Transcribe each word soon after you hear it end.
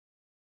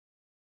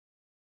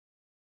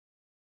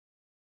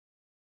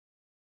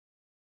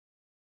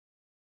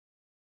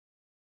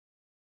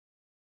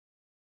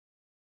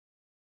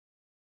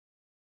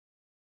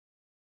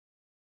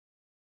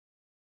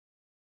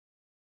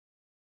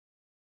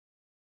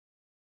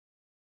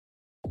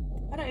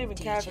I don't even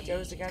care if it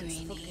goes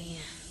against fucking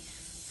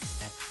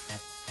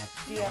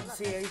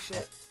DMCA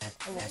shit.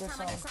 I love this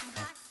song.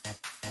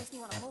 Makes me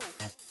wanna move.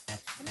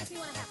 It makes me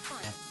wanna have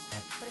fun.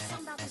 But it's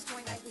something about this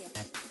joint right here.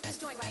 This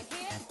joint right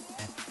here,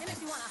 it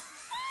makes me wanna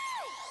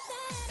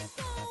let it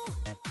go.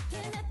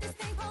 Can't let this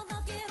thing called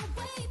love get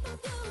away from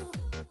you.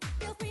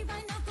 Feel free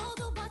right now, go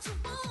do what you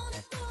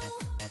wanna do.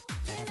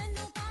 Can't let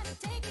nobody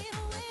take it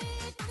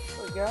away from you.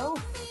 There we go.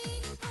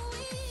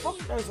 Fuck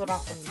knows what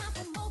happens.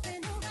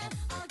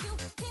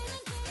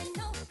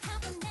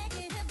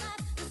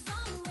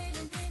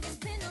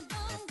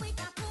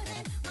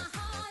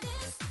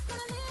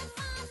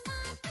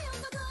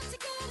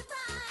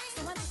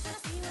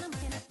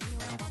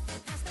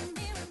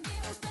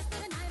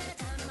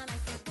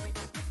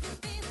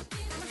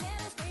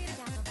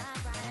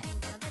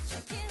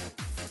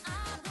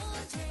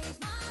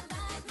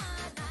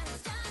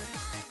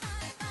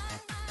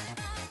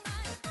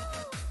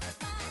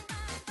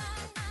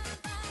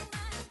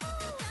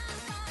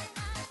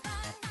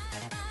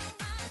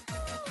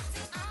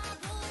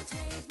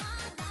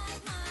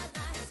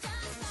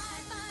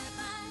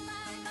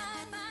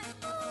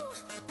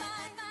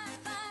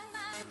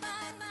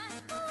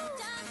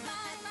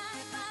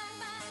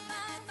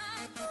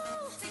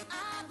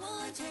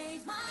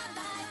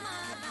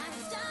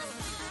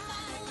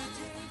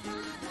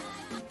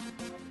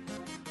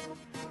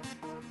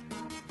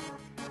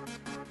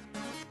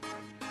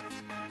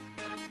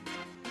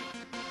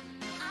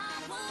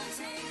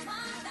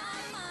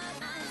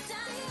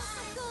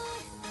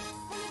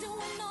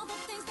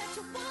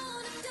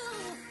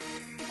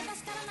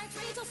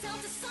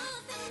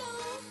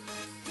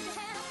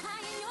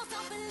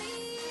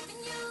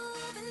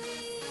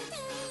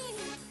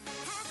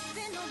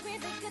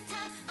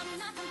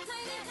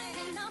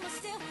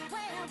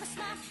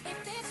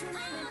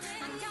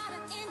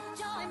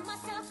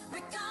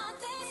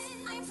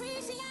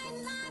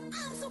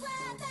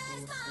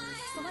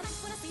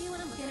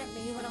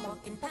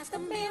 Past the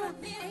mirror,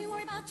 ain't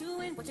worried about you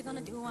and what you're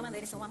gonna do. I'm a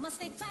lady, so I must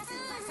stay classy.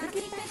 I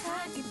keep it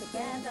high, keep it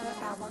together.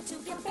 I want to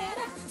get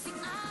better. See,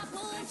 I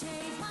would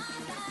change my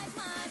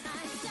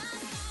life,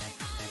 just.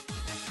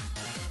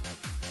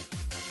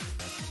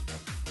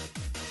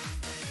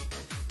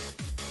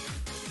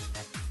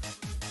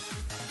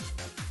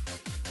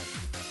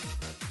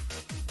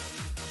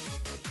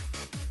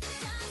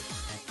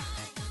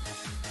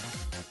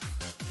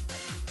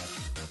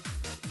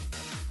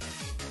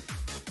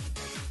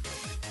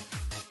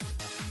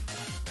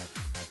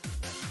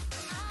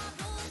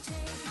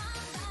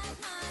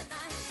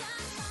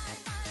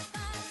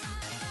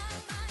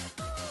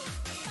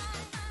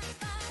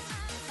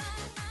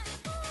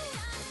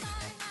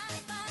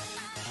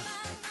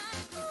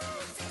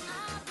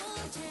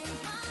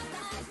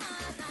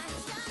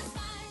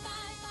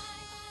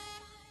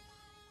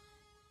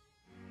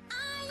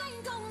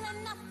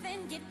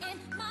 Get in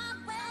my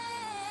way,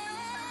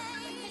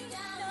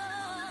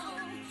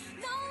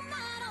 no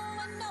matter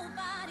what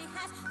nobody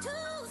has to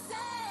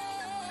say.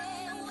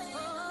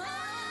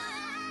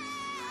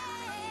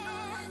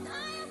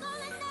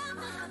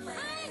 I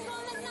ain't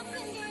gonna let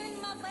nothing get in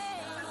my way,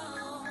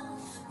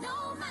 no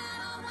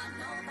matter what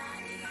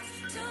nobody has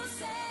to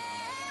say.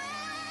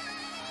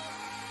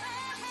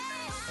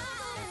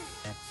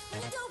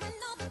 When you're doing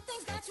all the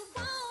things that you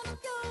wanna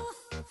do,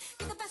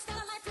 be the best of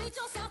life, treat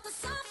yourself to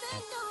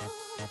something new.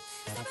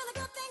 It's a really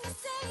good thing to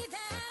say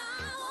that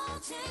I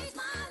won't change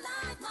my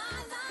life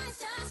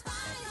just fine.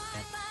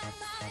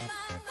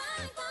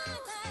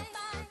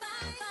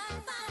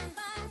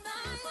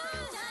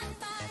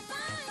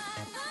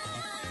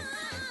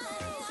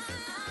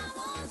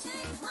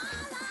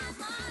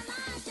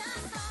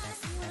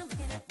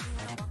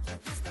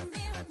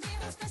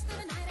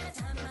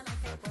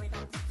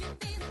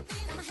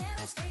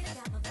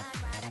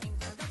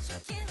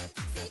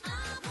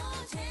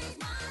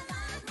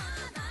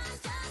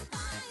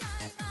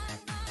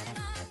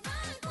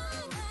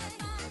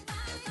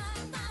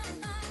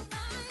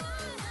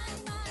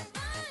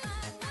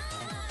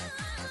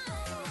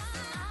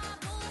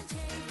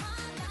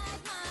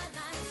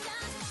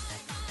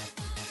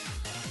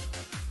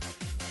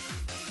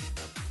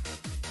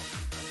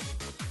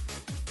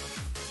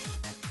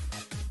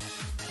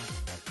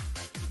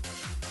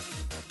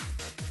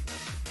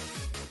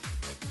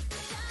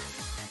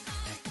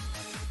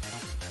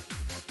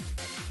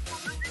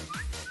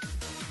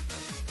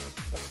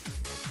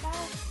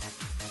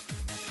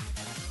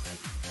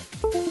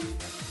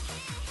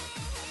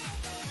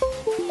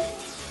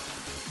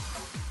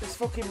 This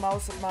fucking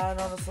mouse of mine,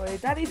 honestly.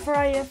 Daddy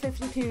Fryer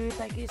 52,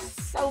 thank you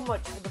so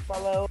much for the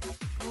follow.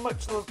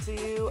 Much love to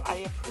you. I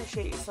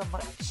appreciate you so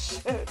much.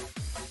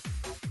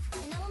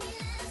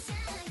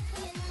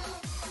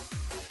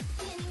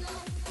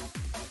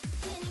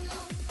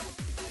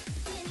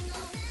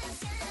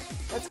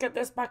 Let's get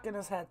this back in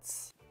his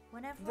heads.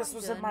 Whenever This I'm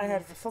was in done my with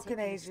head a for fucking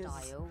particular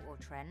ages. Style or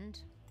trend,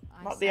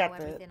 I Not the sell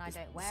advert. everything I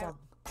don't wear. Song.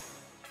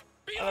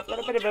 I've got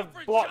a bit of a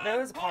blocked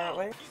nose,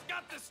 apparently. He's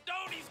got the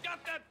stone, he's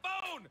got that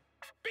phone!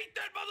 Beat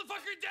that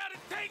motherfucker down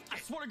and take it! I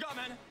swear to God,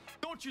 man,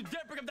 don't you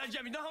dare pick up that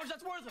gem. You know how much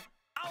that's worth?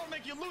 I'll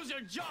make you lose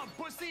your job,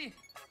 pussy.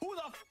 Who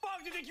the fuck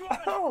do you think you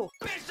are? Oh.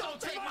 Bitch, don't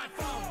take my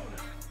phone.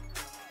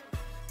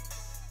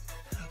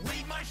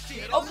 Leave my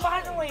shit Oh, alone.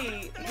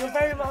 finally! You're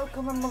very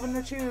welcome and loving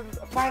the tune.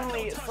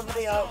 Finally,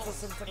 somebody else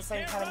listens to the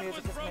same kind of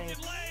music as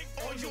me.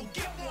 Or you'll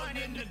get one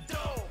in the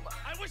dome.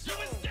 I wish you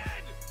was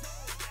dead.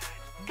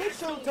 Bitch,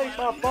 don't take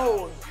my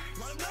phone.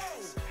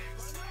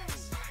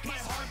 My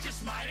heart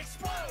just might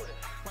explode.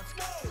 Let's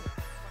go.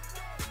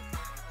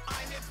 I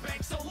hit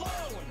banks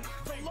alone.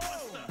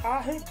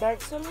 I hit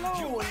banks alone.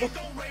 You ain't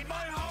gonna raid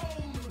my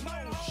home.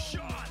 No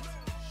shot.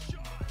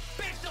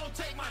 Bitch, don't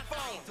take my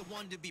phone. The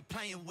one to be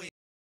playing with.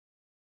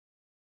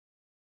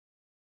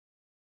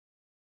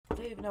 I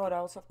don't even know what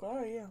else I've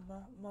got here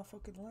on my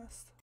fucking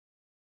list.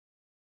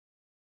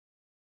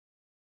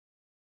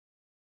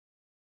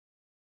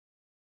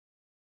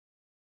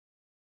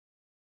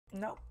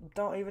 Nope,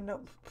 don't even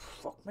know.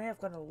 Fuck me, I've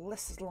got a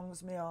list as long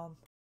as my arm.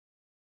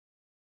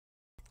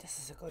 This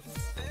is a good one.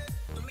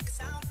 Don't make a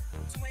sound.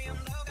 2 a.m.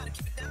 low, gotta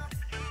keep it down.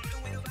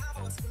 Don't wait around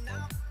for what's going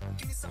down.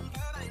 Give me some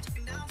verb, I ain't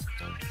chipping down.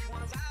 You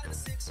wanna ride in the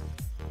 6?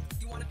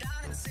 You wanna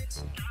dine in the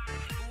 6?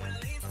 But when I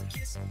lean for the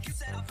kiss, you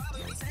said I'll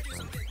probably send you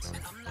some pics. And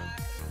I'm like,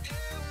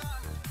 hell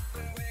no,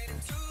 been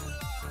waiting too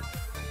long.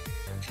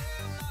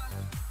 Hell no,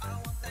 I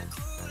don't want that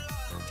cruel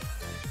love.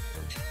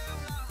 Hell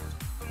no,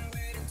 been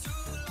waiting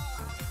too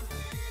long.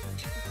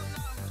 Hell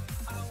no,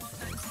 I don't want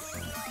that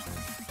cruel love.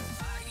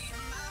 Body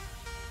in my,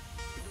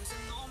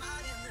 losing all my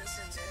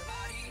innocence.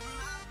 Body in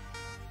my,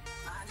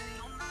 finding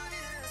all my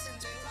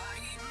innocence.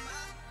 Body in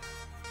my,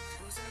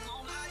 losing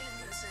all my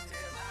innocence.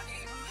 Body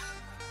in my,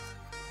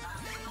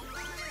 finding all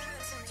my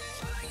innocence.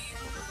 Body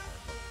in my,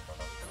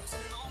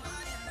 losing all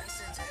my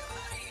innocence.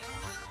 Body in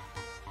my.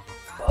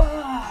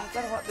 I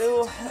don't know what to do.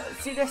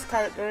 See this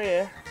character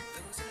here?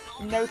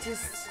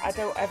 Notice I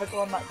don't ever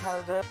go on that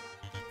character.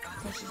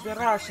 Because she's a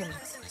Russian.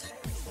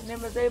 Her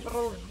name is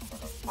April.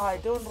 I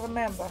don't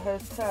remember her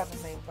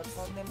surname, but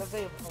her name is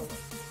April.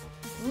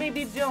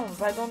 Maybe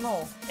Jones, I don't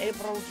know.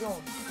 April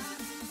Jones.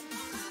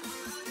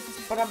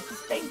 But I'm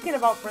thinking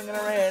about bringing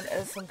her in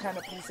as some kind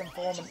of police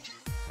informant.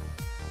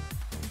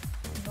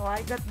 No,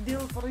 I got a deal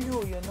for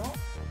you, you know?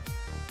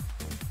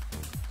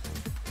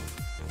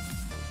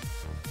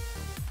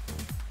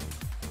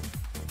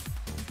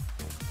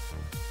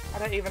 I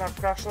don't even have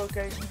crash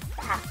location.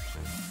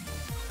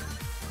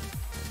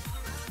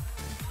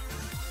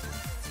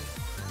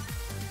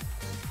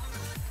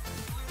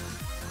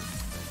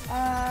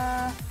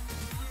 Ah.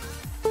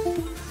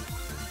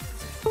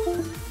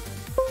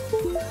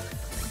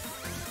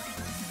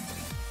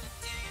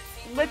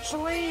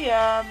 Literally,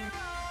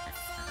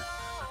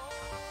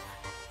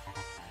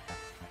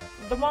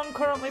 the one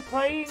currently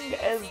playing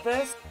is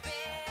this.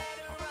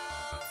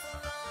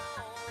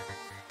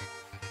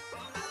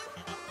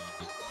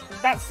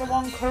 That's the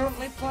one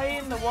currently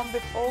playing, the one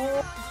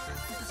before.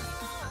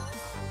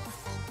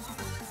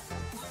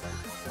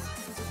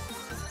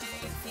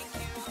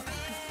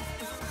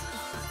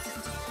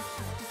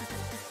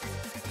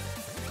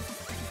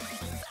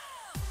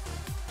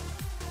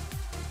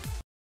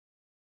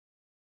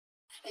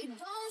 Hey,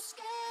 don't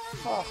scare me.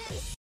 Fuck.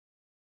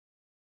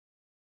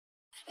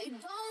 Hey,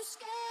 don't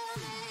scare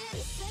me.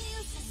 Say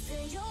you should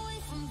stay away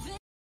from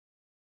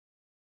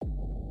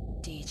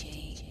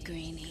DJ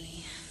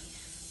Greenie.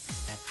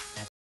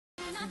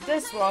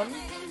 This one.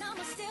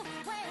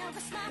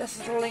 This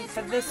is the link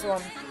for this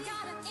one.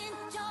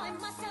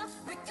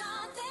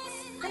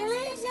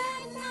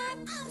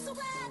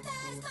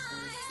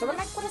 So I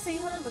like what I see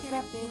when I'm looking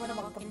at me when I'm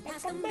walking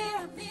past the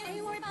mirror.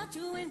 Ain't worried about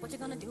you and what you're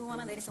gonna do, I'm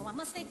a lady, so I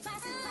must stay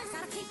classy.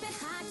 Gotta keep it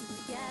high, keep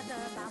it together.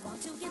 If I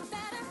want to get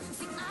better,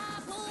 see, I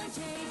would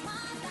change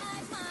my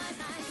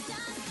life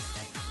just.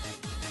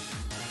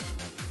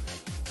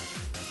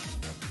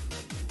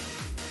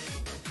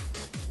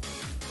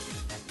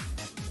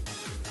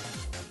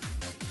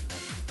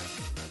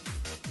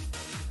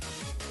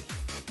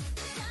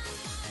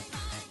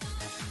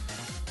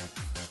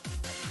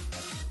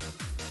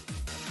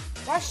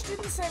 Why she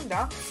didn't sing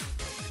that?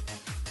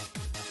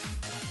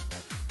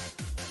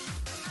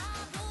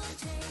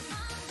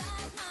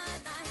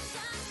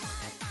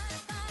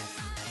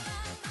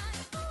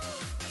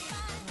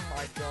 Oh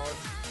my god.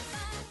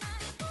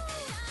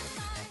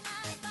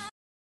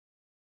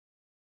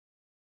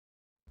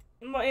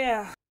 But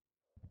yeah.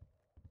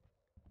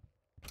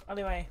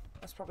 Anyway,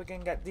 that's probably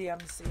gonna get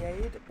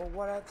DMCA'd, but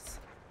what else?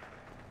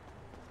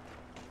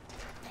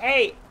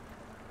 Hey!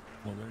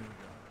 Well, there you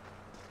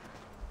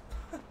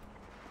go.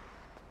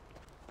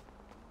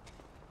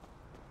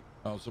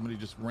 Oh, somebody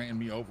just ran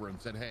me over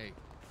and said, hey.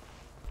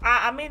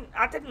 I mean,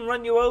 I didn't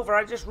run you over,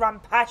 I just ran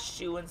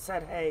past you and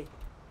said hey.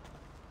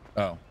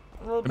 Oh.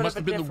 It must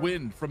have been the different.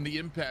 wind from the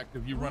impact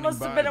of you running Must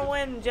by. have been a that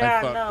wind, I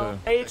yeah, thought, no.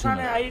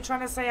 Are you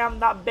trying to say I'm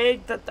that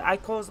big that I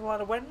cause a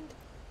lot of wind?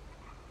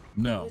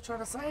 Are No. you trying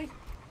to say?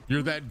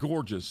 You're that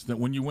gorgeous that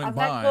when you went I'm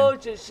by, that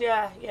gorgeous,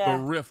 yeah, yeah.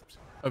 the rift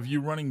of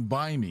you running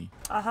by me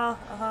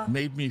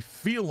made me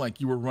feel like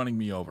you were running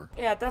me over.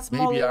 Yeah, that's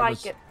Maybe more I like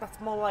was- it.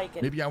 That's more like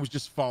it. Maybe I was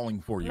just falling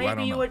for you. I Maybe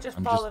don't you know. were just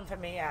I'm falling for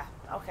me, yeah.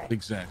 Okay.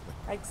 Exactly.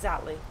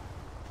 Exactly.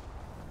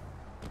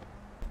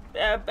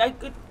 A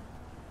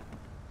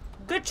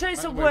good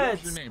choice By of the way, what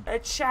words. was your name?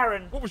 It's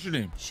Sharon. What was your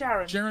name?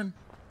 Sharon. Sharon?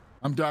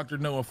 I'm Dr.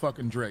 Noah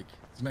fucking Drake.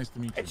 It's nice to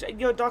meet you.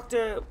 You're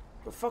Dr.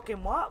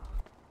 fucking what?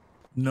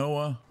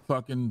 Noah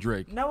fucking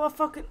Drake. Noah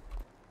fucking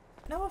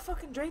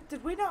Drake?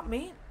 Did we not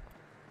meet?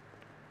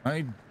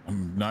 I'm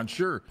not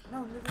sure.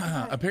 No, neither did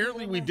I.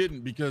 Apparently we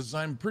didn't because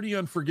I'm pretty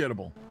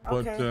unforgettable.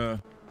 But Okay.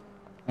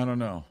 I don't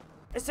know.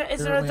 Is there a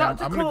Apparently,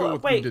 doctor I'm gonna go called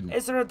with we wait? didn't.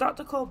 Is there a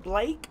doctor called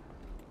Blake?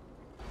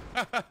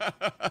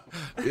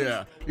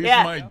 Yeah, he's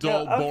Yeah, my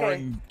dull, okay.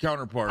 boring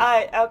counterpart.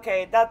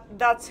 Okay,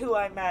 that's who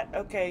I met.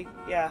 Okay,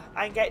 yeah,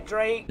 I get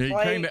Drake. He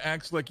Blake. kind of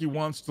acts like he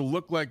wants to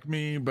look like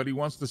me, but he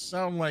wants to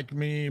sound like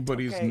me, but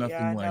he's Okay, nothing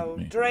yeah, like no.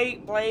 me.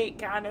 Drake, Blake,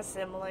 kind of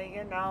similar,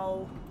 you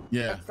know.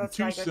 Yeah, That's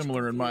too why I got you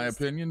similar in my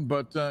confused. opinion,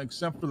 but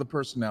except for the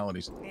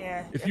personalities.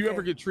 Yeah. If you okay.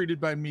 ever get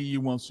treated by me,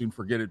 you won't soon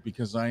forget it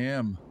because I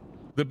am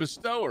the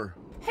bestower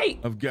Hey,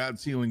 of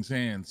God's healing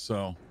hands.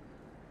 So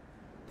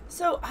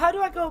so how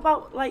do I go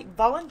about like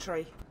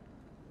voluntary?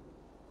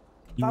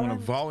 you want to Volun-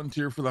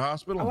 volunteer for the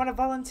hospital? I want to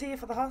volunteer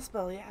for the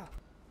hospital. Yeah.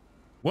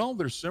 Well,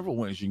 there's several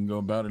ways you can go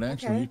about it.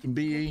 Actually, Okay. you can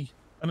be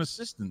an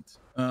assistant.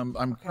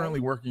 I'm currently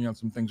working on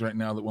some things right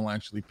now that will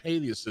actually pay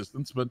the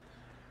assistants, but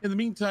in the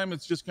meantime,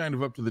 it's just kind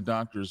of up to the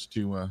doctors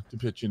to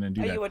pitch in and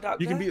do Are that. you a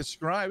doctor? You can be a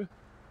scribe.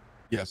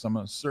 Yes, I'm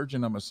a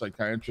surgeon. I'm a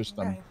psychiatrist.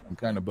 Okay. I'm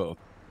kind of both.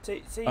 So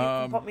you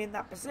can put me in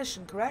that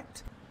position,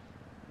 correct?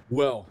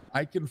 Well,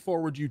 I can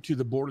forward you to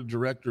the board of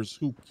directors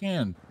who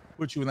can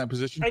put you in that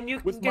position. And you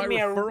can with give my me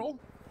referral.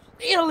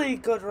 Really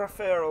good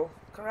referral,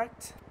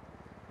 correct?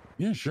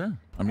 Yeah, sure.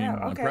 I mean, Yeah,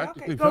 I okay,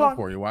 practically go fell on.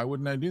 for you. Why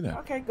wouldn't I do that?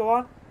 Okay, go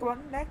on. Go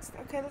on. Next.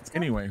 Okay, let's go.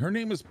 Anyway, her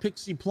name is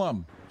Pixie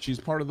Plum. She's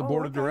part of the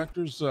board of okay.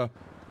 directors.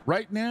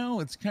 Right now,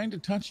 it's kind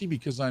of touchy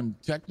because I'm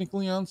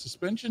technically on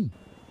suspension.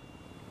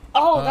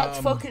 Oh, that's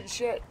fucking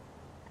shit.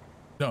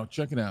 No,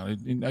 check it out.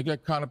 I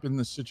got caught up in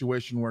this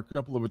situation where a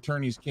couple of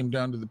attorneys came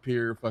down to the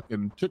pier,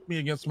 fucking took me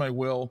against my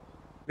will,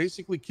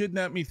 basically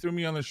kidnapped me, threw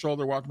me on the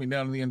shoulder, walked me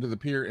down to the end of the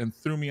pier, and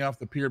threw me off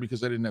the pier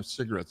because I didn't have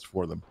cigarettes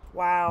for them.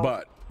 Wow.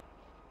 But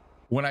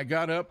when I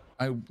got up,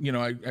 I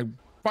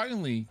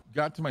finally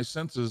got to my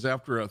senses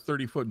after a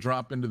 30-foot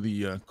drop into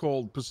the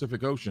cold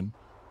Pacific Ocean.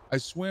 I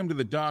swam to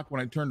the dock.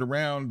 When I turned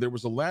around, there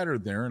was a ladder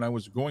there, and I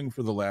was going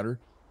for the ladder.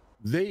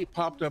 They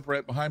popped up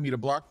right behind me to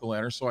block the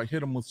ladder, so I hit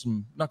them with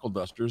some knuckle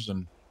dusters,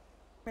 and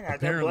I don't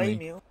apparently,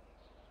 blame you.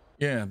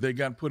 yeah, they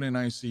got put in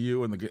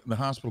ICU, and the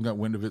hospital got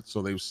wind of it,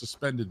 so they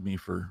suspended me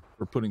for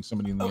putting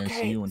somebody in the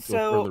ICU until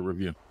so- further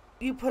review.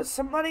 You put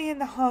somebody in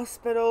the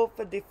hospital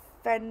for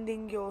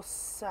defending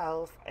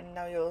yourself, and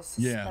now you're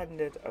Yeah.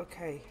 suspended.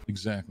 Okay.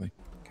 Exactly.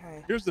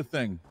 Okay. Here's the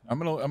thing. I'm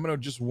gonna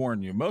just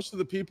warn you. Most of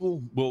the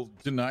people will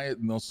deny it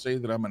and they'll say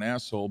that I'm an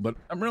asshole, but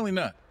I'm really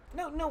not.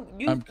 No,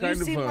 you I'm kind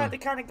of, seem like the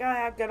kind of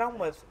guy I'd get on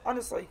with.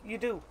 Honestly, you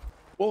do.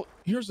 Well,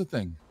 here's the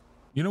thing.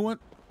 You know what?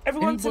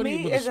 Everyone Anybody to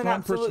me with a is an strong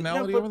absolute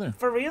personality no, over but there?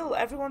 for real,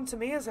 everyone to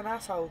me is an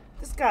asshole.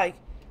 This guy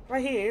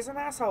right here is an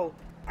asshole.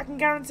 I can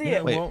guarantee Yeah,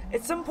 it. well-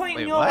 At some point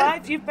Wait, in your what?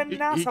 life, you've been He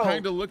an asshole.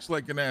 kind of looks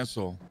like an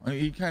asshole.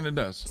 He kind of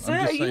does. Sir, I'm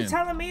are just you saying.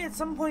 telling me at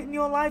some point in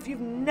your life you've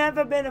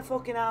never been a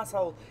fucking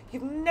asshole?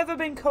 You've never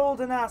been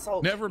called an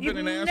asshole. Never been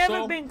an You've asshole?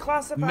 never been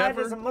classified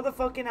Never? as a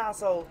motherfucking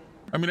asshole.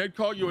 I mean, I'd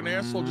call you an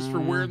asshole just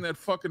for wearing that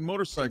fucking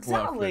motorcycle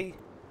outfit. Exactly.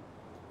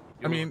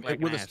 I mean, like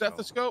an with a asshole.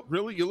 stethoscope,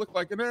 really? You look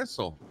like an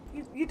asshole.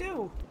 You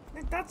do.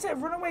 That's it.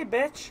 Run away,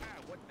 bitch.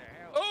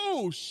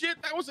 Oh,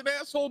 shit. That was an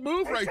asshole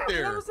move right Exactly,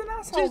 there. that was an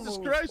asshole Jesus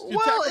move. Christ. You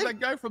Well, tackled if- that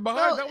guy from behind.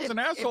 well, that was an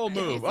if- asshole if-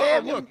 move. if Oh,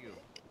 Sam- look.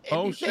 if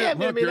Oh, you shit. Sam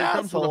Look, him an here he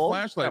comes with a asshole,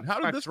 flashlight. How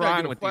did what's this guy wrong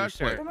get a with you,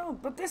 flashlight? sir? I don't know,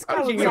 but this I'm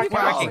guy a looks senior like an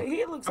parking- asshole.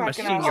 He looks I'm a like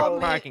an senior asshole.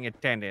 parking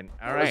attendant.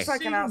 All He right. looks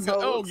like an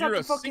asshole. Oh, Looks you're like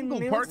a fucking- single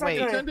he looks parking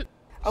like attendant?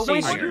 a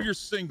Senior. No wonder wish. you're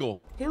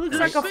single. He looks You're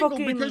like a single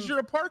fucking. because you're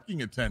a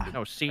parking attendant.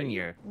 No,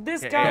 senior.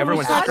 This Yeah, guy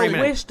everyone's looks like a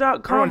screaming. Wish.com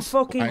Everyone's-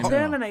 fucking I know.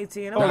 Terminator.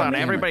 You know Hold what I on,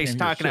 mean? everybody's I can't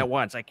hear talking at shit.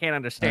 once. I can't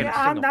understand. Yeah,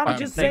 a single I'm fucking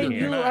just thing saying here.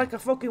 you look You're not. like a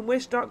fucking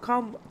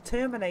Wish.com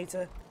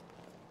Terminator.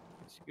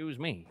 Excuse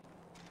me.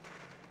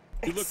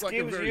 You look like a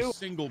Excuse very you.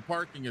 single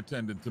parking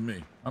attendant to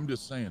me. I'm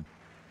just saying.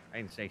 I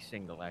didn't say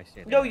single. I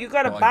said. No, you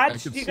got a Well, I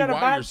badge. can You see got a why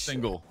you're badge.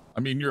 single.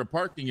 I mean, you're a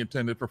parking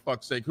attendant, for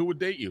fuck's sake. Who would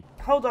date you?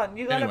 Hold on,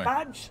 you got Anyway. a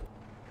badge?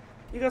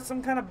 You got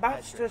some kind of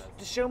badge to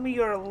show me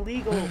you're a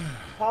legal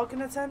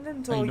parking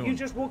attendant, How you or you doing?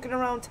 just walking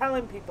around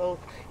telling people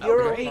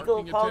you're a Okay.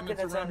 legal parking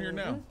attendants around here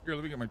attendant? now. Here,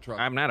 let me get my truck.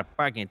 I'm not a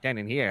parking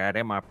attendant here at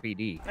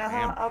MRPD. I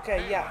am.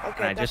 Okay, yeah,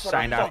 okay. I that's just what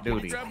signed I off thought. Can you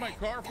duty. grab my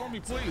car for me,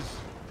 please?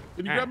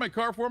 Can you Ah. grab my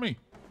car for me?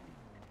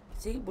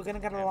 See, we're gonna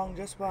get along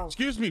just well.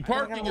 Excuse me,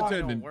 gonna parking walk. I don't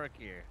attendant. work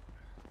here.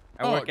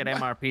 I Oh, work at what?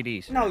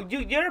 MRPD. Sir. No,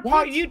 you're a What?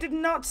 part. You did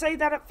not say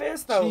that at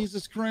first, though.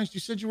 Jesus Christ, you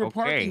said you were a Okay.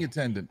 parking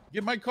attendant.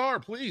 Get my car,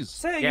 please.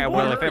 Sir, Yeah, you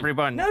well, walked- if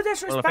everyone, no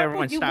disrespect, well, if but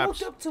everyone you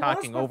stops walked up to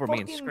talking us with over me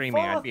and fucking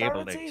screaming, full I'd be able to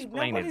authority.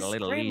 explain it Nobody's a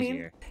little screaming.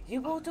 easier.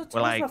 You walked up to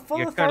Well, us with full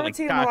you're currently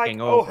authority and were like,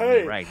 talking "Oh over me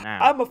hey, right now."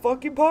 I'm a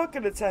fucking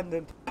parking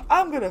attendant.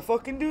 I'm gonna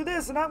fucking do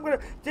this, and I'm gonna.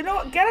 Do you know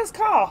what? Get his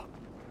car."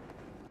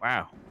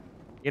 Wow.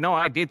 You know,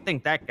 I did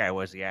think that guy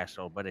was the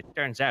asshole, but it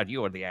turns out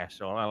you were the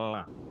asshole all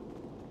along.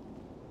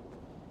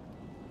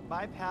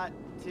 Bye, Pat,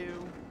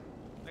 too.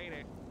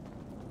 Later.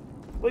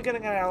 We're gonna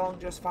get along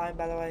just fine,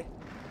 by the way.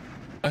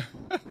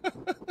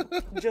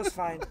 Just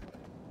fine.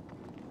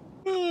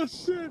 Oh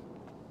shit!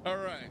 All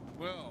right.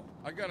 Well,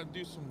 I gotta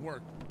do some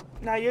work.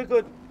 No, you're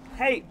good.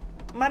 Hey,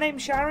 my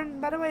name's Sharon,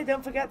 by the way.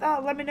 Don't forget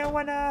that. Let me know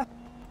when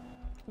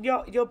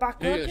you're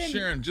back working. Yeah,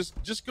 Sharon.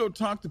 Just go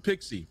talk to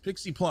Pixie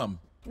Plum.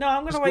 No,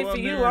 I'm gonna Just wait go for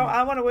on you. there and-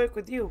 I want to work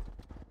with you.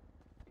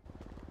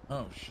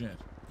 Oh shit!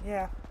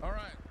 Yeah. All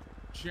right,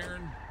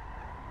 Sharon.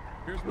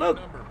 Here's my Look.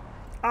 number.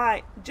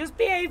 Alright, just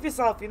behave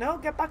yourself, you know?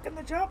 Get back in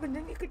the job and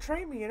then you could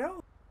train me, you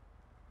know?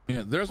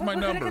 Yeah, there's my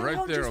We're gonna number get right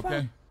along there. just well.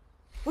 Okay.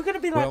 We're gonna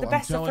be like Well, the I'm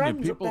best of telling you,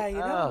 friends people- up there, you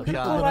know? Oh, We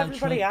People call that I everybody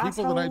train, assholes.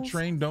 people that I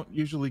train don't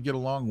usually get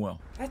along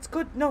well. That's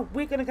good. No,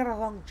 we're gonna get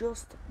along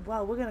just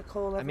well. We're gonna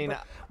call everybody. I mean,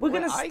 we're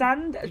gonna well,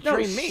 stand. you No,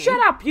 train me. shut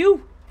up,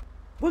 you.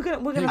 We're gonna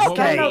Hey, stand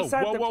okay.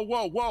 outside whoa, the. whoa,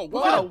 whoa, whoa, whoa,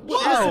 Whoa, whoa!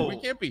 whoa. We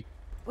can't be.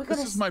 We're This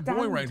gonna is my boy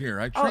stand- right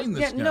here. I Oh, trained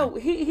this yeah, guy. no,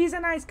 he's a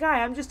nice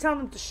guy. I'm just telling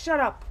him to shut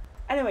up.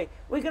 Anyway,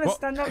 we're gonna Well,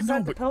 stand I know,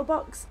 outside the but-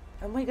 pillbox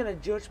and we're gonna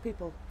judge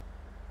people.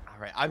 All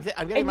right, I'm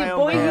getting And my your own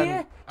boy van.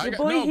 here, I your got-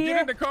 boy no, here.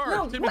 get in the car,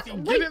 No, Timothy.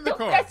 what? Get Wait, in the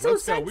car. That's so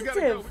Let's go. We gotta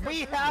go. sensitive. We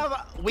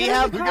Get in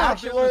have the car.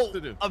 actual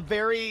a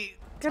very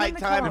Get in tight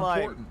the car. timeline.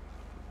 Important.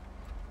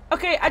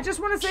 Okay, I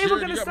just want to say Sharon, we're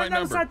you going to got my stand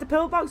number. outside the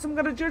pillbox. I'm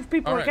going to judge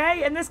people, All right.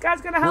 okay? And this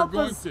guy's going to We're help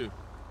going us. to.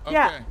 Okay.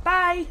 Yeah,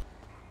 bye.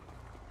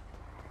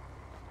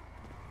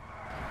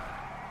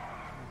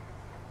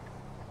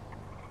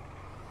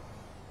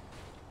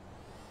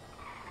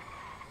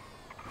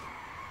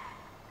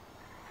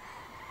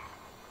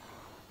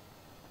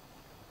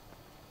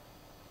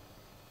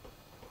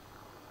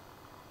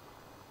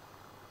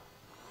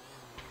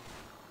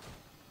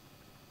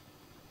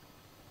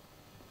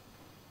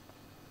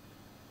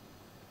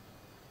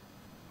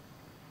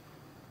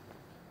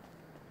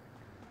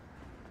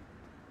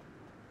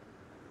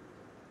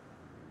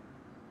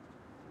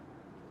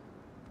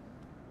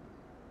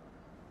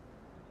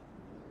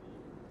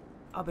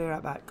 I'll be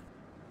right back.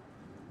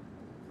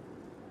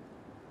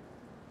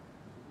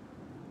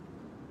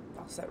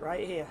 I'll sit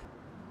right here.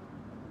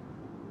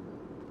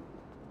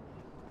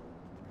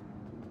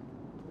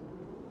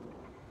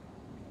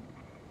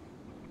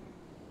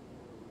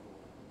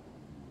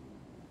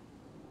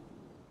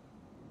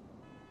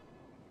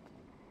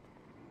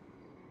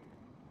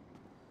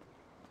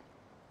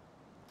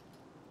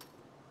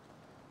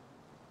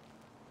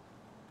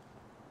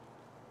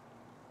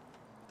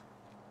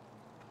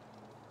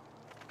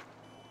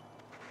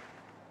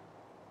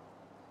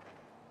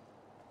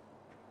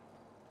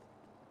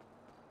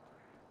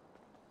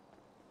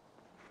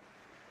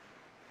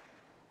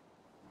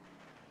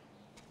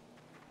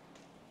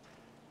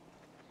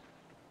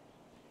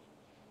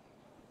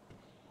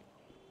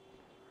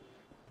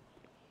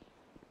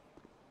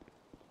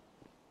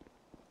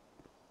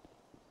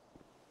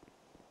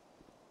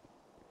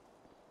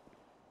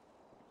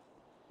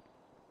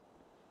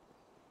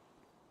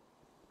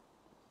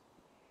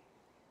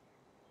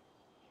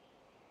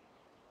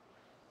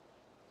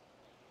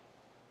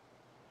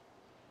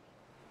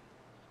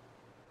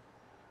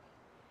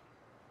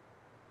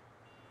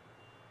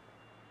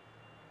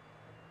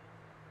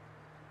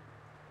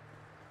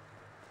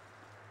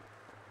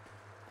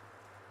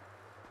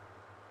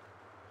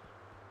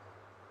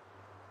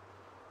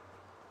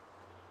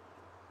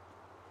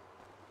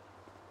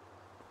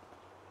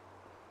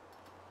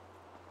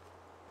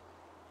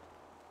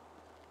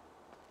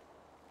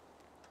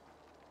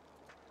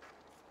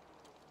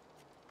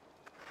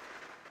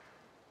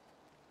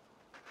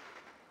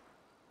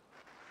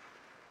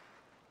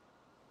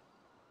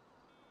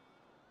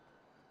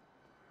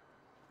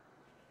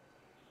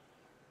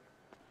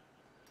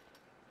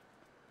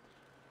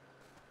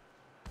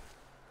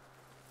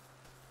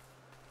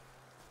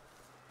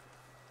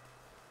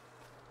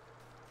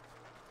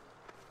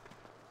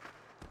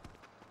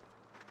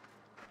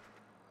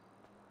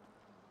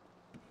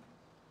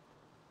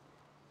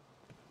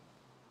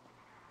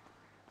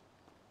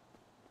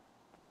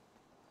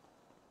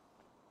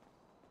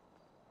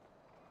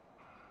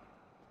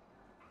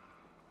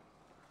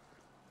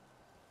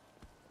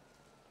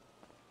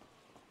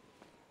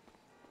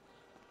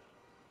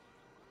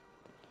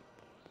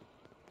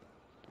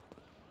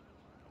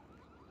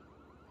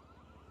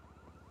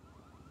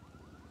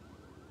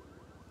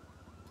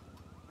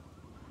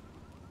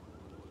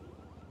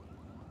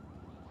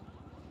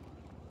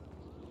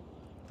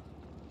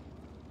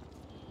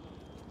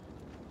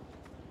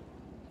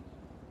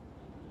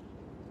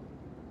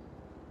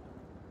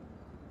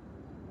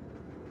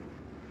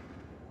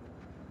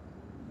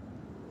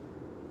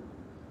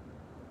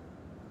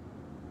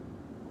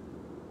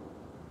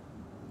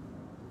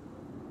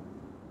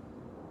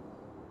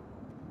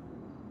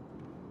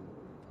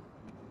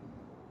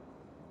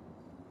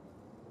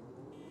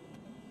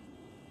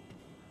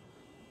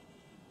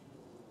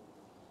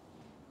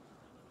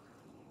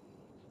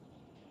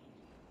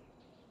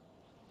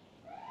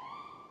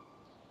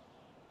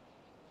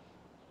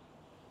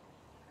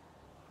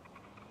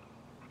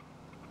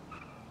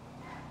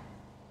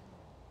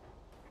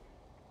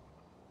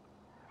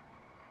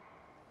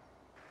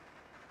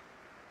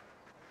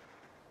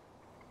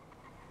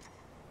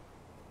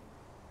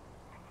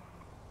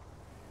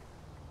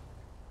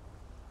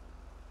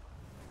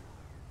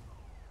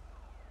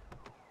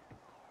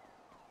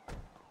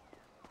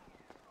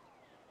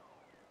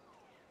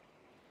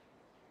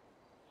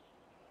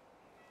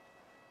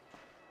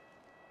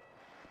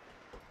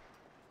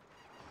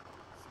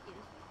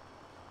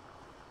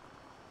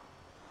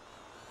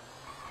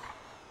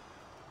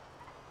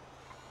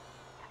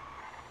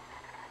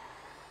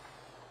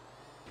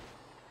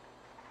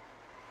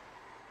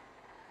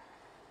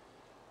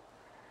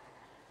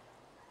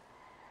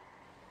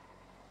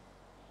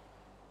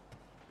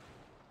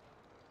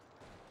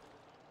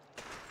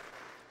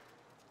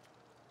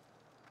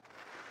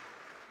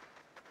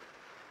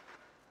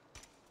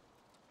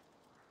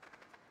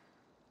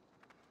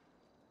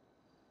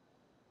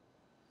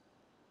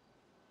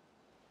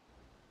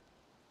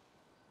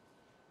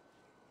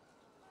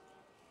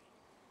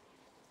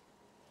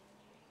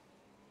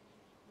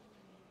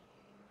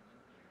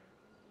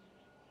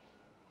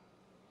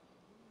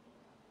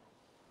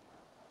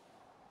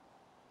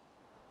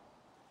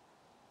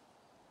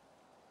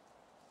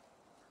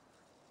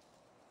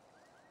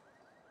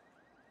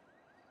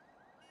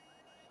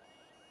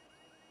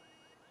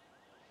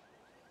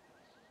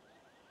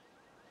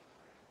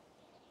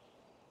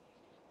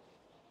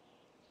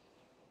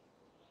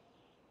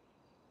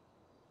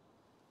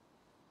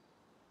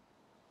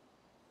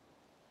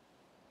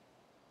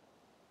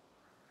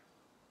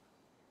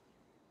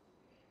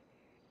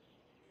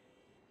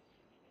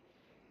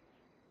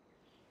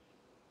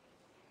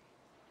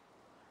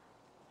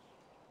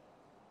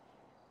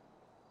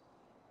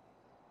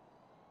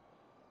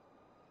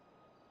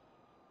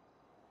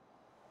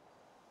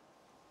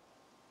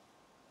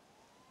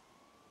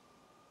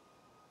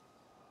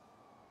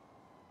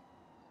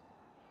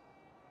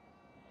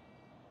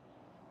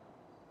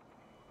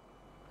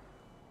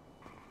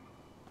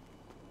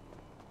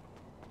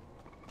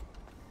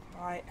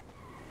 Right.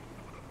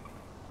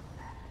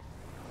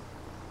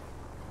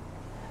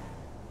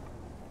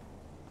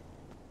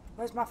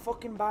 Where's my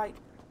fucking bike?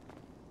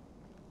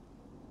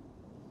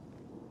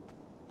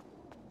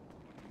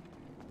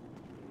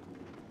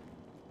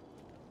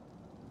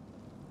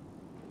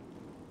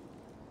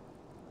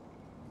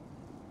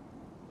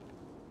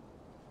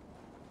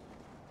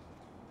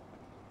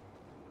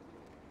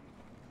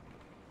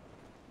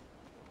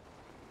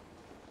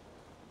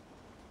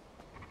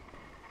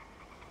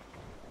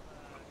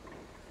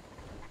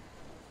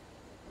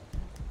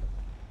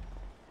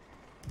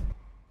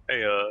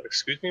 Hey,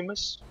 excuse me,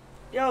 miss?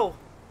 Yo.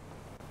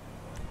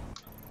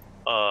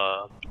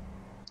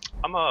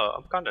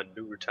 I'm kind of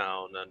new to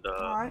town, and,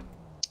 Alright.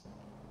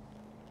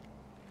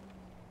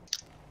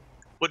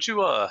 would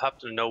you, happen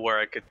to know where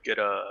I could get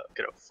a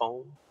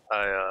phone?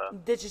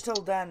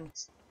 Digital Den.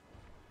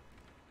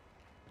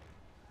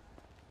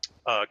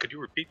 Could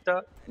you repeat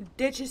that?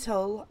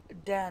 Digital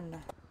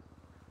Den.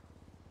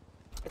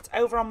 It's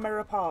over on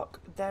Mirror Park.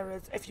 There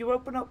is, if you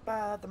open up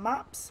the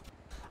maps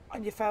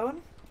on your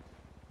phone,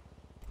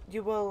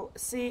 you will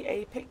see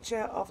a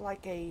picture of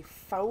like a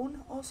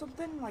phone or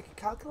something, like a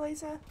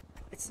calculator.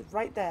 It's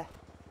right there.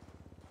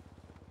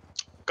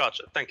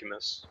 Gotcha. Thank you,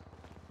 miss.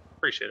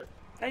 Appreciate it.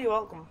 Oh, you're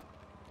welcome.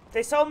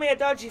 They sold me a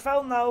dodgy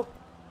phone though.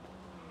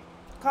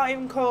 Can't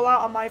even call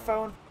out on my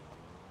phone.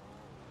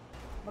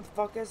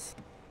 Motherfuckers.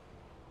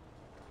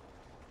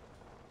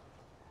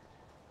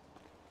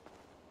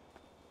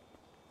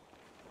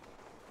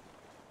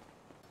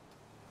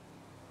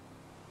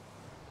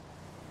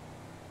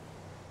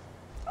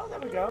 Oh, there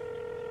we go.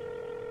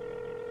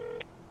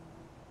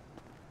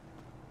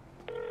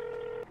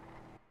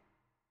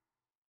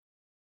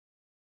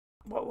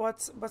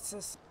 What's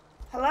this?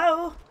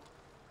 Hello?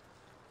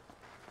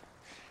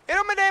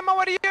 Hello, madam, how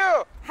are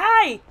you?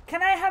 Hi!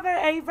 Can I have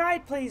a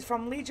ride, please,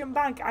 from Legion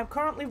Bank? I'm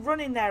currently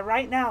running there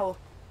right now.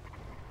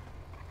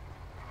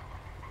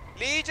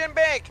 Legion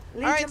Bank.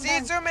 Alright, see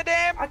you soon,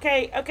 madam.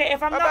 Okay,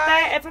 if I'm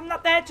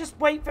not there, just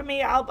wait for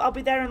me. I'll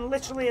be there in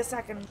literally a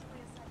second.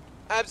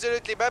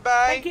 Absolutely,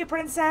 bye-bye. Thank you,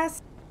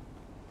 princess.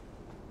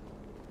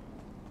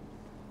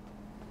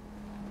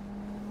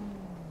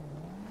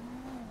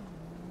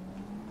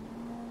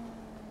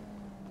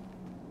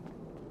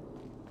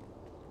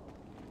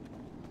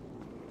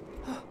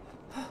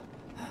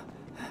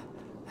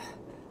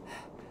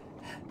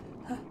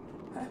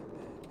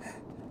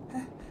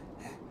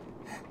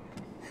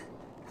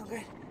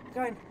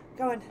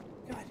 Going.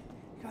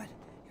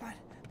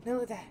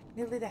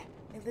 Nearly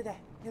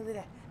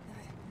there.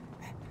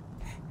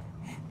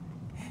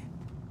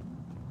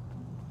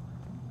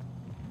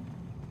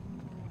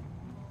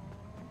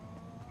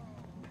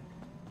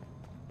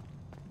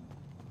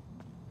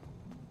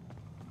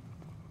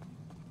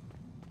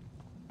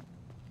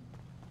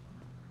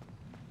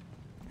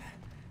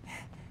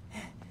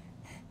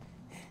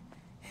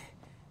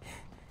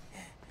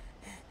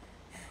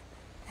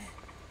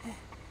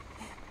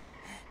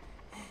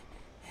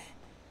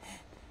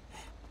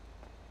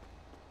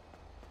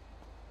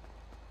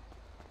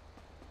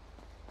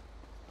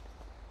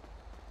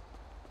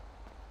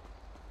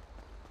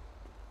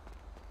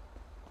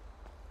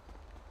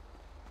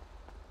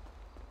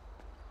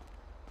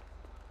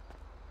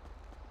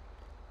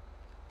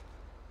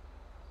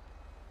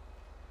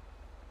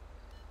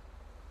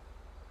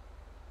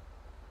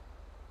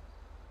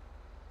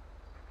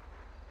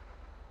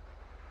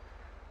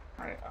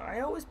 I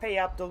always pay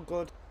Abdul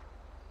good.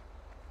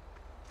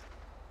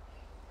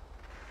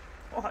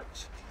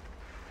 Watch.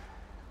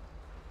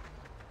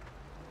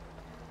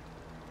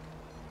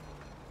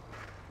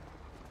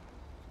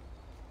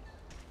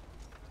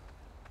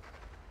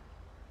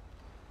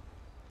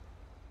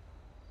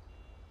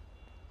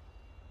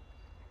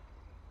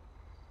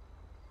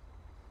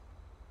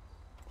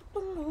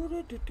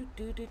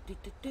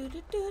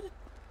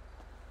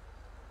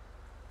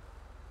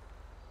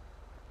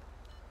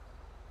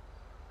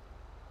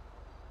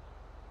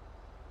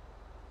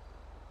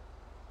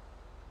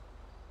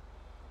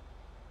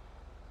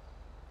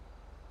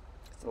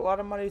 It's a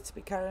lot of money to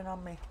be carrying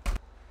on me.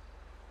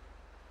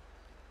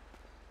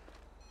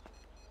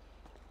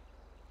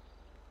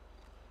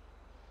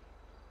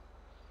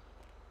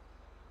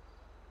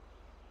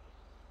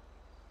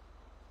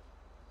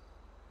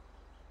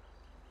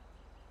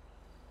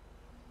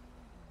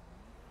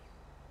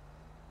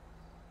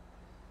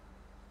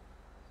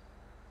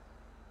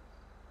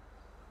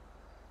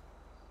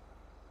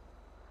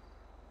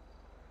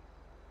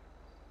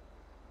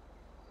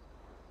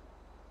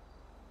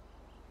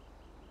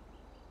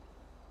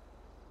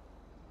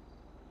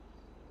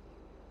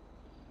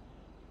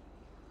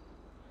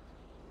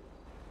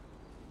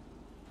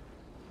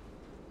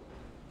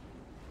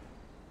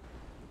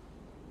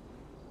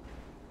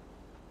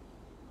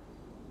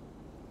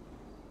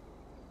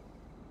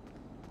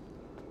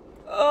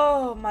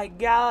 Oh my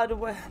god,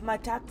 my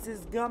tax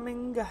is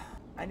coming.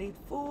 I need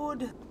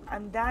food.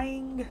 I'm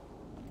dying.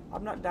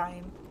 I'm not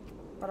dying,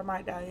 but I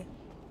might die.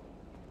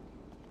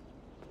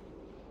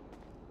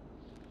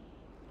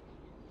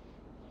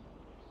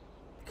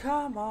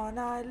 Come on,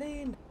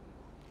 Eileen.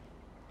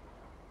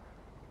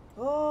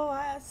 Oh,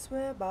 I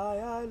swear by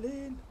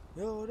Eileen,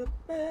 you're the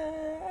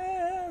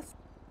best.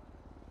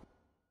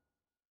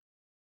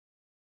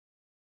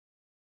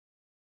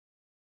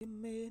 You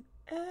mean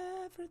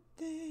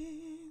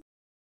everything.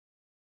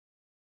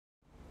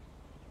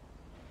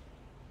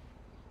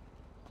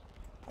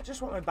 I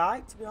just want my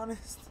bike, to be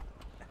honest.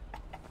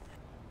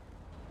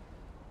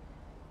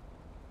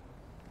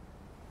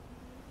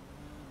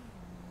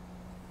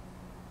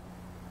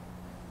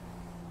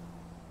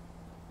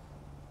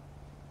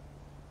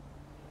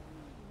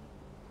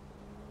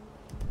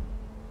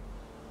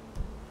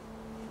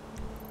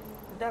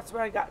 That's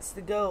where I got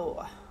to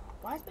go.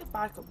 Why is my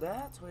bike up there?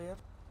 That's weird.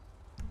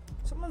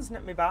 Someone's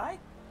nicked my bike.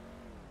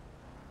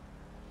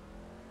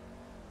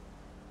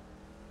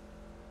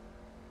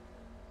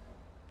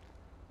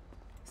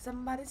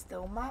 Somebody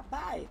stole my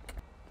bike.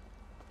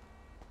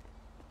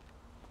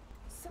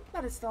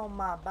 Somebody stole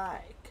my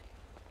bike.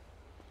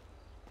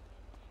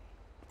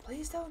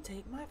 Please don't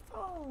take my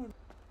phone.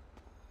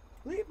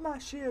 Leave my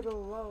shit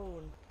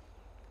alone.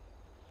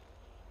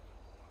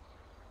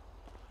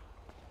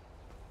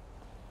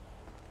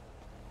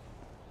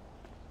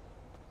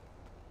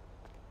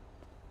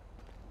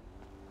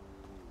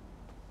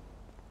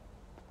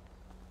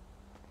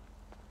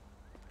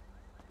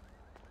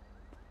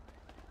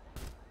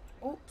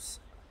 Oops.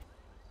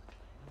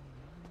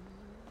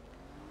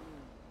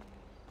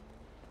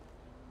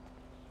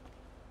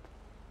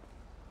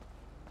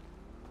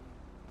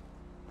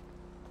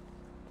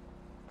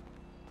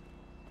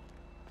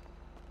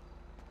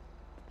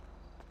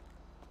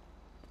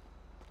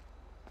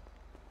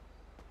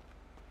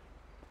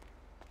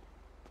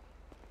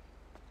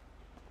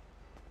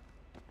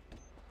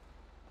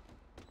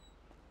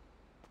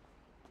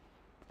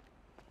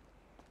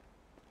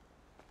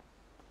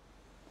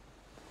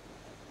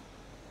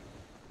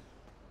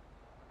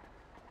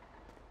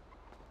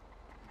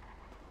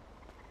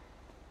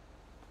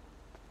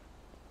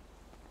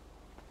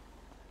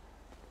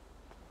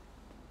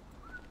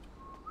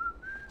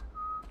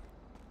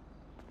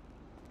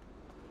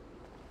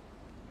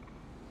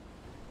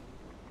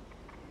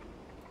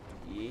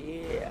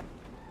 Yeah.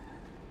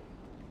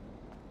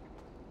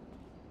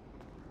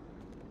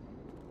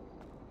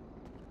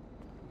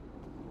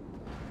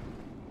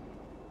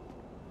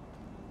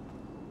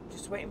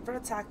 Just waiting for a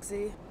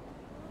taxi.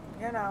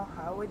 You know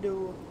how we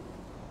do.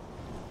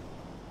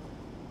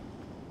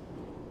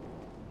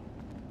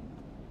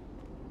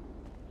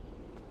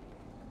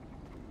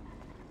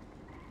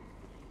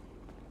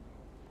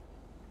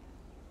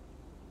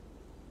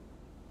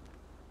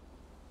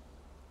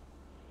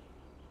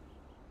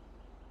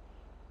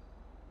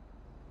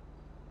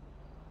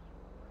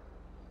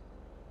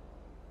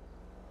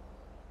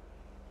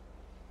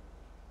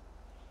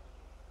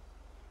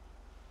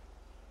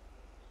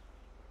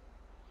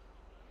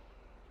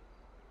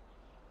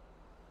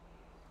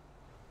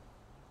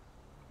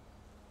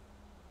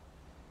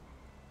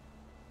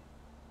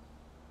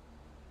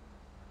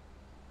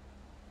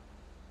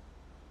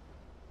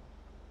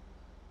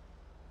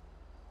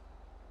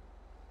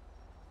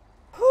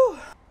 Whew.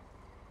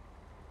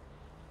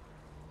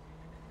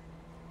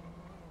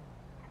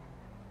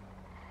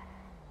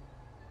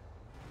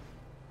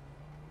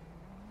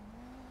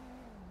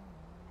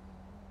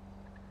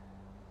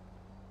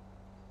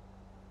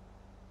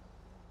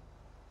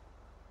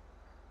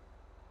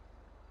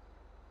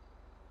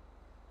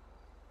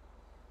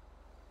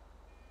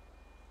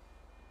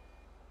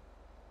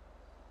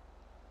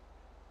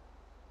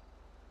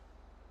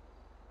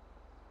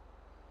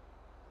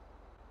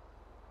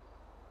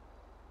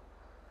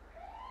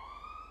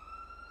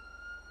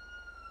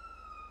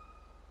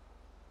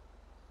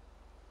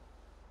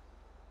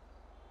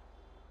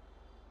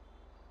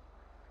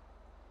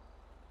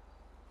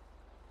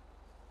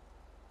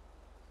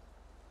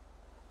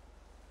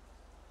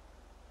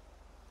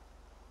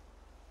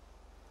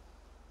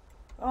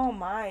 Oh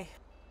my.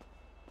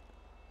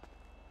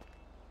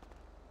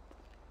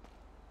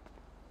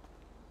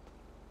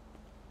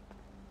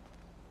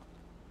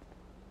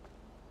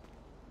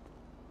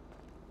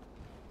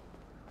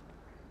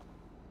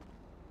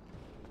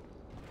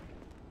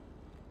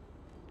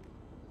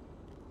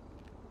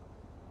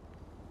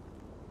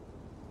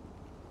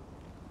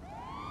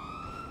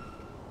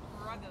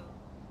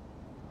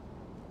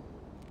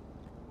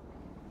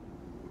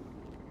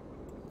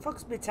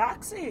 Fuck's me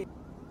taxi.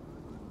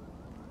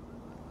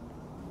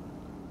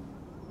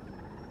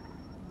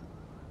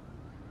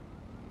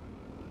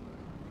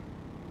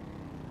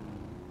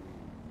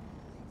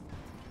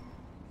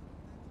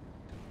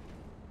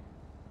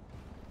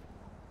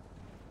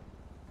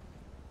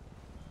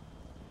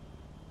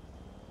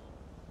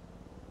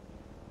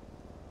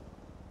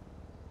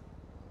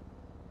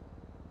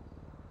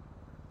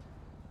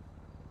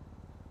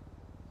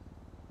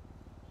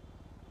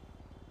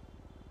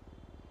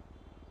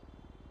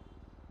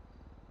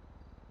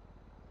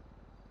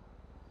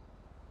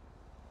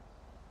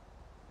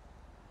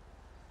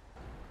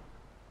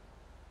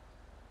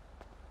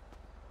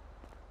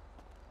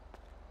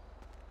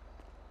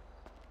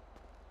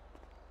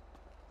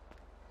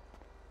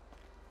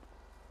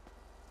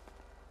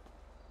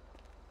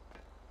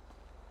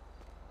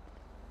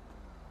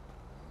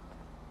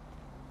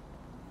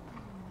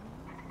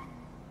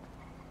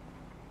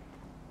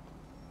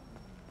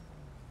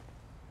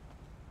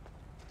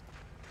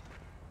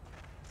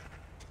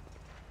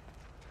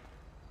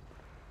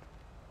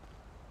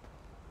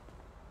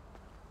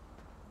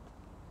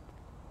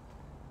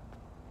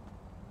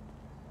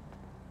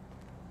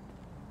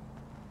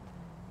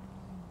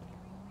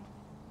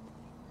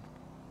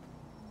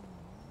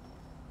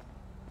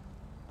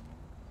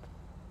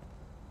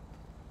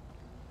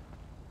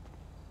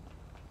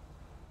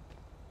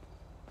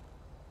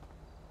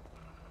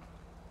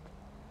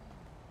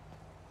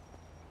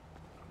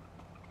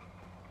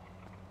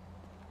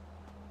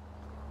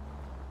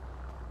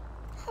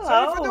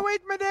 Sorry for the Hello.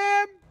 wait,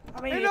 madam.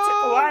 I mean, Hello. you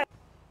took a while.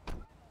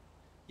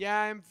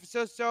 Yeah, I'm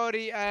so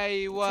sorry.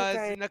 I was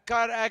okay. in a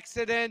car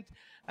accident,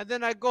 and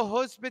then I go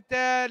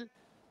hospital,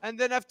 and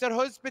then after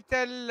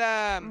hospital,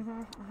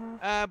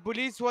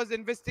 police was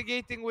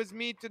investigating with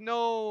me to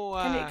know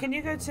Can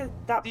you go to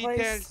that place?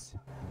 details.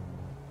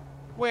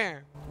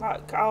 Where?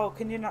 Oh,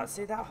 can you not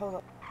see that? Hold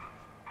up.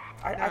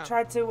 I No.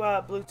 tried to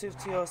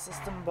Bluetooth to your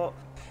system, but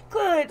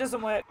clearly it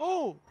doesn't work.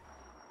 Oh.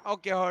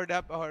 Okay, hold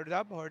up.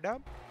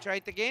 Try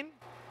it again.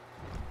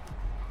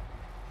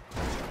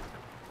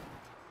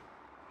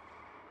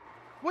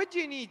 What do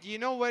you need? You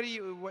know where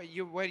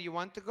you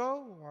want to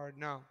go or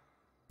no?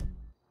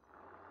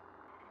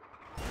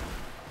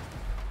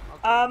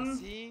 Okay, let me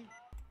see.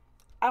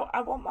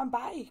 I want my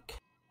bike.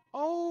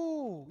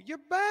 Oh, your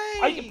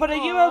bike. Are you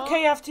Aw.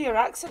 okay after your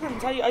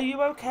accident? Are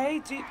you okay?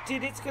 Do you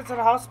need to go to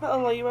the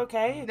hospital? Are you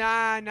okay?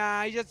 Nah,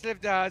 I just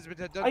left the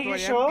hospital. Don't Are you worry,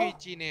 sure? I'm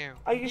Gucci now.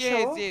 Are you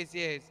sure?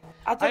 Yes.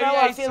 I don't know.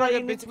 I feel like struggle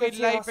you need to go between to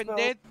your life and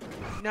hospital.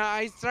 death. No,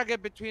 I struggle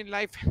between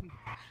life and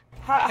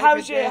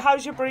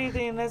How's your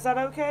breathing? Is that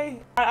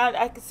okay?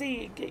 I can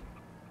see.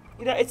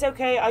 You know, it's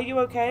okay. Are you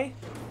okay?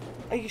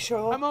 Are you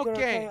sure? I'm You're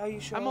okay. Are you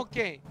sure? I'm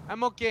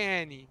okay,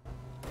 Annie.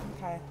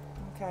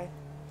 Okay.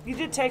 You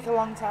did take a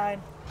long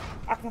time.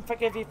 I can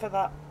forgive you for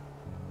that.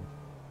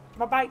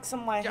 My bike's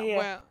somewhere here.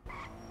 Well.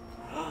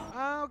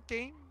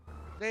 Okay.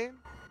 Then.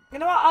 You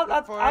know what?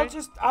 I'll it.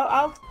 just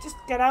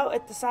get out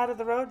at the side of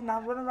the road and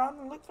I'll run around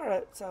and look for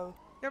it. So.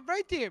 Yeah,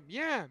 right here.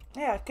 Yeah.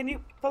 Yeah. Can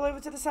you pull over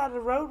to the side of the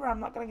road where I'm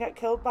not gonna get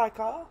killed by a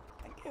car?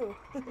 Thank you.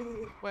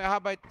 Well, how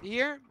about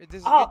here?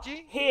 This is Oh,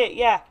 Gucci. here.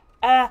 Yeah.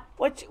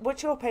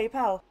 What's your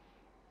PayPal?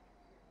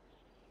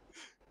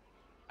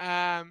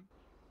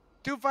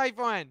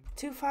 251.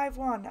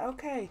 251.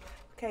 Okay.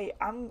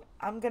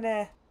 I'm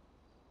gonna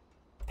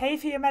pay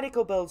for your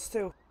medical bills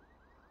too.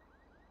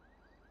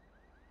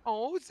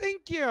 Oh,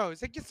 thank you.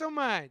 Thank you so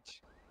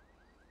much.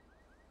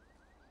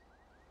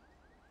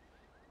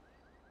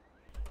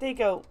 There you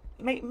go.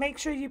 Make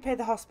sure you pay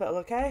the hospital,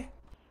 okay?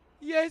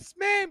 Yes,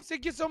 ma'am.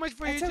 Thank you so much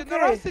for It's your okay.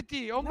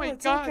 generosity. Oh No, my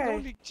it's God. okay.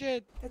 Holy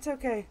shit. It's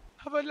okay.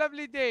 Have a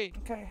lovely day.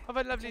 Okay. Have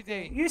a lovely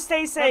day. You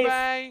stay safe.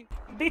 Bye.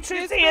 Be true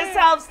Yes, to ma'am.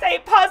 yourself. Stay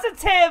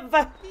positive.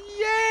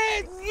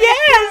 Yes.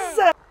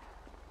 Yes.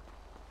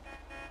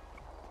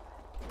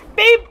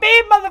 Beep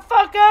beep,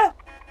 motherfucker.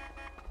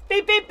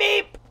 Beep beep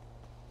beep.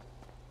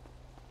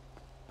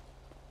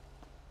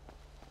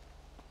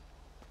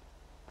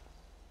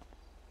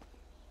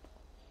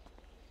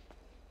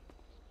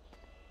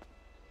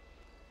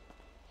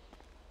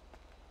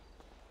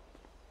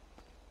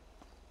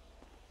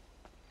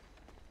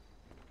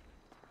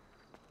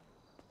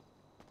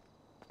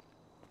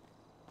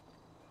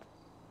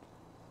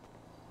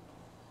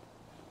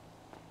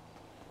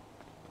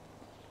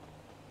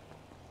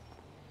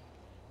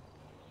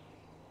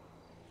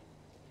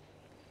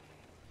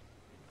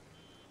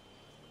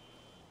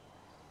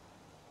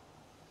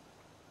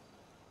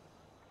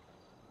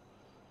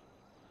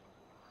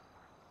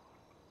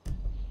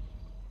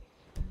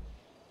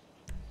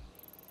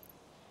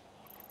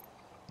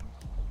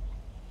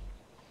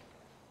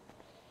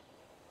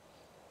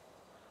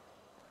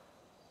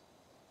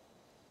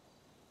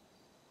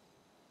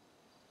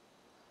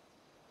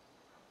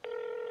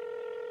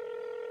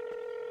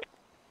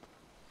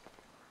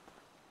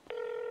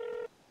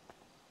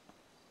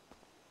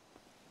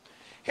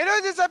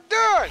 Hello, this is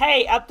Abdul.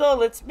 Hey,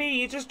 Abdul, it's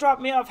me. You just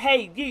dropped me off.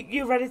 Hey,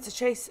 you ready to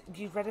chase?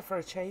 You ready for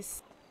a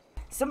chase?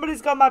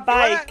 Somebody's got my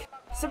bike.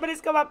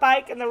 Somebody's got my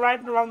bike and they're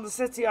riding around the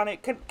city on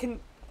it. Can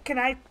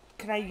I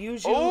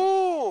use you?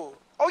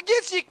 Oh,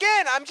 yes, you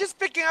can. I'm just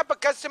picking up a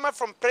customer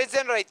from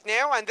prison right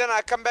now, and then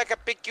I'll come back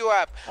and pick you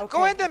up. Okay,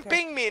 Go ahead and okay.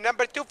 ping me,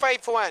 number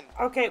 251.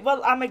 Okay,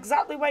 well, I'm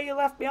exactly where you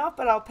left me off,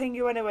 but I'll ping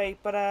you anyway.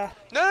 But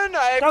No.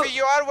 Don't- If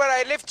you are where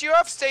I left you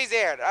off, stay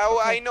there. Okay.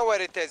 I know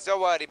where it is.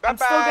 Don't worry. Bye-bye. I'm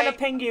still gonna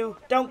ping you.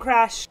 Don't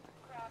crash.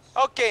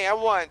 Okay, I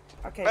won't.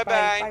 Okay,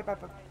 Bye-bye. bye.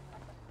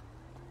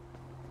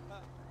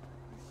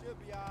 You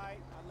should be alright.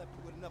 I left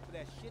you with enough of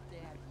that shit to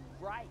have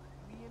you right.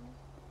 You hear me?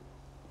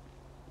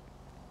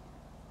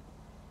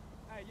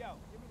 Hey, yo,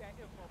 give me that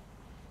info.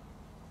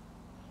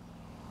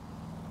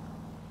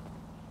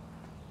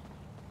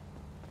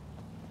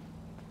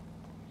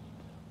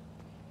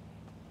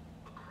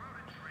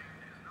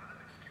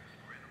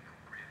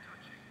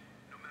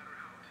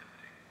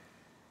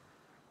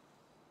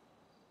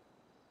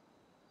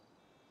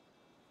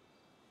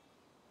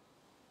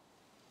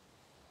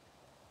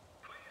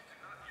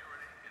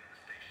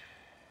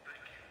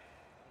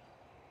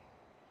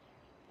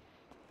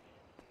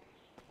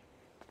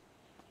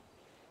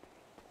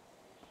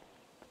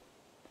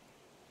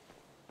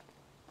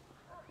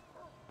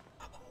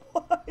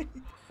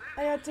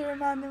 I had to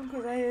remind him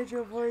because I heard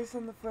your voice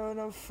on the phone.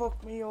 Oh,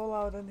 fuck me all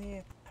out in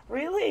here.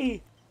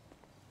 Really?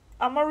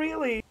 Am I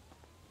really?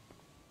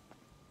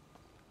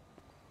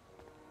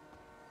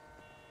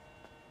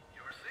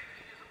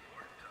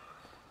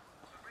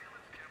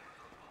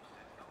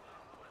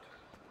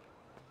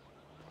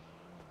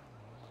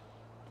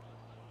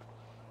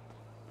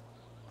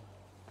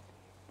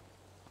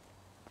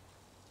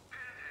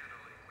 I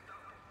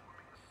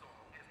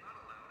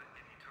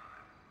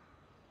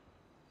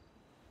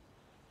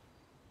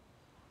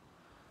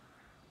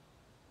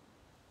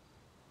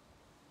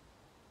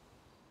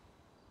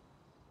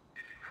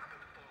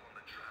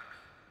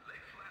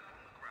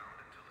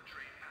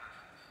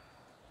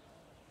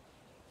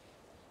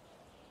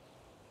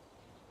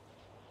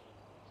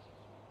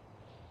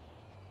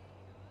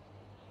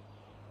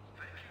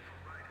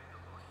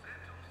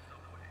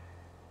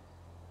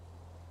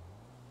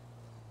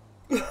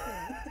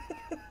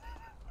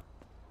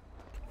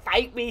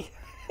bite me.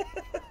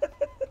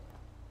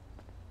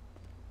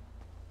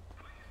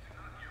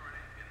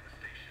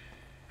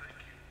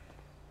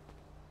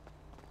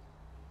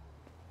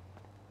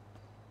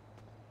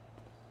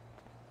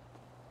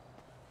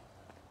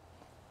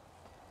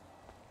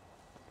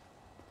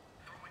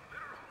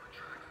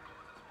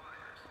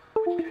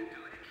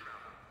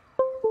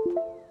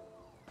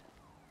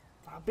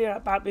 I'll be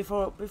right back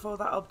before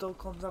that Abdul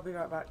comes. I'll be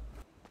right back.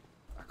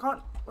 I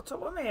can't. What's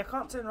up with me? I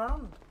can't turn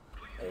around.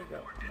 There you go.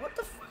 What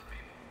the?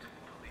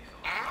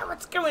 Ah,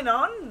 what's going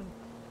on?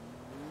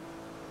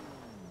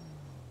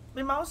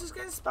 My mouse is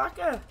getting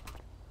spacker.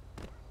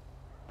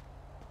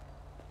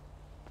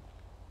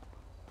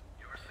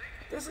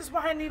 This is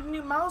why I need a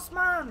new mouse,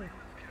 man.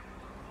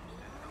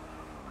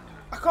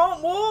 I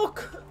can't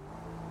walk.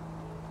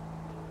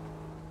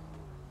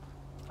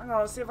 Hang on,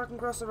 let's see if I can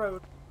cross the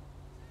road.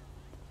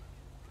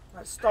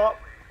 Right, stop.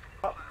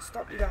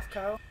 Stop, you daft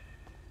cow.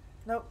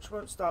 Nope, she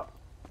won't stop.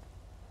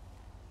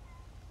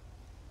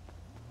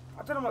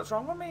 I don't know what's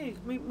wrong with me.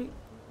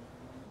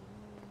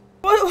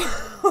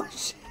 What?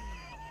 Shit.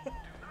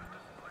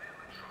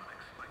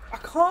 I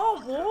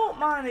can't walk,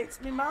 man. It's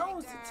my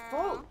mouse. It's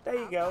fucked. There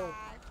you go.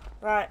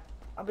 Right,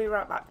 I'll be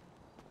right back.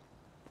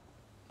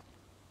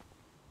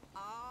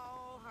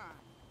 Oh, honey.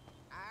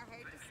 I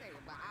hate to say it,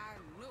 but I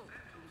knew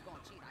he was gonna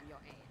cheat on your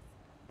ass.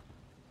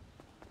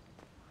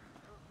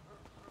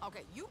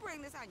 Okay, you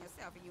bring this on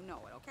yourself and you know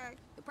it, okay?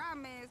 The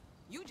problem is,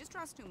 you just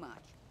trust too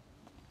much.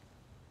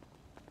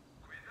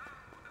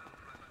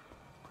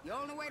 The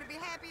only way to be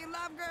happy in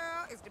love,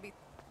 girl, is to be...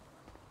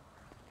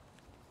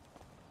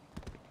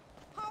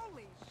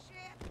 Holy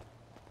shit!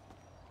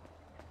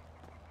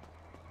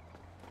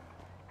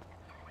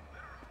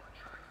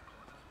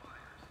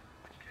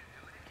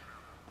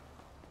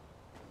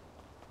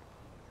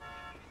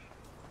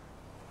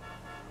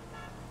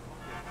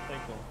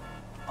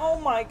 Oh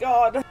my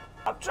god.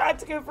 I've tried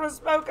to go for a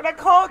smoke and I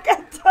can't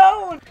get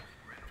down.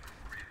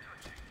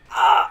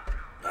 Ah!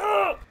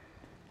 Ugh.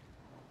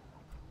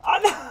 I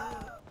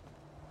know.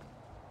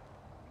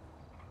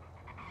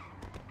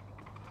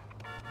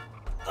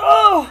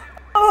 Oh!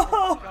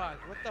 Oh! God,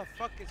 what the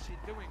fuck is she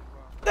doing,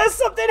 bro? There's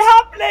something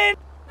happening!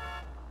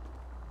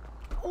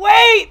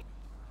 Wait!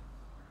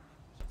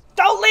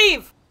 Don't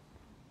leave!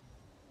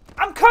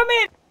 I'm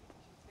coming!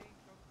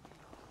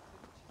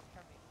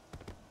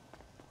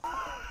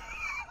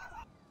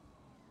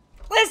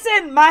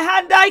 Listen, my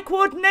hand-eye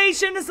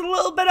coordination is a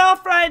little bit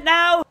off right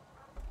now.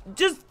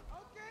 Just,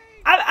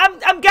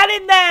 I'm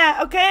getting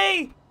there,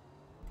 okay?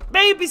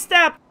 Baby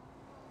step.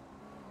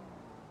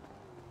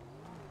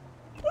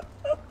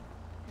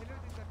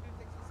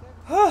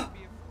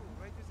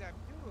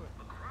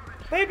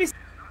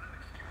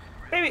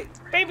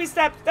 Baby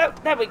steps.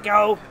 There we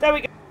go. There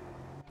we go.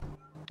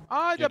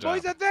 Ah, the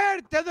boys are there.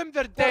 Tell them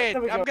they're dead.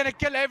 There we I'm go. gonna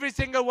kill every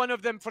single one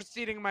of them for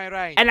stealing my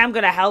ride. And I'm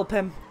gonna help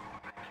him.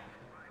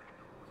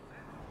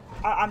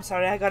 I'm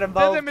sorry, I got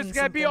involved. Tell them it's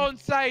gonna be on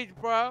site,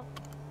 bro.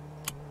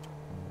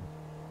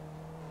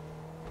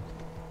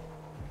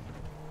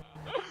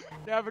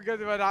 Have a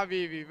good one,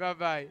 Habibi. Bye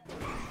bye.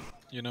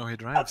 You know, he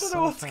drives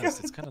so fast,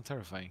 it's kind of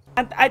terrifying.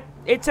 And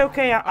it's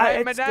okay.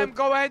 Alright, it's madam, good.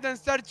 go ahead and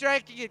start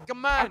tracking it.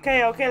 Come on.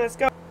 Okay, let's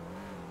go.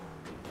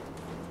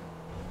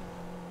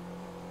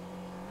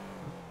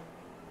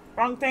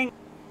 Wrong thing.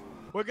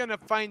 We're gonna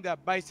find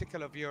that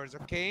bicycle of yours,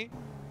 okay?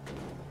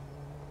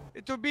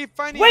 It would be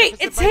funny. Wait,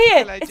 if it's a bicycle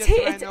here. I It's just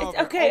here. ran It's over.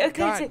 okay. Oh, Okay.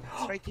 God,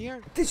 It's right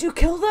here. Did you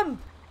kill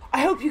them?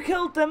 I hope you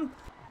killed them.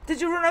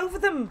 Did you run over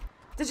them?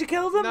 Did you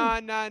kill them? No. I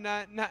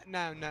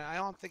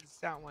don't think it's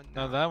that one.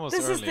 No, that was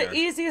This earlier. is the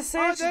easiest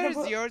Oh, search.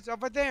 there's yours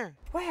over there.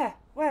 Where?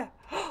 Where?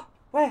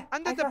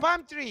 Under the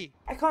palm tree.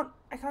 I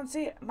can't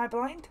see it. Am I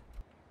blind?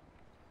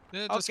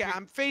 Yeah, Okay,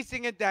 I'm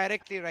facing it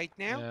directly right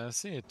now. Yeah, I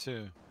see it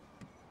too.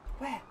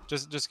 Where?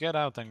 Just get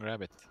out and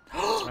grab it.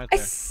 It's right I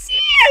there. see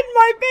it,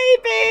 my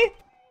baby.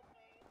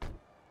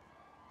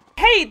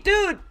 Hey,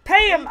 dude,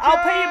 pay him.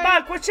 I'll pay you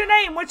back. What's your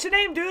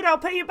name, dude? I'll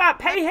pay you back.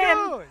 Pay him.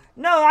 Dude.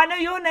 No, I know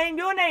your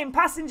name,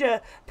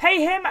 passenger.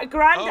 Pay him $1,000.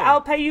 Oh.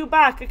 I'll pay you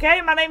back,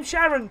 okay? My name's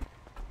Sharon.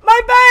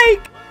 My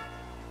bike!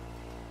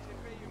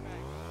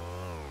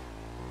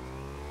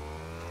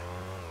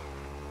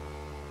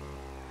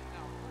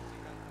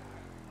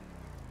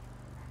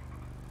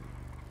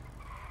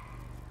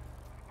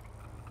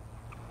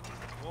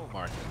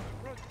 Walmart.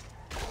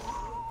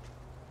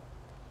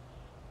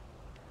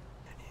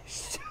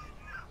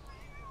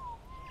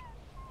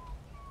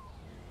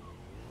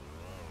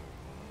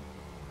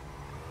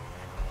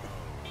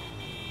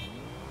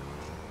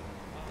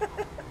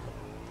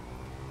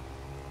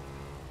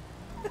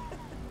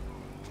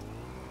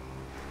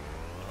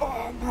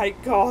 Oh my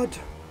god.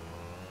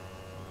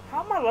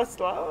 How am I less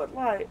loud?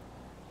 Like...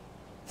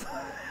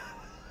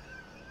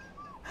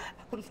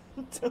 I'm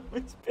the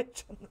dumbest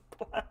bitch on the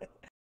planet.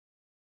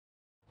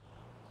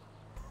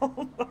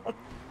 Hold on.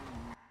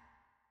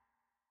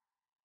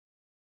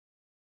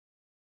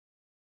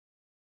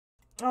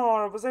 Oh,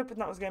 I was hoping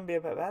that was going to be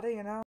a bit better,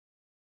 you know?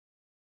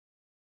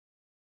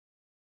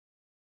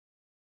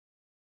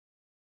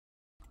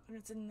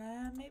 It's in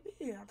there,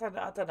 maybe? I don't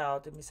know how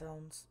to do my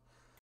sounds.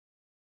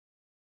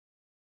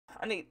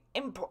 I need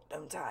input,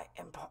 don't I?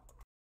 Input.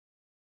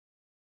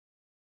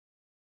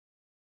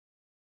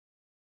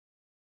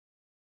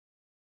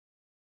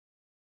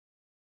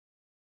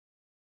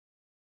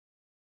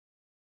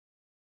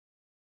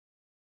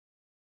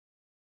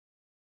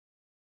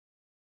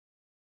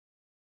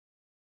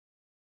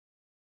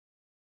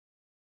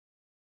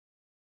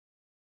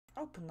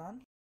 Open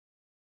then.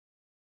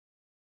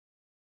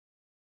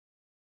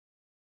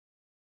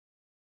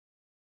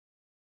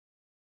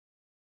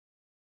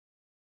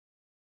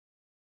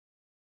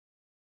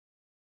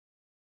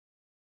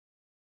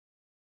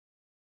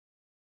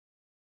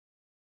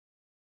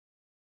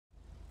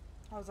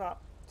 How's that?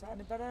 Is that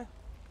any better?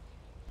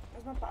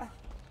 Where's my bike?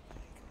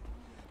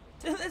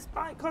 This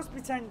bike cost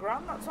me 10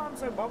 grand, that's why I'm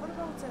so bothered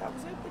about it. I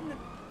was hoping that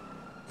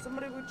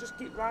somebody would just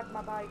keep riding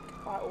my bike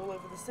like all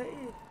over the city.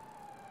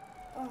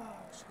 Oh,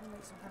 should I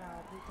make some kind of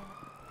help, you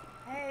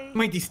think? Hey!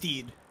 Mighty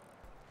steed.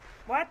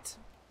 What?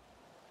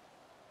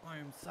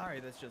 I'm sorry,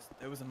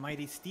 that was a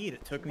mighty steed.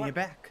 It took me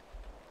aback.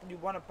 You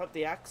want to put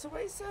the axe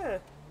away,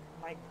 sir?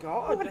 My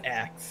God. What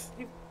axe?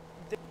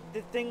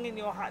 The thing in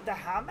your hand, the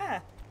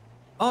hammer.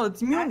 Oh,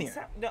 it's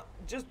Mjolnir. No,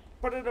 just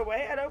put it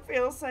away. I don't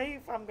feel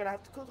safe. I'm gonna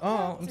have to call the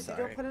cops. If you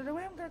don't put it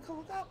away, I'm gonna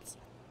call the cops.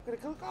 I'm gonna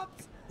call the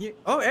cops. Yeah.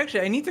 Oh,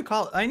 actually, I need to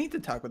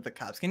talk with the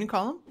cops. Can you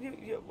call them?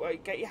 Well,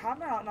 get your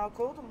hammer out and I'll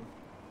call them.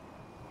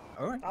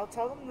 Alright. I'll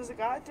tell them there's a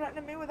guy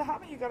threatening me with a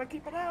hammer. You gotta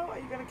keep it out. Are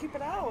you gonna keep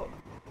it out?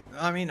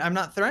 I mean, I'm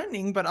not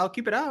threatening, but I'll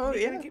keep it out.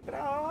 You're gonna keep it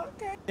out.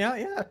 Okay.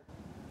 Yeah.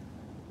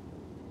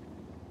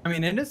 I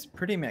mean, it is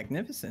pretty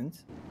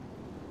magnificent.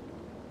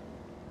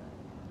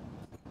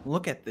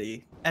 Look at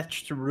the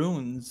etched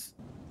runes.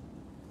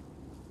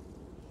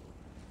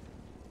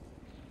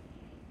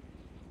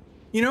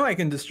 You know I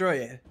can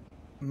destroy a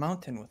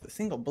mountain with a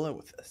single blow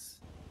with this.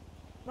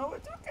 No,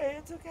 it's okay.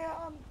 It's okay.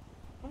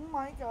 Oh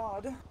my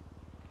God.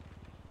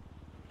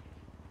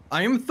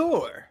 I am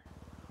Thor.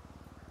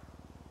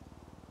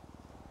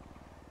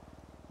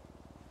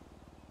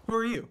 Who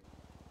are you?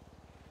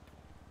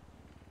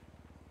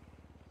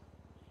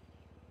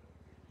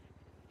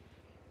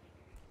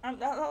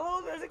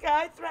 Oh, there's a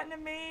guy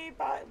threatening me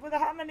with a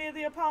hammer near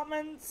the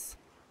apartments.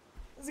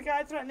 There's a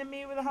guy threatening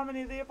me with a hammer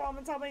near the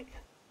apartments. Help me.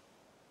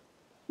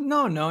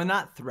 No,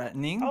 not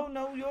threatening. Oh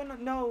no, you're not.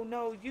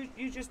 No.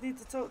 You just need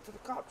to talk to the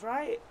cops,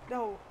 right?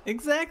 No.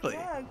 Exactly.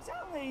 Yeah,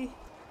 exactly.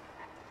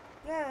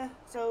 Yeah.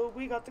 So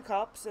we got the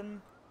cops,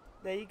 and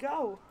there you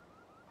go.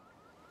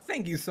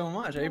 Thank you so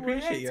much. I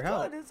appreciate your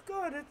help. It's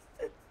good.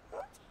 It's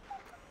good.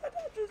 I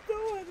just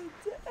don't want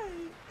to say.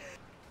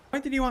 Why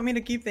did you want me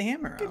to keep the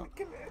hammer out?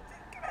 Can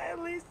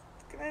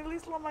I at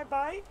least loan my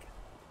bike?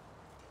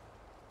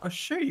 Oh,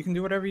 sure. You can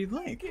do whatever you'd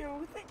like.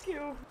 Thank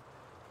you.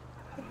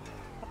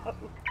 I'm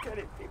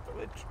getting people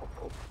in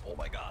trouble. Oh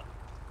my God.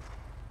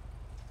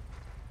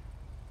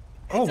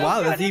 Oh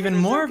wow, that's even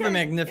more of a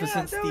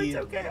magnificent steed. No, it's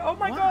okay. Oh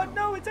my God,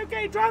 no, it's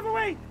okay. Drive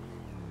away.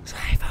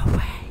 Drive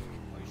away.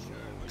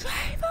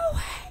 Drive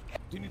away.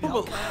 Do you need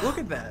help? Look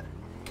at that.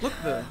 Look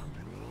the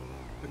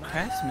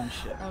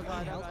craftsmanship. Oh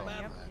God.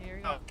 Yep. Here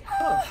we go.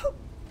 Oh.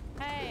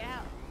 Hey,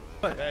 out.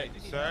 What? Hey,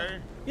 sir.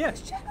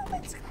 Yes.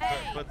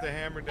 Put the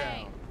hammer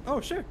down.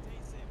 Oh, sure.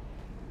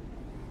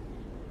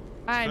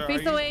 Alright,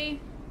 face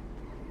away.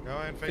 Go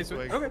ahead, face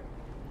away. Okay.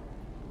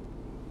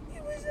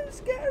 It was so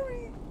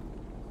scary.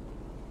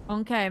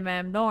 Okay,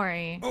 ma'am. Don't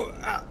worry. Oh,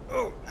 ow,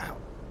 oh, ow,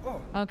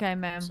 oh. Okay,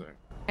 ma'am.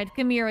 Alright,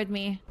 come here with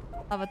me.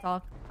 Have a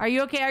talk. Are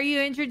you okay? Are you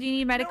injured? Do you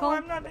need medical? No,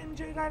 I'm not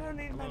injured. I don't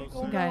need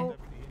medical. Okay. No.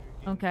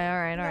 Okay,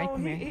 alright,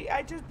 come here.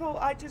 I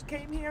just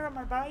came here on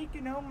my bike,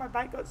 you know, my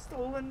bike got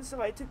stolen, so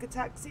I took a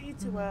taxi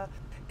to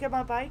get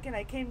my bike, and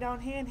I came down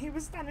here, and he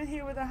was standing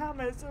here with a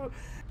hammer, so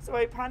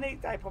I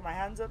panicked. I put my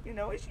hands up, you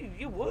know,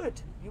 you would,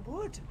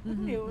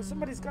 wouldn't you?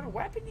 Somebody's got a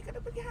weapon, you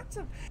gotta put your hands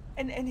up.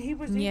 And he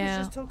was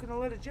just talking a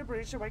lot of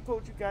gibberish, so I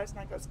called you guys,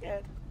 and I got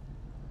scared.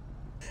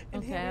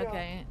 And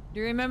Okay. Do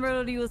you remember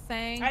what he was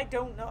saying? I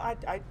don't know.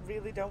 I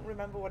really don't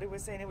remember what he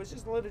was saying. It was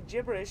just a lot of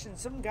gibberish, and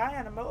some guy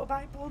on a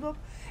motorbike pulled up,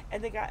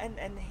 and the guy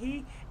and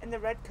he in the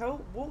red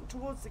coat walked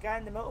towards the guy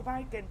in the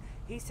motorbike, and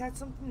he said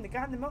something. The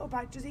guy in the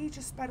motorbike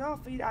just sped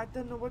off. I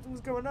don't know what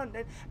was going on.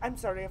 And I'm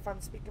sorry if I'm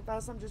speaking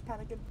fast. I'm just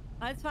panicking.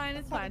 It's fine.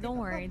 It's fine. Don't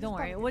worry.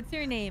 What's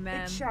your name,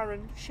 ma'am? It's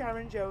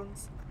Sharon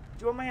Jones.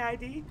 Do you want my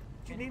ID?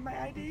 Do you need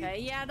my ID? Okay.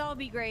 Yeah, that'll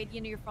be great.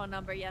 You know your phone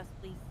number. Yes,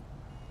 please.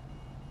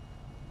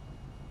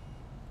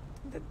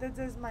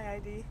 There's my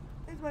ID.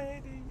 There's my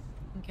ID.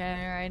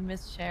 Okay, alright,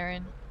 Miss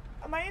Sharon.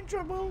 Am I in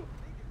trouble?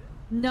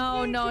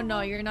 No,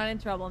 you're not in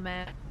trouble,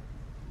 man.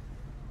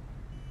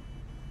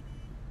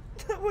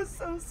 I was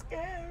so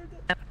scared.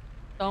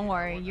 Don't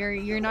worry,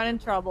 you're not in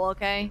trouble,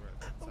 okay?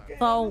 Okay.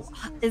 So,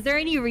 is there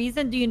any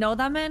reason? Do you know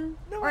that man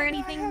or I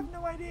anything? have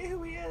no idea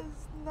who he is.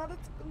 Not a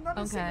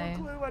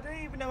single clue. I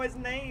don't even know his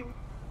name.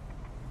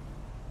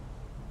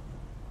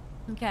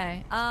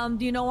 Okay.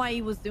 Do you know why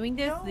he was doing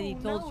this? He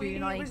told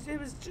you, it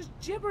was just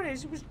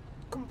gibberish. It was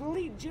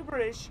complete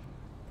gibberish.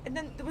 And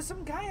then there was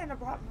some guy on a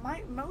black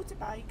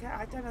motorbike.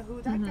 I don't know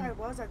who that guy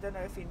was. I don't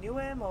know if he knew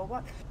him or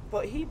what.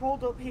 But he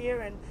pulled up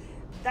here, and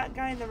that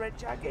guy in the red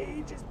jacket,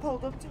 he just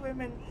pulled up to him,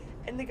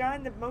 and the guy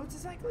in the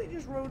motorcycle, he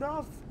just rode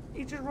off.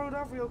 He just rode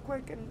off real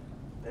quick,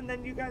 and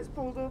then you guys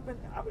pulled up, and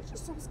I was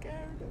just so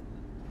scared.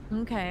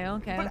 Okay.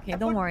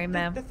 Don't worry,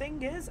 ma'am. The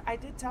thing is, I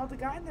did tell the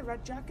guy in the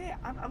red jacket,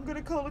 I'm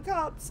gonna call the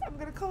cops. I'm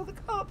gonna call the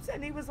cops,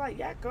 and he was like,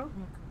 "Yeah, go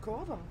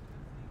call them."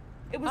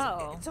 It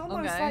was. It's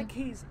almost like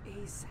he's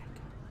psycho.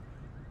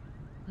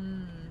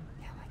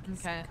 Yeah, like he's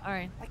psycho. All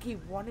right. Like he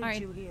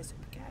wanted you here, so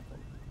be careful.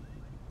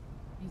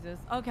 Jesus.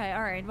 Okay.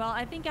 All right. Well,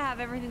 I think I have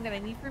everything that I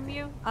need from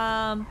you.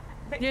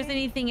 If there's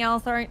anything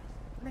else, all right.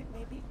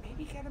 Maybe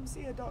get him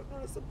see a doctor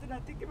or something. I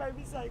think it might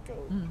be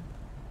psycho.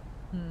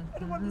 I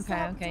don't want this to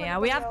happen to Yeah,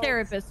 we have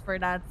anybody else. therapists for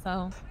that,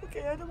 so.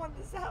 Okay, I don't want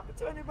this to happen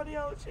to anybody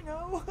else, you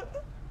know?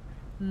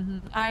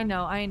 I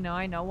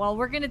know. Well,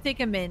 we're gonna take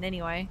him in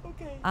anyway.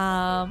 Okay.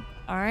 All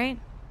right.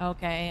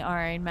 Okay, all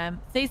right, ma'am.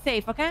 Stay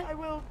safe, okay? I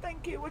will,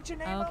 thank you. What's your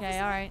name, Okay,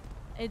 officer? all right.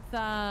 It's,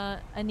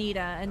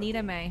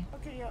 Anita May.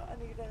 Okay, yeah,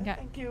 Anita. Okay.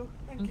 Thank you.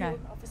 Thank Okay. you,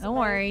 Officer No May,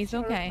 worries,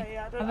 Sheriff okay. May.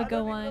 I Have a don't good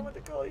even one. know what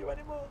to call you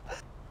anymore.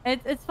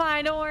 It's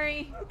fine, don't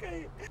worry.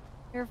 Okay.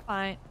 You're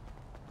fine.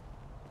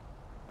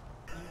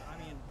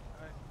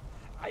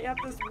 I have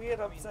this weird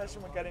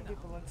obsession with getting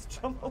people into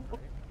trouble.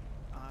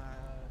 I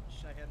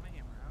had my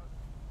hammer out.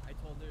 I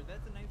told her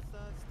that's a nice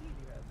steed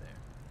you had there.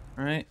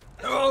 All right.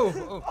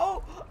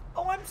 Oh,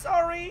 I'm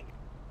sorry.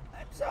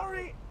 I'm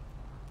sorry.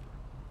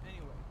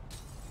 Anyway.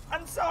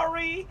 I'm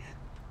sorry.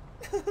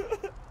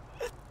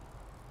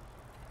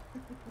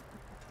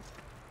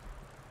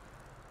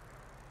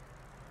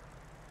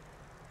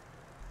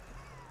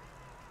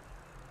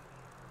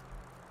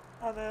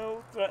 I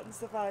know, threatens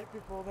to fight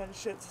people, then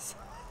shits us.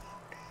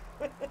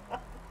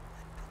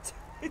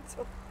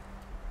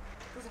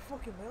 There's a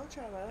fucking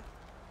wheelchair there.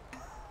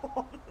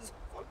 There's a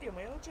fucking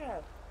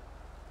wheelchair.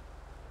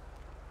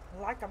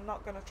 Like I'm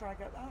not gonna try and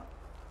get that.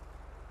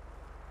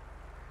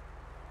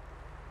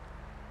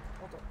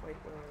 Hold up, wait.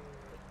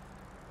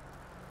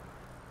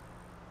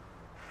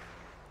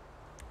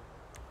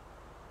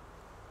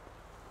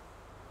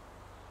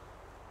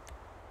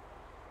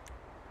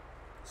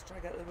 Let's try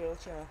and get the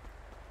wheelchair.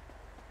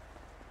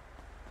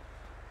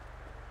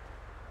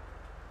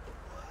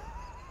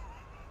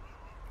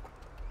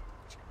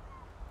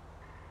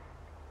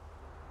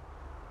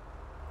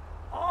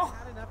 Oh!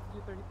 Not enough to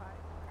do 35.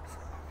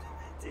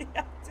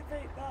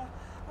 Deactivate that.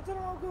 I don't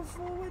know how to go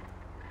forward.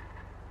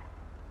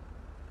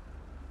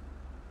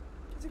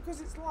 Is it because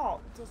it's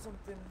locked or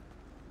something?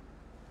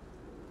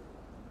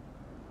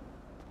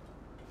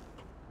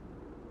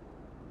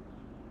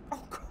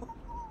 Oh, come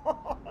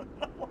on.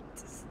 I want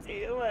to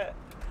steal it.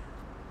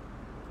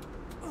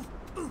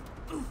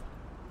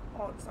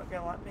 Oh, it's not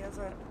going to let me, is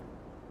it?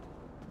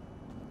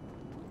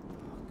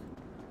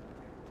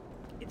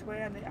 Either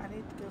way, I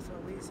need to go for a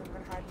wee, so I'm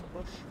going to hide in the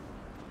bush.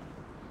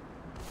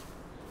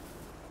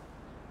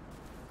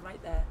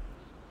 Right there.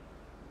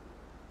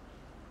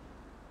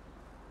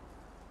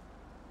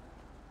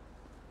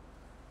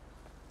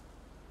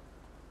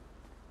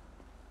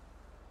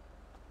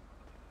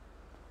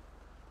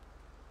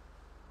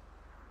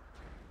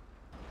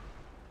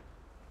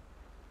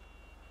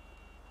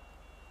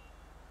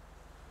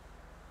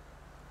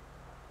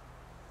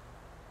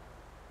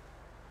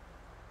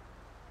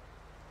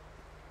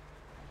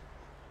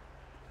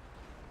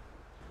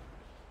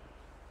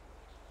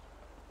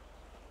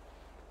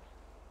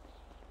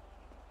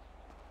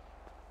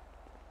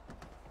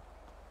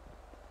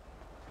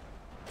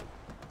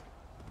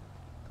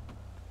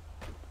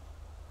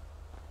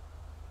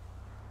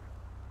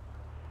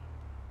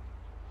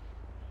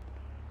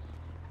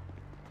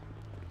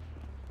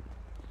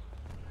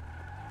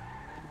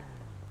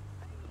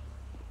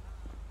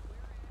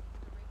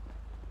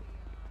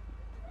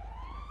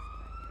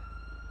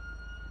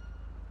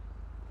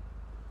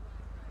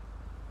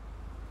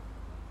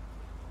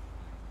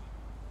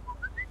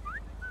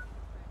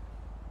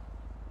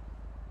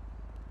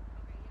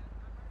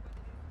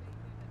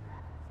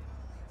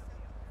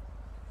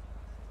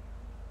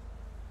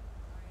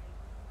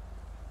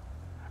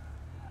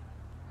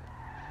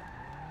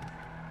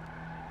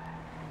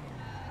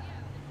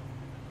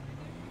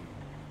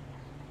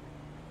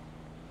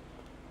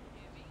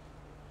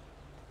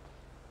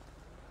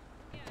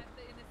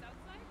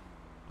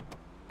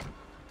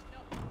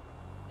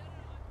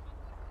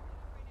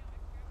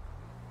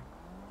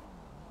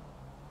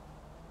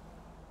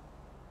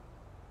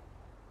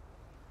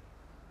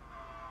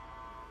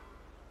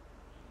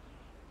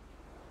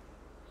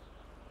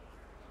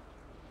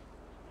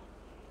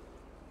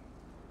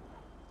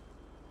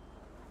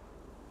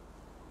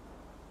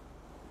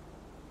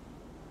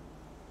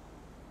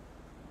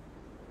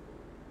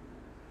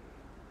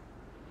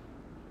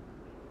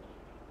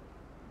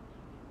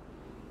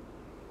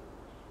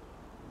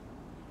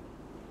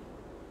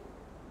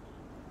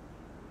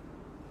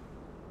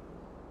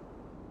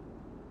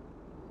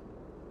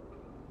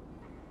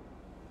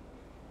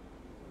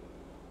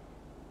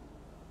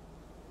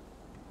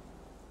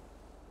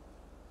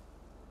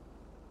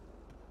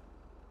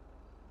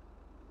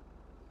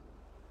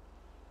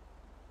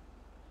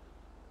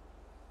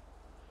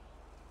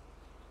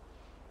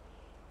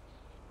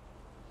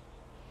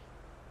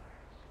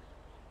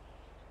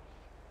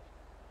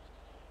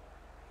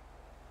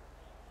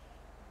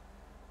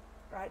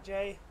 Right,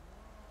 Jay.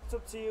 It's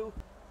up to you.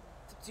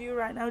 It's up to you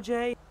right now,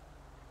 Jay.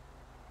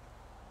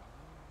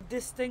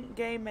 Distinct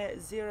Gamer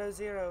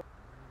 00.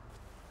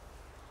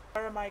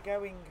 Where am I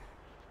going?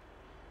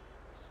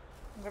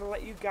 I'm gonna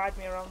let you guide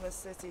me around this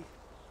city.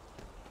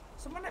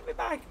 Someone hit me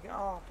back again.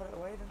 Oh, I'll put it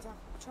away, didn't I?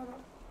 Try that.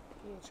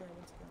 Yeah, try it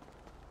once again.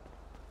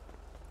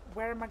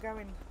 Where am I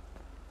going?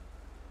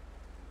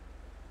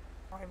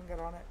 I can't even get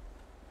on it.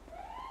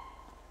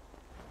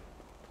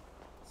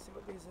 Let's see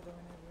what these are doing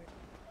here.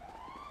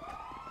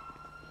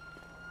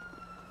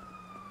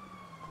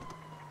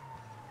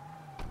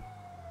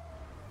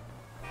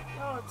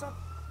 Oh, what's up?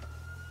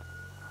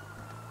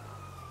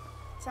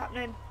 What's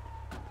happening?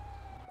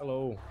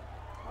 Hello.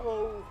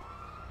 Hello.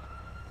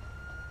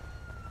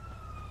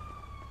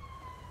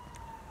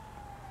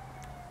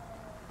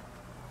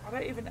 I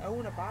don't even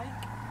own a bike.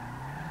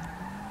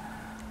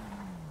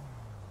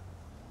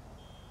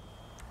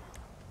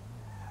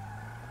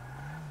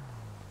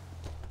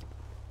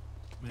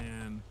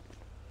 Man,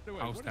 Wait,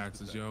 house what is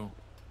taxes, this yo.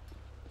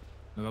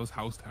 No, that was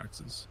house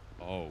taxes.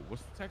 Oh,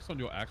 what's the tax on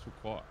your actual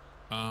car?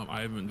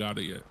 I haven't got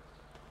it yet.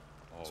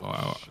 Oh, So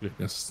I shit.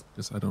 guess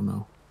I don't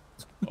know.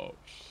 Oh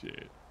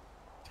shit.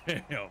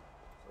 Damn.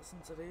 Listen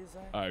to these, eh?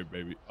 All right,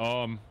 baby.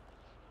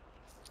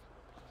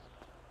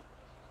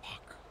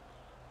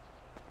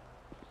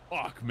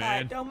 Fuck,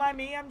 man. Don't mind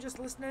me, I'm just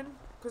listening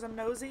because I'm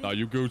nosy. Nah,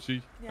 you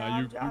Gucci. Yeah, Nah,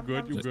 you I'm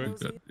good. You just good.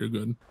 nosy. You're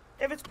good.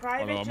 If it's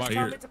private, no, I'm just out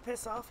tell here. me to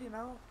piss off, you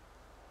know?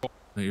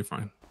 No, you're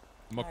fine.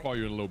 I'm gonna call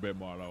you in a little bit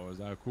more, though. Is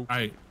that cool? All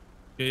right.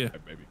 Yeah. All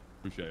right, baby.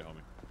 Appreciate it,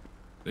 homie.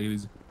 Take it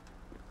easy.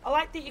 I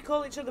like that you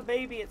call each other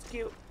baby, it's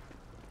cute.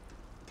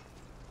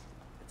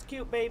 It's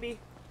cute, baby.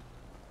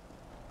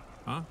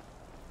 Huh?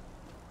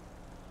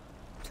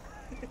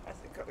 I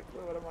haven't got a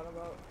clue what I'm on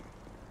about.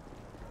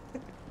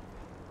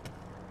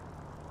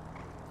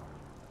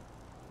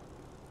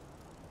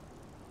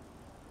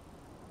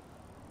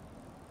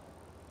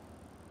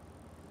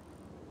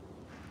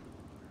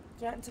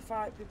 Threaten to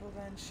fight people,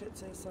 then shit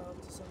to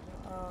yourself to something.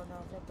 Oh no,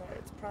 I've read that.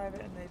 It's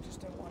private and they just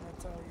don't want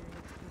to tell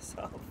you to piss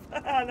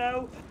off. I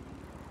know.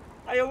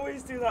 I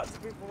always do that to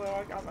people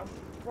though. I'm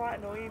quite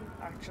annoying,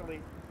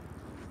 actually.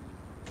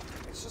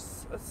 It's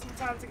just,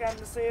 sometimes again,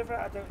 to save it,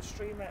 I don't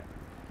stream it.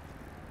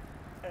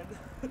 And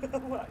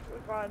I'm actually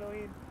quite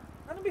annoying.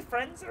 None of my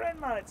friends are in,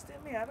 man. It's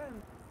doing me head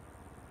in.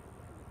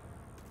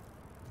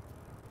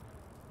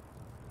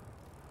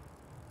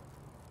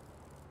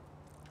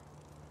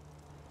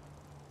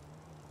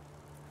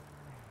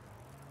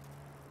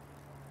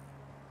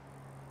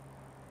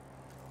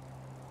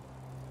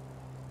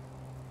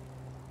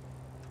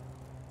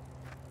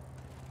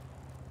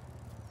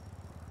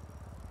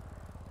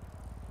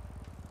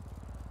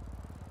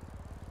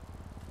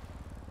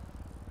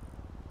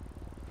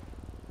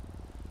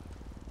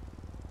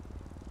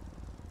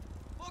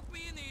 Fuck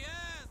me in the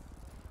ass!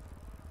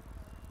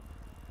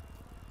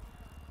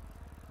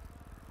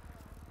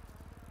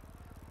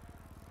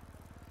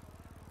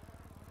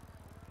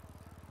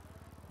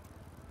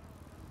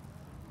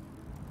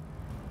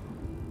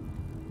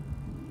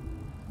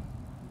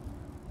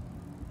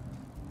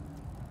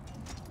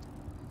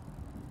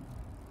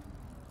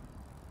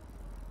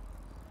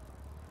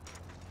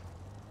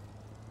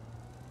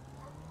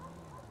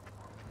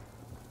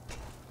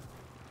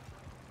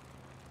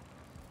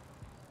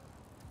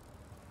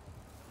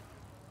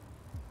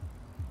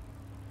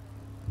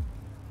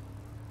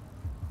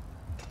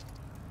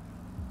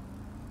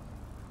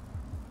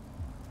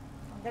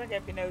 I'm gonna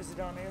get me nosy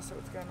down here, so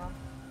what's going on.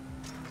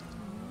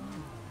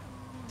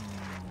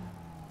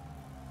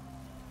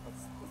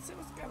 Let's see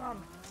what's going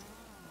on.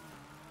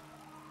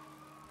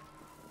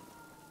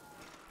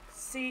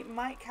 See,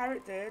 my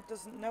character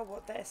doesn't know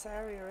what this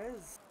area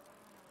is.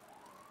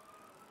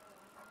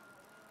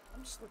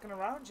 I'm just looking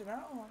around, you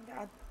know. I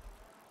have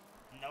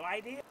no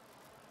idea.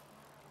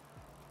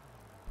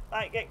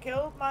 Might get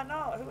killed, might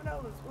not. Who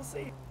knows? We'll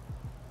see.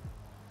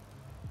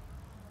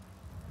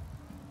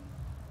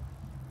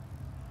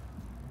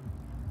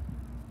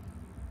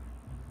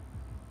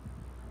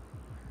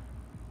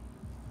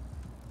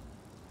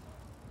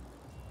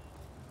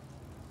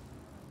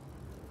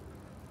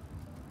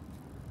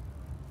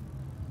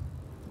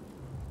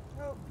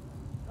 Oh,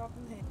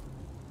 nothing here.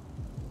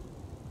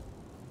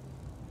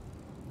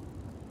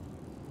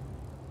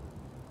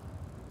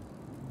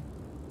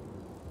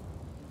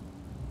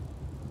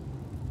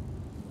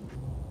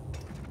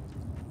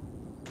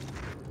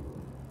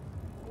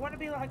 I want to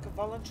be like a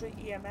voluntary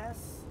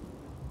EMS.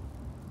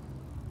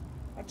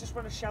 I just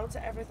want to shout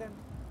at everything.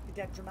 Be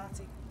dead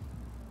dramatic.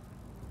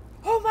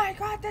 Oh my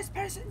god, this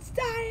person's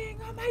dying!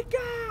 Oh my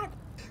god!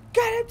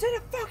 Get him to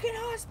the fucking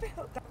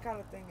hospital! That kind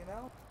of thing, you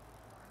know?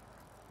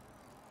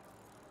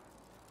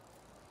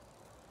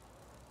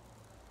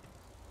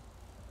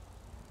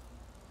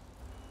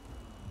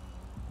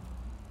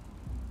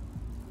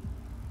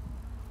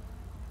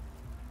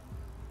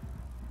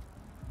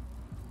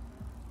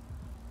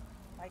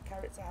 My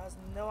character has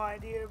no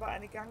idea about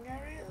any gang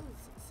areas,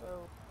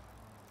 so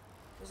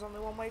there's only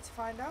one way to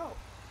find out.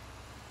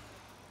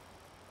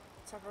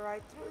 Let's have a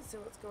ride through and see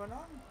what's going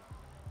on.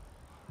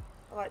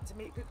 I like to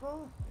meet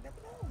people. You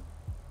never know.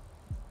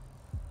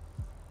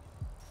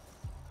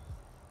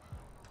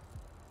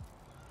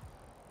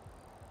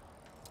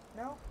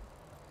 No?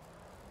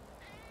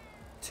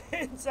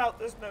 Turns out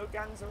there's no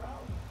gangs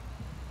around.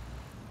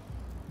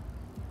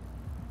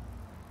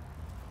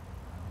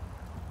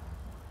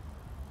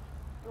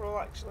 They're all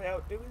actually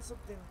out doing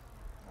something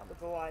out with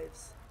their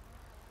lives.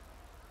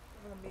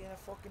 They're gonna be in a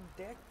fucking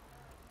dick.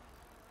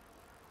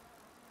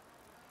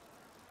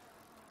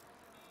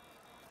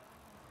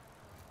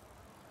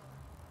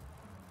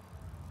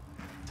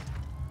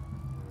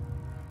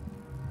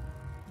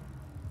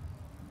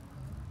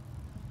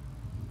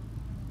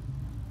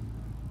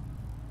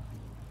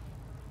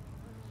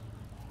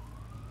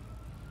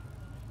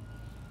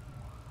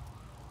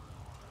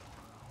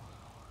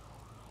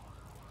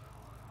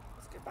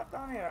 Back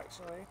down here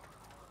actually.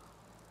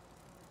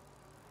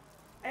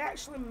 I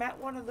actually met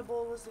one of the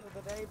ballers the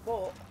other day,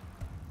 but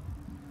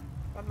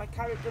my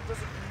character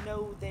doesn't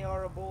know they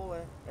are a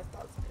baller, if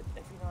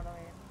you know what I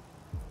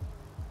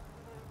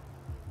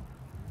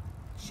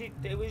mean.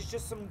 It was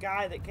just some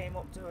guy that came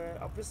up to her.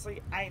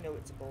 Obviously I know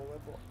it's a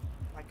baller, but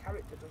my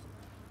character doesn't.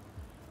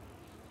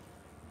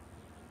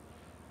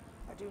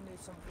 I do need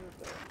some food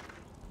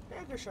though.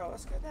 Burger shop,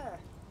 let's go there.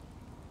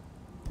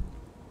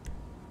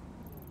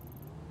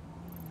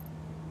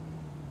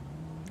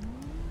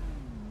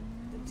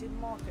 In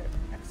market,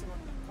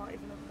 excellent. Can't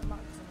even open the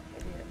maps, I'm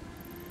an idiot.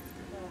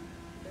 No,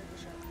 burger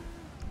shop.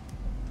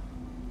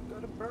 Go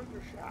to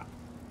burger shop.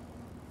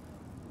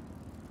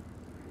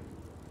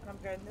 And I'm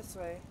going this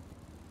way.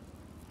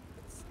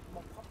 It's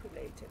more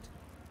populated.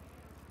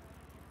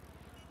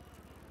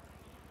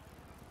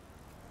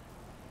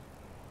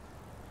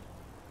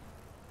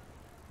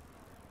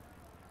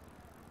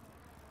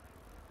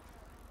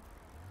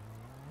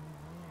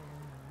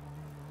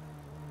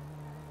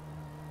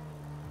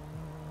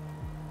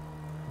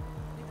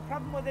 The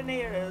problem with an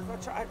here is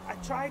I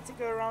try to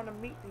go around and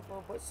meet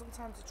people, but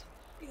sometimes it's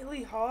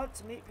really hard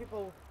to meet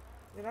people,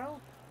 you know?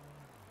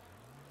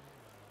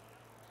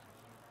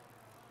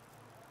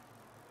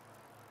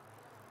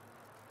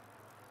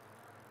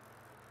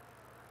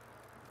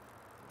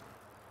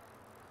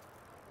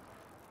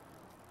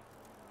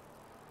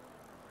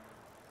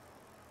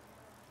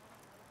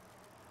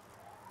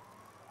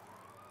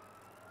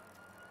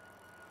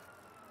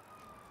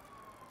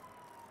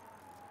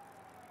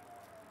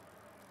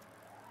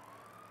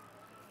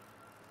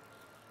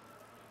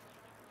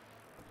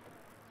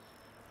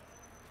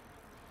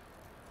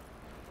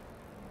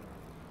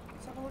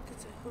 Let's have a look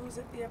at who's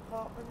at the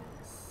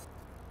apartments.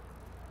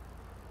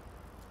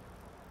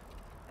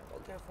 And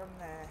we'll go from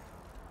there.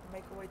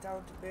 Make our way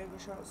down to Burger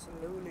Shot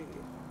slowly.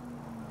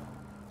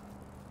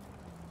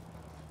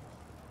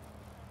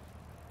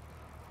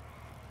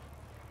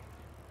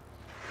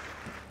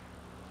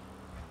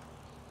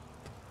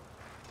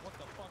 What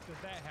the fuck does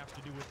that have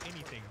to do with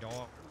anything,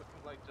 dog?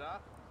 Looking like Ja,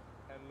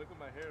 and look at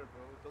my hair,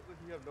 bro. Doesn't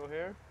he have no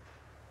hair?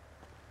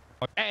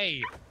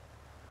 Hey!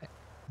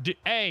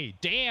 Hey,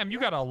 damn, you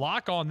got a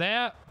lock on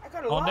that? I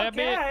got a lock, that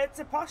bit? yeah, it's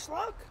a posh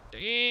lock.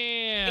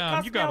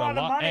 Damn, you got a lot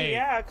of money. Hey.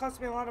 Yeah, it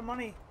cost me a lot of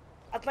money.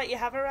 I'd let you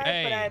have it, right?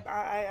 Hey. But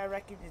I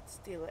reckon you'd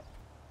steal it.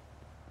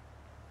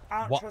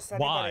 I don't trust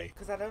anybody. Why?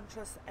 Because I don't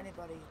trust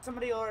anybody.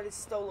 Somebody already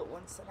stole it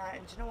once tonight,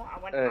 and do you know what? I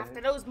went after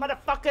those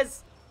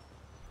motherfuckers,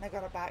 and I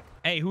got it back.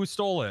 Hey, who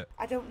stole it?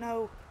 I don't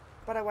know,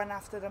 but I went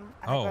after them,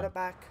 and I got it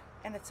back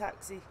in a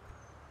taxi.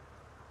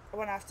 I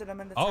went after them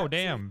in the taxi. Oh,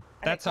 damn.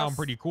 That sounds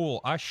pretty cool.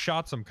 I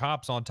shot some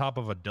cops on top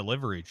of a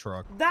delivery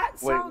truck. That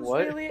sounds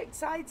really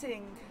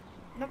exciting.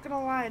 Not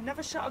gonna lie, I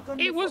never shot a gun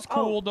before. It was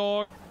cool,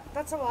 dog.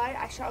 That's a lie.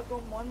 I shot a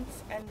gun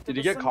once, and Did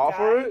you get caught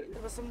for it?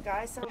 There was some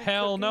guy selling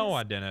Hell cookies. no,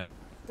 I didn't.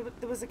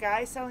 There was a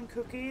guy selling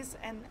cookies,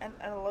 and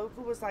a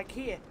local was like,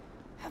 "Here,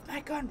 have my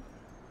gun."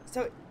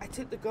 So I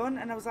took the gun,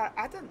 and I was like,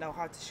 "I don't know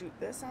how to shoot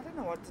this. I don't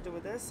know what to do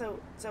with this."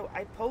 So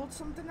I pulled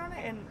something on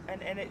it,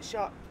 and it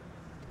shot.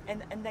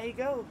 And there you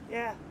go.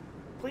 Yeah,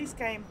 police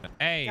came.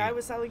 Hey, guy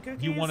was selling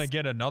cookies. You want to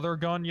get another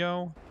gun,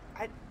 yo?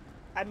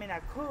 I mean, I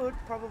could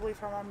probably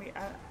from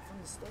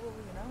the store,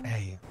 you know.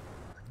 Hey,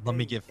 let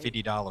me get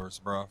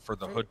 $50, bro, for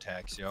the hood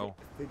tax, yo.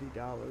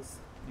 $50.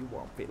 You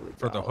want $50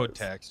 for the hood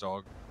tax,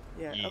 dog.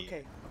 Yeah.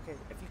 Okay.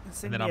 If you can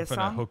sing And then me I'm a song,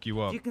 gonna hook you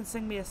up. If you can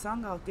sing me a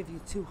song, I'll give you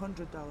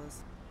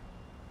 $200.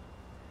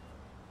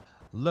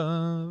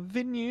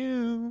 Loving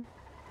you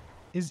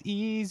is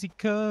easy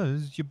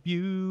 'cause you're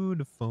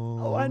beautiful.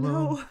 Oh, I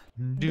know.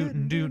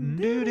 Dootin' dootin'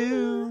 doo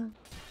doo.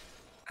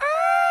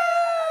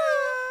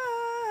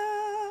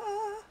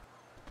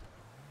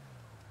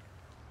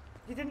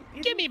 You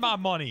didn't give me my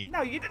money.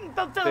 No, you didn't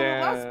fulfill the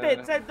last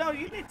bit. So, no,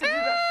 you need to do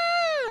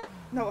that.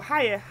 No,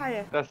 higher.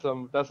 That's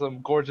some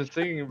gorgeous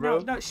singing, bro.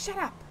 No, shut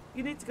up.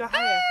 You need to go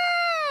higher.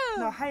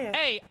 No, higher.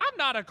 Hey, I'm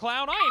not a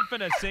clown. I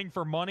ain't finna sing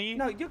for money.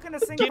 No, you're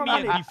gonna sing Give for me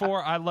money. it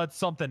before I let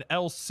something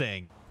else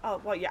sing. Oh,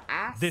 what, your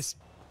ass? This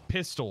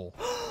pistol.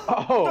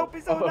 Don't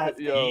be so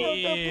nasty. Yeah. No,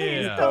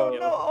 please don't.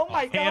 No, oh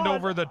my God. Hand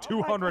over the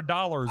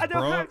 $200, I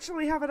don't bro.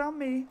 actually have it on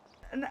me.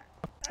 And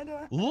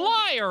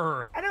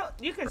Liar!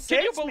 You can search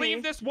Can you me.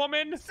 believe this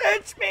woman?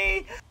 Search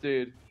me.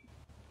 Dude.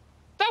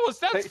 That's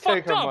Take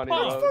fucked her up, money,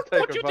 huh? bro. Take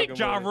What her you think,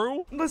 fucking money.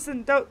 Jaru?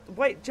 Listen,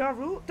 wait,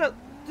 Jaru.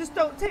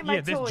 Don't take my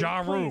Yeah, this toy.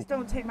 Jaru. Please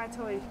don't take my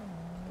toy.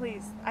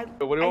 Please. What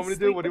do you want me to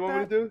do? What do you want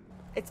me to do?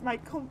 It's my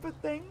comfort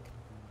thing,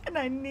 and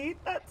I need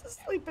that to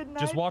sleep at night.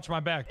 Just watch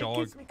my back, dog.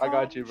 keeps me I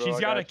got you, bro. She's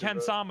I got a got you, Ken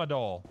bro. Sama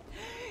doll.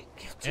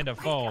 And a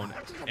phone.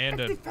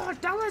 And a...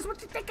 $54? What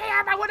do you think I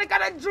am? I would have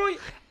got a joy.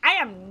 I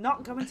am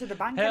not going to the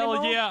bank Hell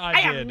anymore. yeah,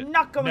 I did. am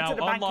not going now to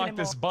the bank unlock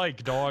anymore. this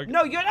bike, dog.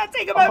 No, you're not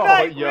taking my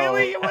bike. yo.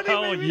 Really? You want to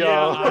Hell leave me? yeah,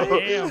 I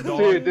am, dog.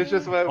 Dude, this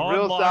just went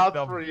real Unlock south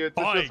the for you. This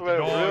bike, just went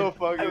dog.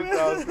 real fucking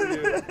south for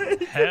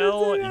you.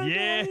 Hell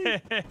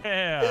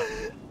yeah.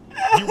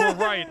 You were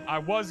right. I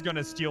was going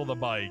to steal the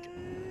bike.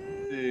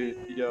 Dude,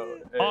 yo.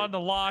 Hey.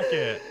 Unlock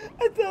it.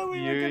 I thought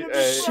we were going to be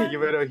friends. You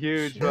made a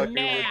huge fucking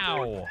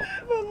Now.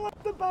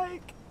 Unlock the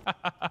bike.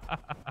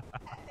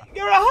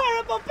 You're a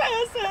horrible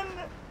person.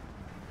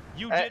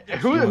 You did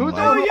this. Who you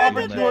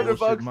offered did $200? this.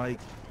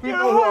 Who You're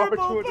a offered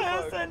horrible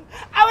 $200? person.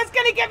 I was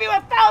gonna give you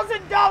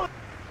 $1,000.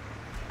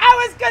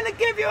 I was gonna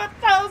give you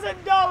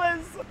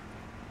 $1,000.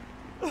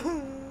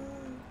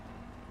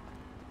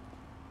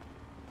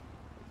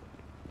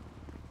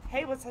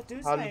 Hey, what's that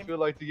dude's How name? does it feel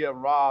like to get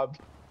robbed?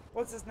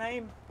 What's his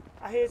name?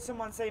 I heard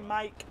someone say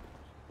Mike.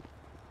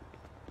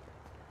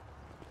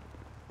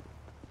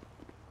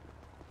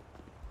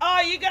 Oh,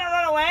 you gonna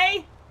run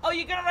away? Oh,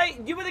 you gonna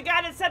run? You were the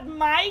guy that said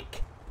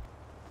Mike?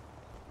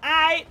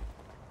 I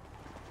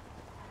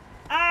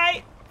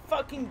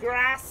fucking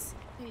grass.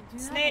 Hey, do you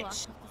Snitch. have luck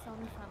to sell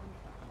me from?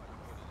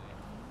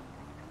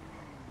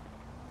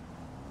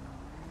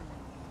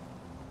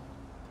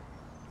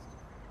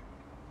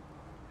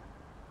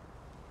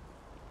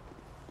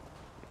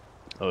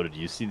 Oh, did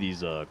you see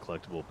these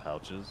collectible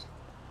pouches?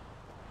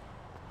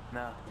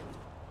 No.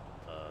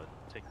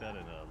 Take that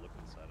and look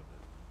inside of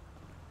it.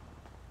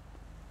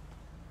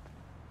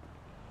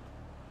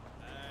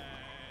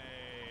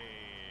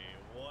 Hey,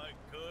 what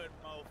good,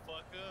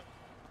 motherfucker?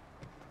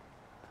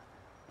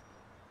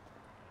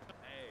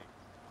 Hey.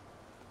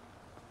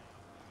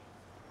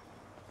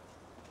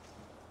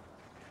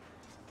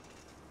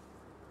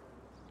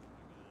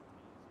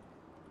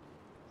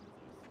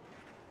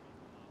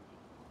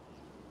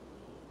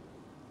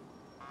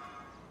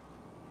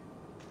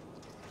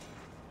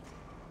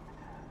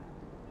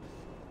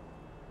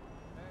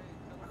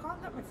 I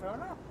can't get my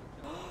phone up.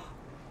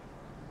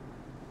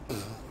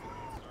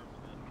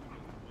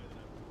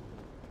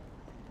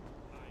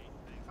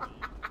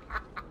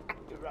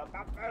 You rubbed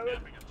my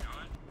phone.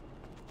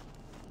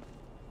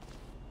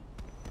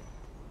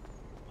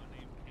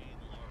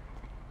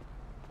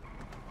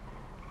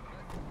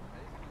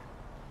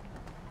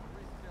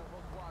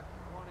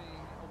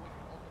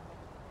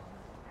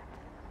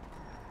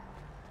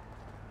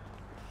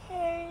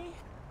 Hey,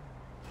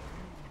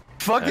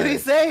 Fuck did he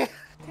say?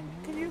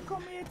 can you call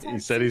me a taxi? He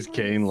said he's please?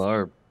 Kane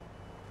Larb.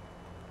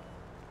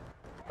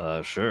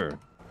 Sure.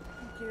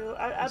 Thank you.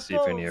 Let's see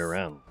if you're near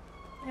around.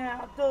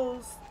 Yeah,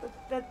 those.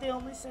 That's the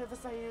only service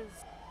I use.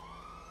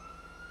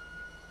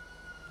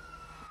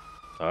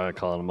 Alright,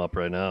 calling him up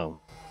right now.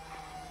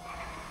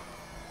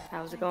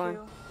 How's it going?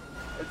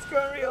 It's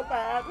going real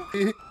bad.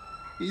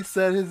 He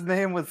said his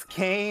name was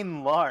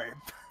Kane Larp.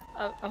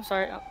 I'm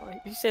sorry.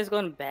 You said it's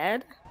going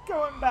bad?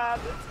 Going bad.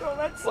 It's going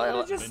bad. Somebody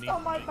Well, just stole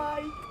my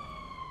bike.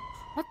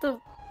 What the?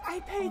 I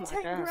paid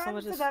 10 God, grand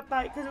someone for just- that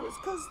bike because it was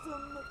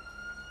custom.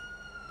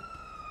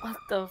 What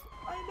the?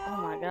 I know. Oh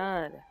my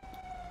god.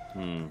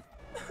 Hmm.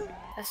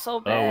 That's so Oh,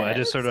 bad. I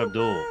just heard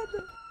Abdul.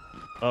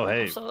 Oh,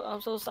 hey.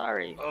 I'm so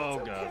sorry. Oh,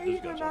 It's God. okay, There's you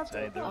don't gunshots. have to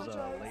Hey, there's a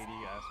apologize.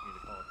 lady asked me to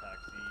call a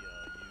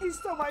taxi. He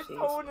stole my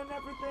phone and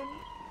everything.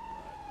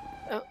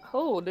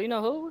 Who? Do you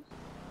know who?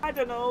 I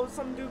don't know,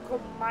 some dude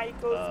called Mike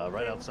or Right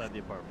something. outside the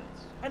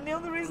apartments. And the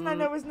only reason I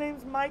know his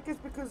name's Mike is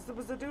because there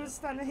was a dude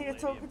standing here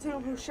talking to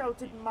him who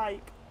shouted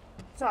Mike.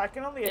 So I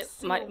can only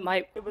assume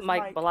it was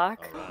Mike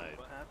Block. Alright.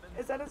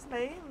 Is that his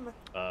name?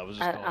 I was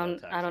just calling a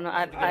taxi. I don't know.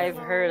 I've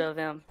heard of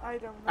him. I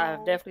don't know.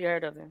 I've definitely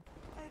heard of him.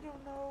 I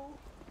don't know.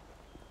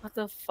 What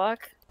the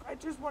fuck? I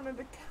just wanted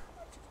to.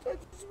 I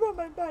just want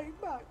my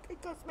bike back.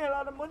 It cost me a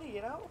lot of money,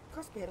 you know? It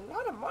cost me a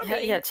lot of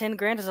money. Yeah, 10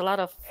 grand is a lot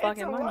of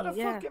fucking it's a money. lot of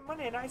yeah. fucking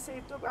money, and I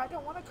saved up. I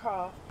don't want a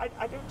car.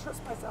 I don't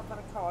trust myself in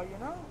a car, you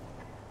know?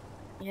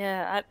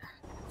 Yeah,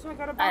 So I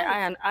got a bike.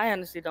 I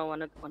honestly don't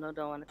want a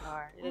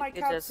car. My it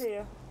cat's just...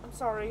 here. I'm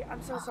sorry.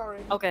 I'm so sorry.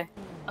 Okay.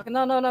 Okay.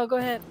 No. Go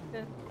ahead.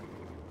 Yeah.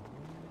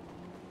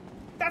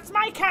 That's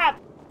my cab.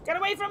 Get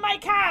away from my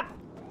cab.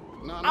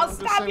 No, I'll I'm just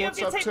stab saying you if what's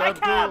you up take to my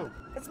Abdul. cab.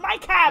 It's my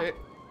cab.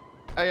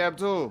 Hey,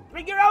 Abdul.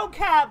 Bring your own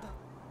cab.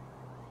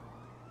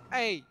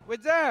 Hey,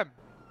 what's up?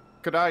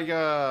 Could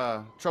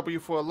I trouble you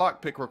for a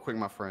lockpick real quick,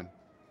 my friend?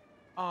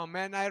 Oh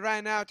man, I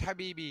ran out,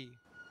 Habibi.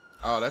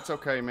 Oh, that's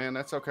okay, man.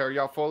 That's okay. Are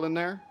y'all full in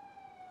there?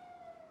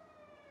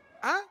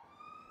 Huh?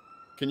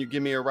 Can you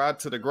give me a ride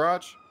to the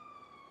garage?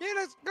 Yeah,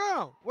 let's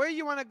go. Where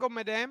you wanna go,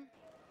 madam?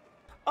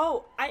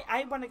 Oh,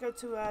 I want to go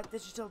to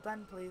Digital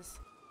Den, please.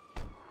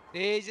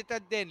 Digital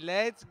Den,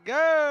 let's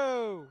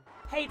go.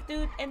 Hey,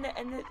 dude, in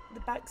the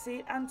back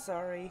seat. I'm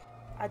sorry.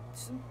 I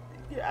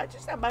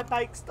just had my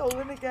bike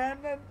stolen again,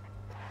 and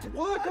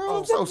what, girl?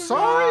 I'm so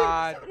sorry.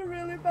 I'm having a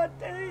really bad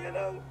day, you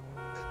know.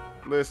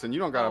 Listen, you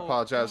don't gotta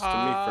apologize to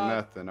me for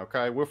nothing,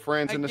 okay? We're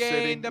friends in the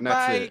city, and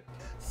that's it.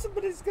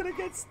 Somebody's gonna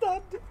get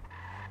stabbed.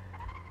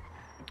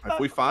 If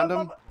we find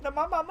them,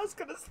 my mama's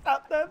gonna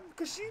stab them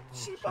because she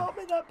bought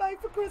me that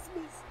bike for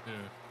Christmas. Yeah.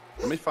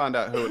 let me find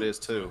out who it is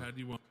too. How do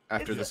you want?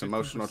 After this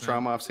emotional 50%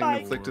 trauma I've seen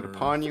inflicted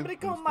upon you. Somebody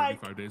call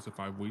Mike. 35 days to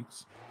 5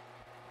 weeks.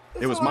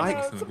 It was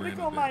Mike. Somebody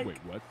call Mike. Wait,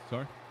 what?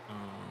 Sorry.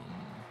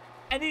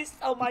 And he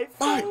stole my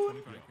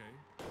phone.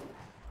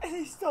 And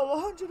he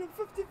stole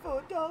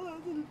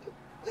 $154.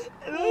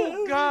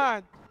 Oh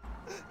God!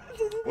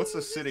 What's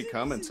the city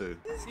coming to?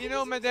 You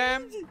know,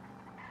 madam.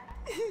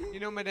 You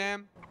know,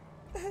 madam.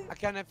 I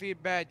kind of feel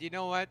bad. You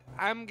know what?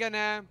 I'm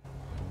gonna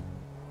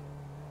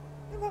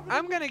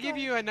give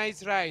you a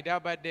nice ride. How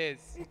about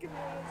this?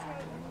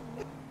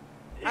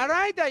 A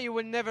ride that you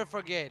will never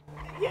forget.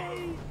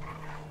 Yay!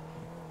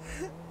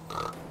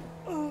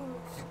 Oh,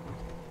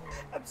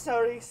 I'm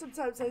sorry.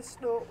 Sometimes I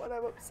snort when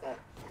I'm upset.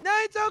 No,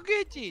 it's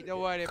okay, G.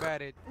 Don't worry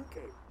about it.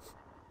 Okay.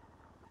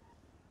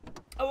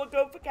 I will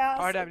go for gas.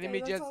 Hold up. Okay, Let me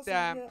that's just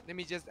awesome, yeah. let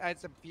me just add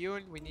some fuel.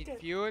 We need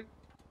fuel.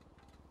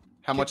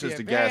 How much Could is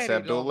be the a gas,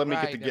 very Abdul? long Let me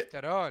get ride the get.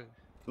 after all.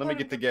 Let me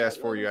get the gas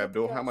for you,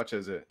 Abdul. How much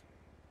is it?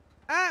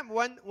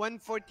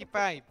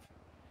 145.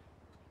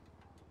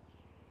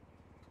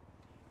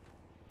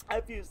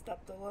 I've used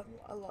Abdul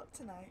a lot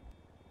tonight.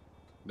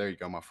 There you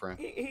go, my friend.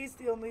 He's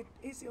the only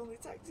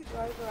taxi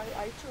driver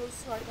I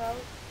chose right now.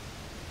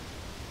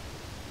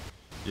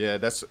 Yeah,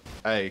 that's.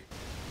 Hey,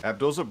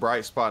 Abdul's a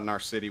bright spot in our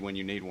city when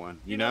you need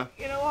one. You know?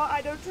 You know what?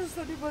 I don't trust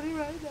anybody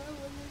right now.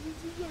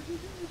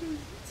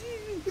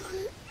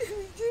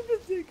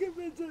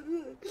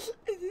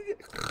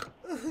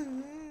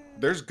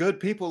 There's good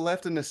people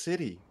left in the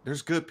city.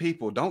 There's good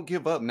people. Don't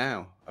give up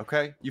now,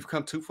 okay? You've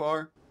come too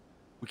far.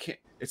 We can't.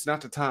 It's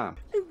not the time.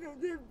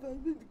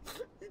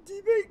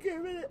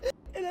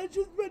 And I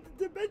just went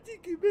to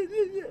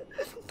the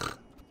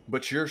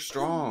But you're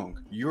strong.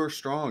 You're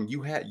strong.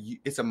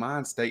 It's a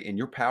mind state, and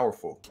you're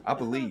powerful. I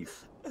believe.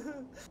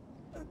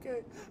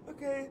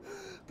 Okay.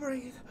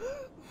 Breathe.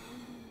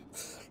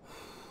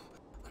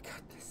 We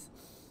got this.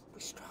 We're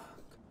strong.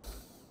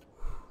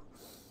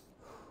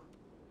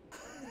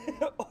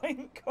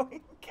 Oink,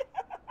 oink.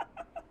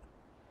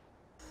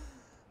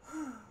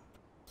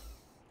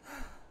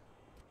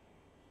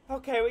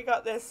 Okay, we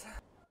got this.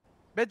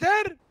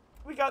 Better?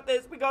 We got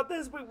this.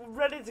 We're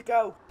ready to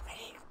go.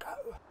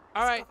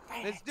 All right,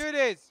 let's do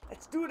this.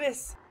 Let's do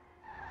this.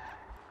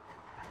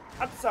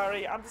 I'm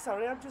sorry. I'm just a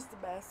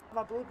mess. I'm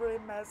a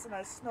blue-brain mess, and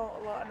I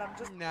snort a lot, and I'm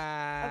just.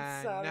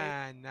 I'm sorry.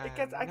 Nah. I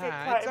get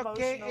quite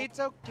emotional. It's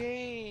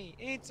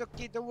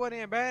okay. Don't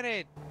worry about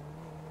it.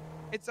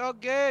 It's all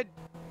good.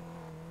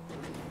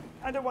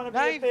 I don't want to be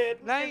a bird,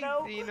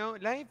 you know,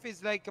 life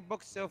is like a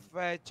box of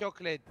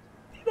chocolate.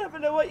 You never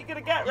know what you're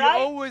gonna get, You right?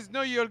 always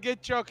know you'll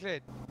get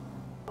chocolate.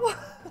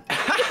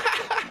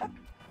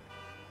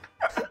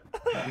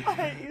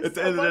 At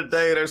the end of the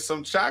day, there's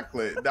some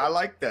chocolate. I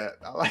like that.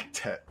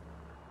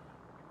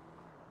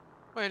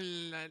 Well,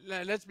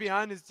 let's be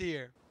honest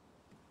here.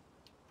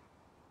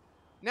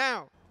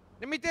 Now,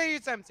 let me tell you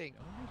something.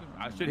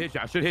 I should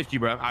hit you,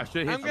 bro. I'm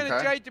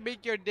gonna try to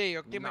make your day,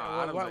 okay? No,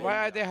 I don't think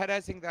Why are they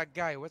harassing that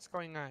guy? What's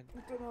going on?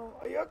 I don't know.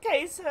 Are you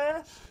okay,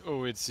 sir?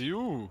 Oh, it's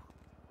you.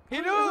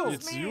 Hello.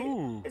 It's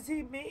you. Is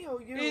he me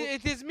or you?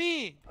 It is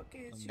me.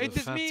 Okay, it's The you. It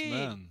is fat me.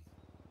 man.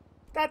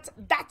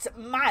 That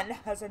man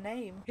has a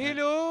name.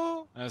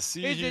 Hello. I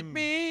see Is it him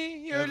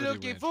me you're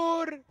looking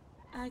everywhere.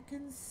 for? I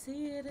can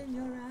see it in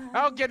your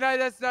eyes. Okay, now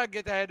let's not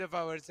get ahead of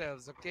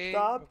ourselves, okay?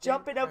 Stop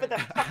jumping over the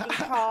fucking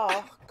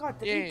car. God,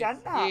 did he done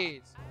that?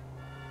 Yes.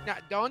 Now,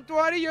 don't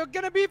worry, you're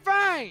gonna be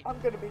fine. I'm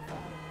gonna be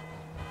fine.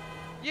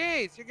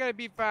 Yes, you're gonna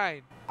be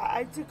fine.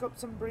 I took up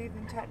some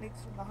breathing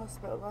techniques from the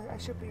hospital. I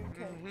should be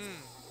okay.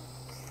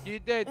 You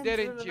did, In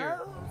didn't through the you? nose,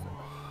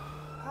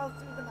 out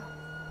through the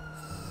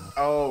mouth.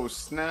 Oh,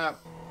 snap.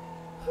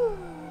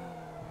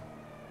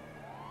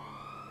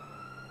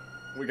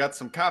 We got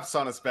some cops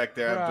on us back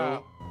there, Bro,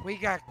 Abdul. we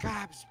got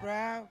cops,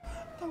 bro.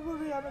 Don't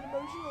worry, I'm an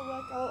emotional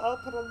wreck. I'll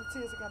put on the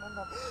tears again and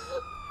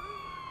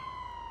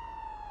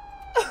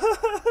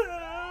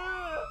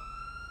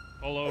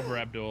Pull over,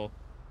 Abdul.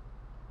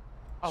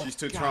 She's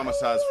too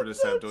traumatized for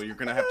this, Abdul. You're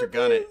gonna have to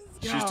gun it.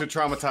 She's too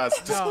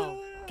traumatized. Just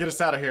get us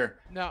out of here.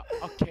 No,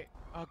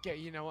 okay,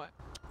 you know what?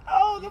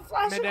 Oh, the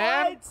flashing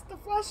Madam? lights! The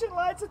flashing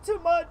lights are too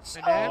much.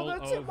 Madam? Oh, they're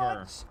too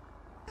much.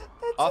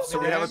 Officer,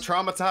 we have a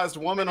traumatized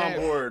woman on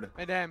board.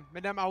 Madam,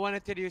 I want to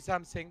tell you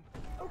something.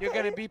 You're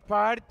gonna be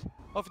part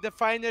of the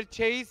final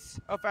chase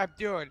of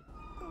Abdul.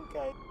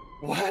 Okay.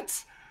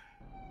 What?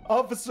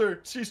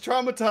 Officer, she's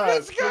traumatized.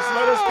 Let's go! Just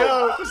let us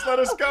go. Just let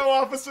us go,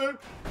 officer.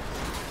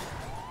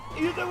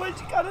 You know what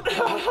you gotta do.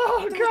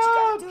 Oh, You know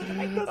what you gotta do to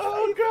make this safe.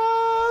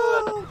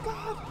 Oh,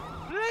 God.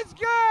 Let's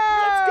go!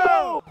 Let's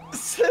go!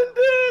 Send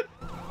it!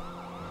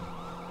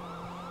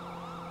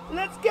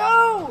 Let's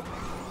go!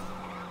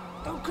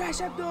 Don't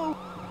crash, Abdul!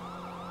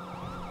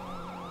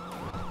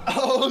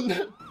 Oh,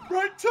 no.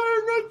 Right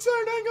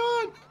turn, hang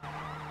on.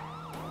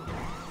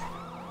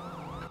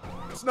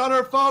 It's not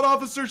her fault,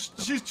 officer.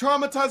 She's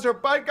traumatized. Her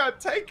bike got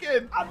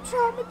taken. I'm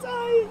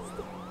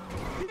traumatized.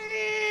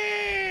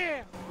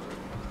 Yeah.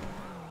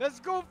 Let's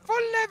go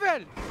full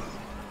level.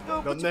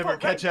 They'll never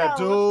catch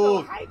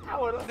Abdul.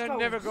 They're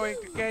never going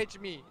to catch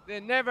me.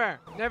 They're never.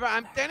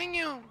 I'm telling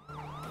you.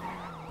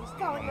 He's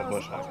telling us.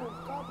 Oh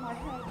God, my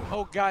head.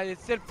 Oh God,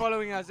 it's still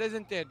following us,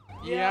 isn't it?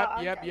 Yeah,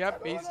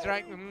 Yep. He's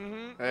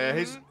trying.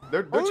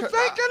 They're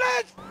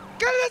cyclists!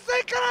 Kill the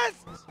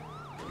cyclists!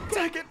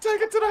 Take it to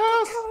the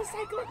house.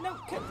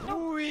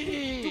 No.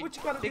 Do what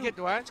you gotta Take do. it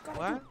what?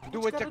 Do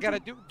what you gotta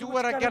do. Do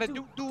what I gotta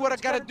do. Do what I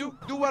gotta do.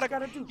 Do what I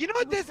gotta do. You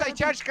know this? I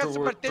charge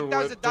customer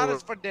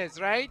 $10,000 for this,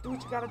 right? Do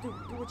what you gotta do.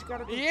 Do what you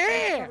gotta do.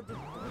 Yeah. Do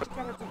what you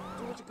gotta do.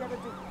 Do what you gotta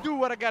do. Do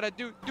what I gotta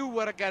do. Do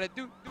what I gotta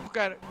do.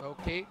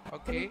 Okay.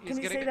 Can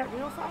you say that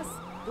real fast?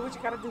 Do what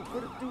you gotta do.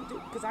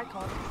 Do. Because I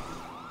can't. Do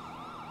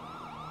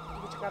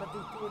what you gotta do.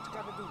 Do what you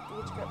gotta do. Do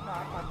what you gotta. No, I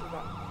can't do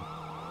that.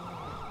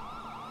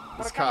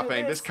 This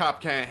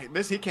cop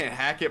he can't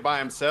hack it by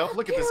himself.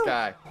 Look at this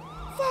guy.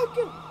 Fuck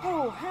you.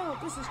 Oh, hell,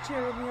 this is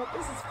cheering me up.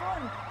 This is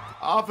fun.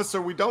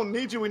 Officer, we don't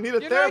need you. We need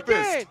a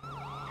therapist.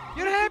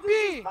 You're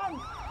happy.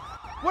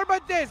 What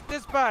about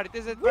this part?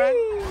 Is it fun?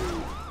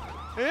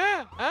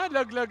 Yeah? Huh?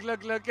 Look.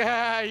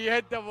 He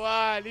hit the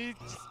wall. He's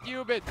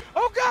stupid.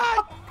 Oh,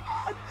 God.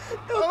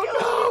 Don't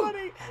kill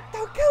anybody.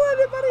 Don't kill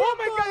anybody. Oh,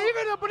 my God.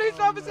 Even a police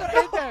officer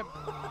hit them.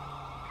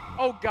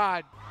 Oh,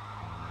 God.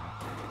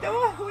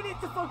 No, who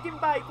needs a fucking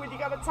bike when you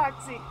got a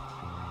taxi?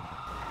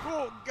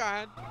 Oh,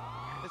 God.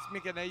 Let's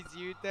make a nice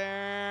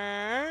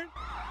U-turn.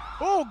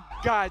 Oh,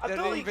 God. They're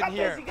not even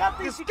here.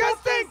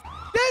 Disgusting.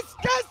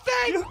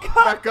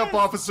 Back up,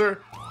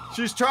 officer.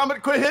 She's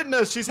traumatized. Quit hitting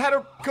us. She's had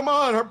her. Come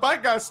on. Her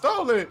bike got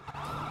stolen.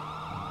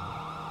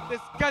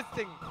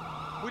 Disgusting.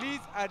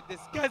 Police are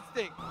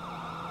disgusting.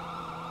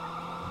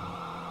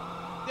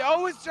 They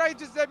always try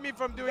to stop me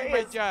from doing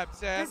my job,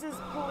 sir. This is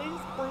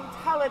police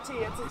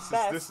brutality at its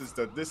best.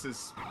 This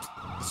is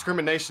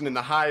discrimination in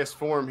the highest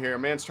form here. A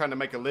man's trying to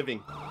make a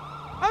living.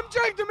 I'm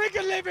trying to make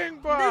a living,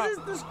 bro. This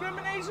is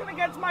discrimination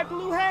against my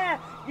blue hair.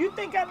 You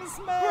think I'm a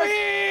smurf?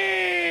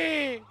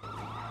 Free!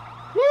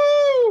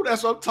 Woo!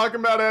 That's what I'm talking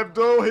about,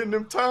 Abdul. Hitting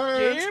them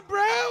turns. Yeah,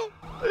 bro.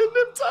 Hitting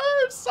them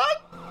turns, son.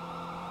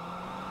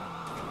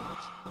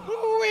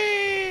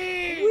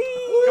 Wee!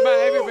 Come on,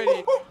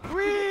 everybody.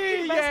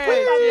 Wee! Yes.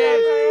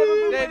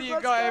 There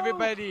you go,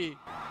 everybody.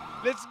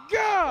 Let's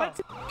go.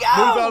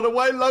 Move out of the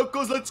way,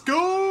 locals. Let's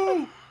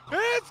go.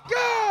 Let's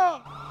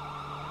go.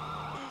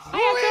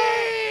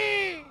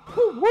 Wee!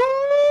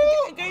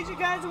 In case you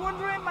guys are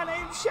wondering, my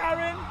name's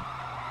Sharon.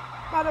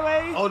 By the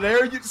way. Oh,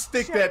 there you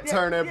stick that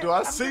turn, Abdul.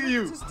 I see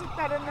you. Just stick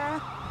that in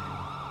there.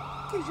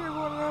 In case you're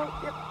wondering.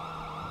 Yep.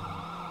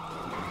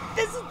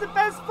 This is the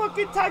best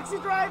fucking taxi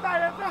drive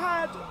I ever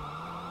had.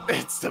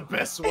 It's the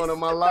best one of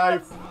my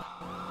life.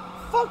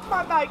 Fuck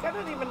my bike. I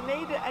don't even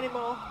need it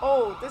anymore.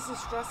 Oh, this is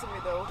stressing me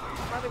though.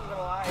 I'm not even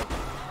gonna lie.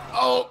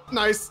 Oh,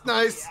 nice.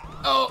 Yeah.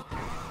 Oh.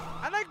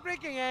 I like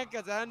breaking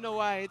ankles. I don't know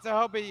why. It's a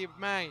hobby of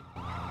mine.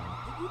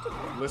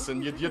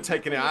 Listen, you're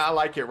taking it. I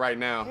like it right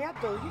now. Yeah,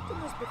 though. You've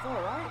done this before,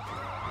 right?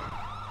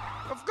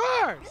 Of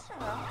course.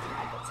 Yeah,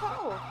 I can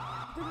tell.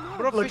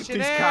 Look at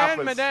these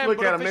coppers.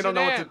 Look at them. They don't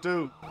know what to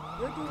do.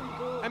 You're doing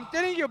good. I'm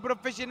telling you,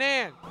 professional.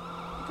 You're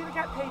gonna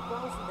get paid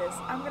well for this.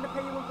 I'm gonna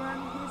pay you $1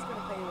 grand. He's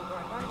gonna pay you $1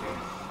 grand, aren't you?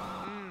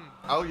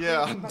 Oh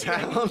yeah, I'm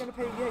down.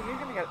 You're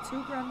gonna get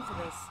 $2 grand for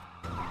this.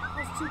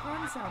 How's $2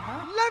 grand sound,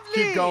 huh?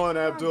 Lovely. Keep going,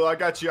 Abdul. I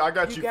got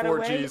you 4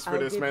 G's for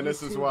this, man.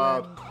 This is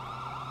wild.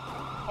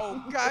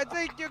 Oh God,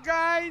 thank you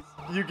guys.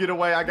 You get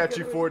away. I got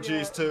you 4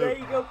 G's too. There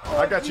you go.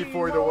 I got you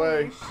 4 either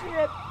way.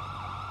 Shit.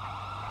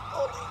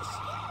 Holy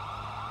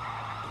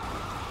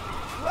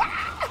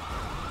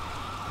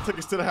shit. Take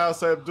us to the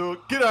house, Abdul.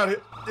 Get out of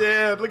here.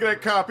 Yeah, look at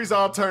that cop. He's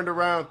all turned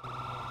around.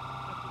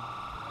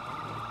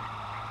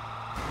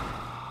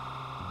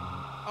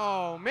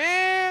 Oh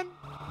man.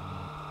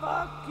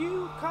 Fuck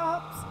you,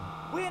 cops.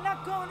 We're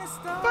not gonna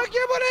stop. Fuck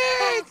you,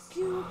 police. Fuck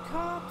you,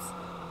 cops.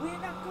 We're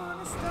not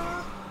gonna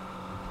stop.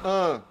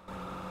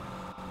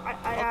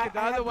 Okay,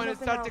 the other one is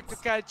starting to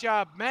catch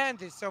up. Man,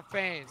 they're so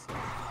fast.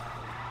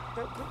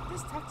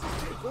 This taxi's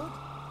pretty good.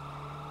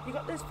 You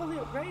got this fully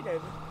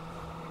upgraded.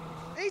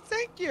 Hey,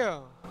 thank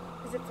you.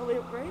 Is it fully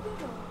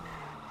upgraded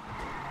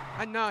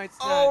or? No, it's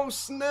not. Oh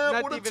snap!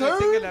 Not What a even turn! a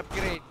single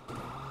upgrade.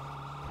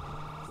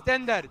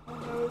 Standard. Oh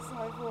no, it's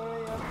like 4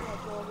 a.m. My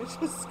God, it's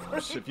just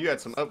crazy. If you had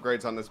some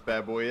upgrades on this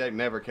bad boy, they'd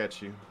never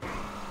catch you.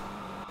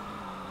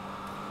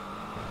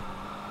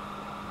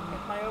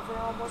 If my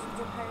overarm wasn't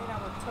in pain, I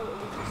would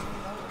totally just,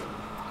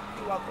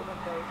 you out the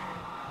window.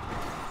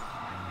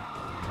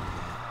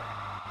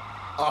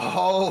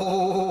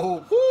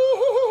 Oh!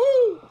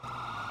 Woo-hoo-hoo-hoo!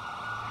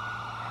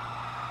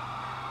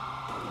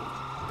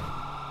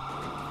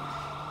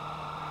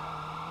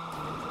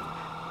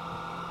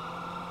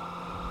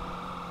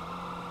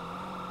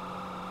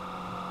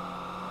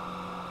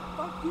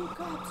 Fuck you,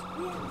 cops.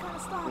 We ain't gonna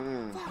stop.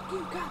 Fuck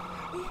you, cops.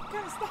 We ain't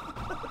gonna stop.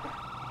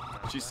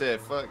 She said,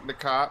 fuck the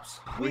cops.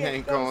 We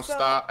ain't gonna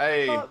stop.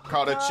 Hey,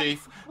 call the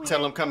chief.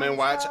 Tell him come and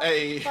watch.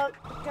 Hey.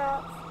 Fuck the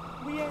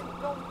cops. We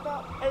ain't gonna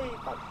stop. Hey,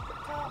 fuck the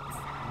cops.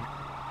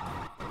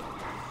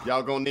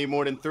 Y'all gonna need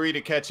more than 3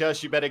 to catch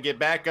us. You better get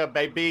back up,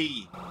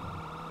 baby.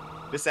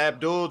 This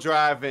Abdul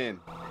driving.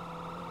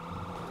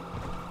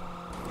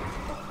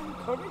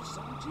 Encourage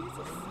some,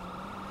 Jesus.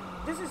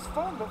 This is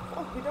fun, but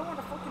fuck, we don't want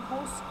a fucking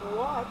whole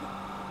squad.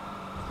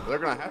 They're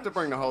gonna have to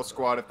bring the whole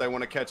squad if they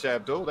want to catch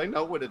Abdul. They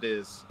know what it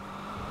is.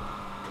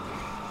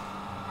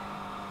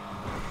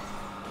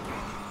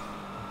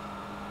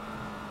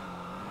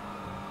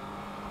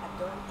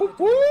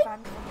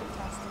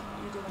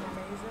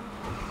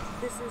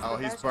 Oh,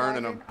 he's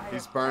burning them.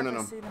 He's burning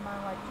them. You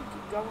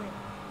keep going.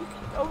 You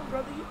keep going,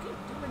 brother. You keep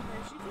doing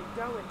this. You keep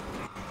going.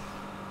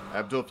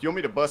 Abdul, if you want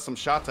me to bust some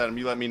shots at him,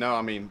 you let me know.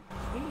 I mean,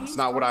 it's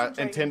not what I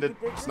intended.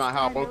 It's not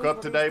how I woke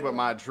up today, but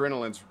my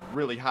adrenaline's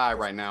really high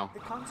right now. The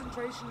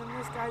concentration in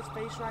this guy's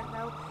face right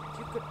now, if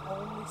you could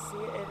only see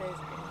it, it is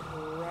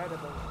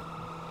incredible.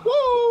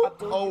 Woo!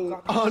 Abdul,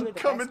 Oh,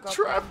 oncoming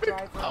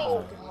traffic.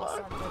 Oh,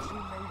 my.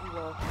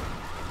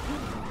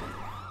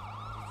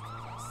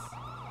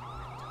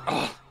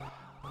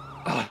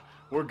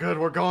 We're good.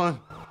 We're going.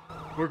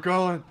 We're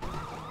going.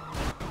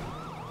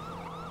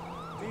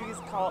 These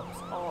cops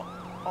are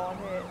on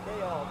it.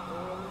 They are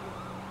brilliant.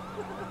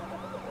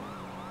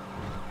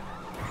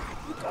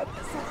 You got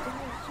this, Abdul.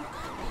 You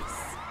got this.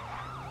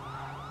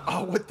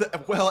 Oh, with the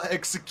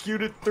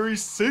well-executed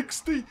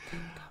 360.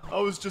 I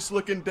was just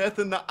looking death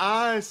in the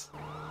eyes.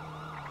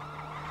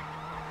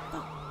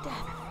 Fuck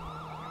death.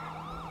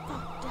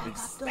 Fuck death,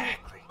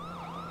 Exactly.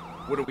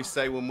 What do we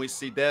say when we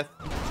see death?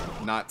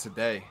 Not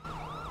today.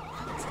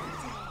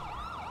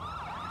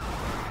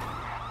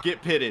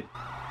 Get pitted.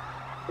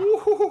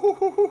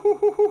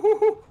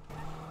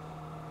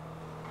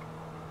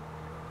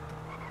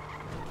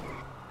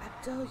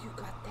 Abdul, you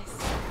got this.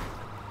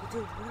 You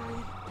do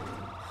really.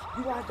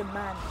 You are the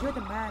man. You're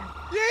the man.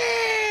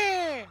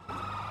 Yeah!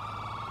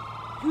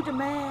 You the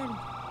man.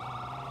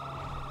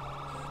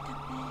 You the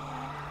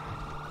man.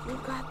 You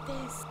got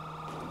this.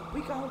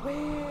 We gonna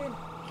win.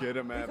 Get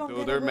him,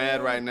 Abdul. They're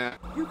mad right now.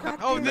 You got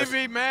Oh, this.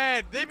 they be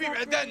mad. They be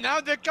now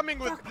they're coming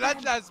with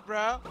bloodlust,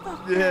 bro.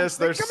 Yes,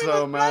 they're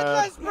so mad.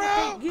 Bloodlust,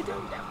 bro. You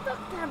don't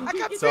fuck them. I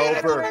can It's feel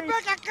it on over. my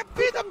back. I can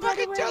feel the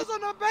fucking chills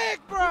on my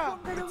back, bro.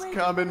 It's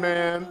coming,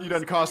 man. You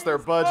done cost their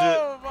budget.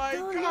 Oh my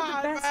You're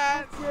god, the best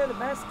man. You're the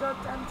best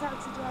goddamn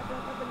taxi driver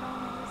I've ever known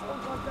in this whole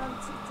goddamn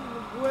city in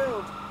the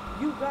world.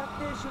 You got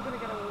this. You're gonna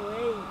get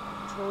away.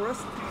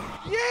 Trust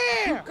me.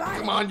 Yeah. You got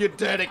Come it. on, you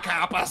dirty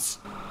coppers.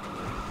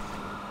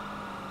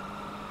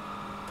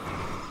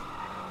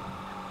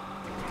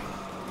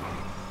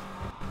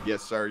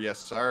 Yes, sir. Yes,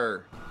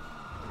 sir.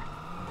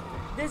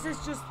 This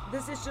is just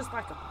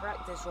like a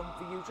practice run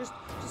for you. Just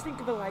think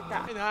of it like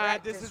that. Nah,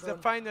 this is the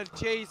final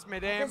chase,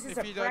 madam. This is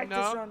If a you don't practice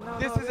know, run. No,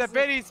 this no, is a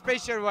very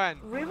special one.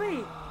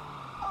 Really?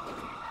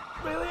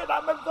 Really? And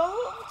I'm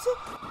involved?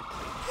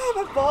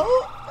 I'm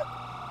involved?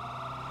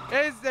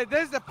 This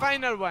is the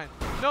final one.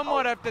 No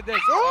more after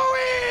this.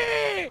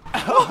 Oh,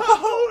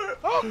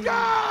 oh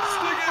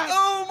God!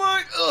 Oh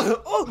my!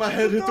 Oh, my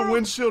head hit the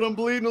windshield. I'm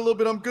bleeding a little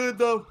bit. I'm good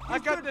though. I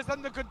got this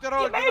under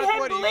control. You made him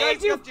You bleed,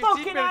 guys you got your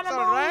fucking seatbelts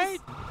on, right?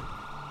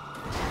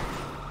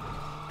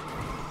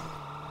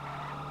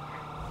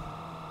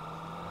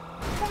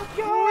 Fuck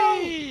you!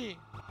 Wee!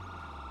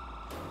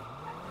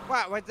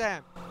 What? What's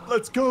that?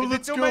 Let's go. Is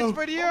Let's it too go. much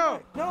for you? No,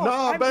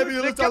 Nah, I'm baby.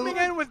 They're Let's coming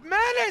in with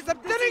manners. I'm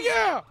telling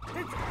you.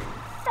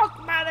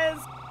 Fuck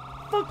manners!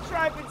 Fuck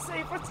driving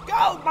safe! Let's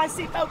go! My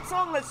seatbelt's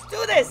on! Let's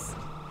do this!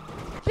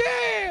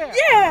 Yeah!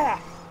 Yeah!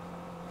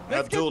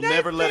 Abdul,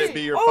 never let it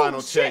be your Oh,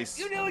 final shit. chase.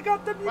 You nearly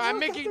got them! I'm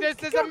making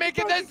distance. I'm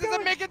making distance.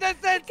 I'm making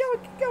distance.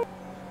 Go!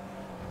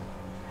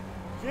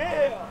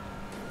 Yeah!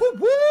 Whoop,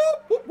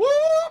 whoop, whoop,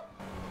 whoop.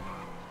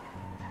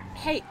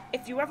 Hey,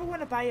 if you ever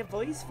want to buy a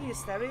voice for your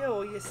stereo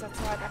or your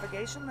satellite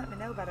navigation, let me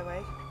know, by the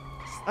way.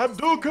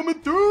 Abdul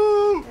coming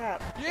through! Yeah!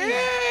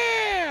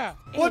 Yeah!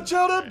 Watch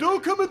out, Abdul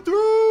coming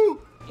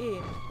through!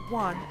 In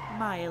 1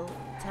 mile,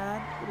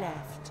 turn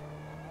left.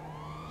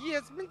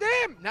 Yes,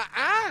 madam.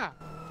 Nah.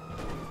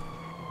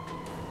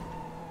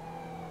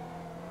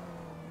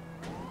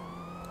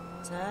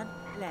 Turn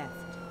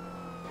left.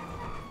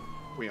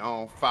 We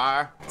on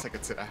fire. Take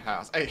it to the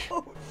house. Hey,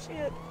 Oh,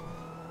 shit.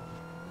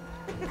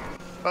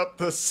 up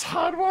the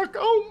sidewalk.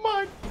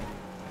 Oh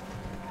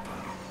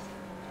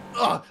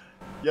my.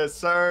 Yes,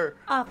 sir.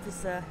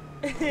 Officer,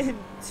 in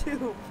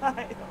 2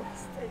 miles,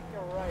 take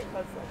a right.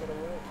 That's not gonna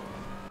work.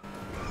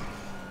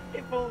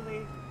 If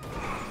only.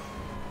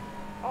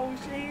 Oh,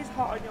 she's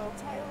hot on your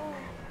tail.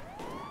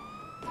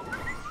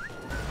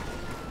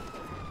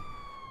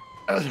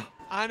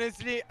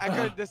 Honestly, I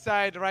couldn't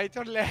decide right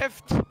or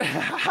left.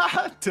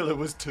 Till it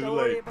was too Don't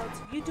worry late. about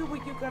it. You do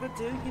what you gotta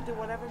do. You do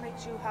whatever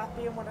makes you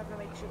happy and whatever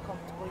makes you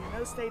comfortable. You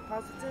know, stay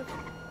positive.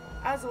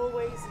 As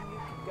always, and you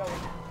keep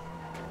going.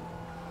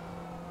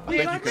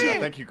 I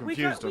think you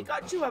confused we him.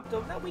 got you,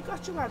 Abdul. No, we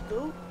got you,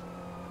 Abdul.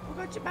 We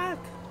got you back.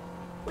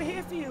 We're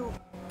here for you.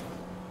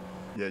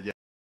 Yeah.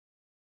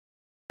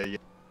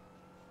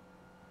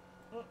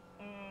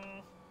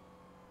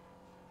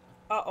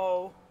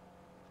 Uh-oh.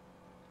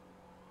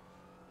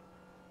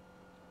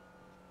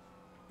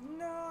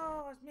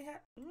 No, it's me.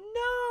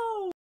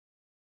 No!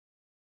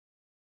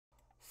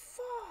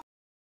 Fuck.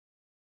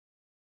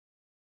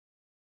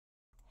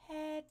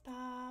 Head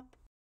pop.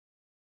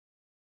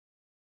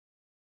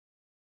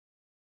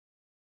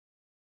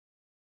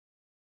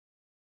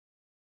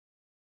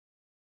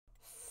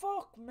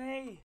 Fuck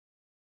me.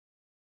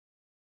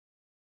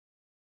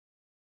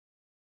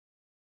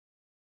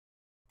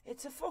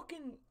 It's a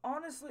fucking...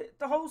 Honestly,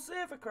 the whole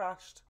server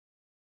crashed.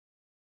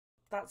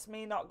 That's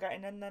me not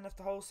getting in then if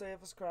the whole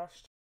server's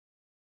crashed.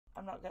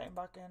 I'm not getting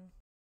back in.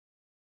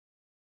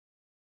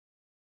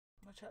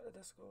 I'm gonna check the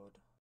Discord.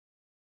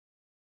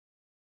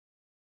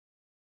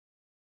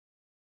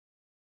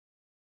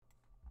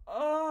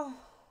 Oh.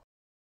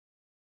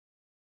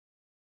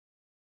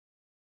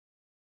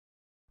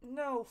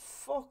 No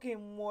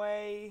fucking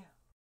way.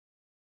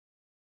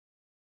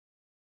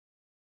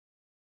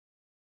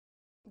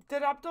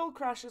 Did Abdul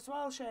crash as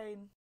well,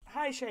 Shane?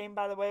 Hi Shane,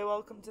 by the way,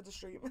 welcome to the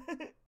stream.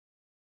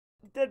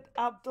 Did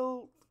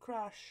Abdul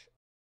crash?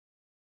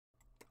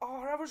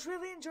 Oh, I was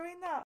really enjoying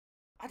that.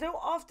 I don't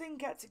often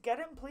get to get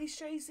in police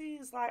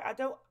chases. Like, I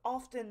don't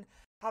often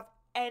have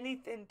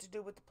anything to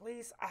do with the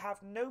police. I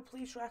have no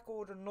police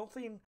record or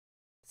nothing.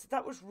 So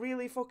that was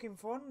really fucking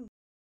fun.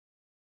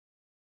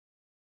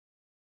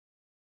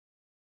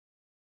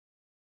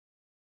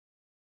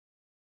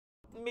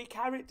 My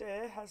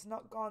character has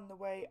not gone the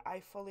way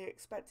I fully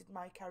expected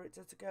my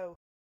character to go.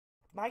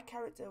 My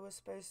character was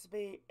supposed to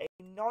be a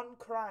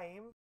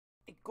non-crime,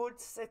 a good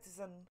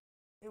citizen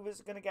who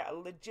was going to get a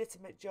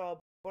legitimate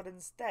job, but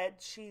instead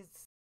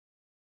she's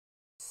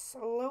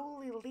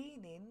slowly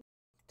leaning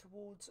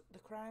towards the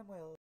crime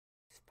world.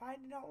 She's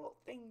finding out little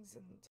things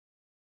and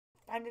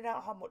finding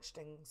out how much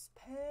things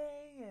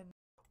pay and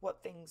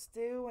what things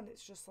do, and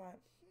it's just like,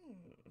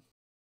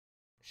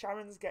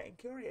 Sharon's getting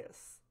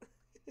curious.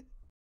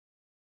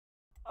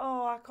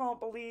 Oh, I can't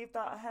believe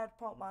that head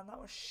pop, man.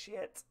 That was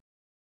shit.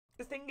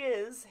 The thing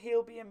is,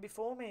 he'll be in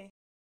before me.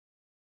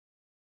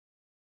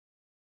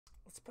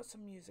 Let's put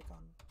some music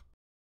on.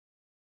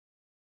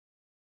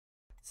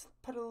 Let's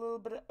put a little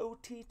bit of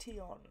OTT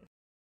on.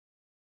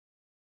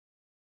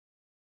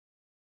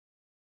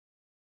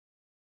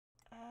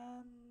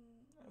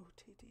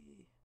 OTT.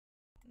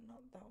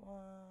 Not that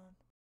one.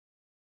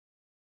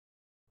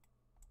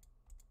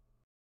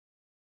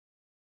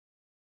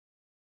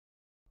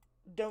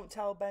 Don't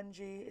tell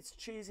Benji. It's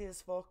cheesy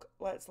as fuck.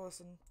 Let's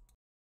listen.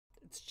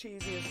 It's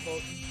cheesy as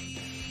fuck.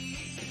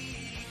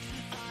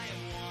 I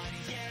want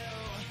you,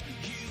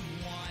 you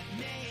want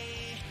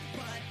me,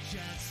 but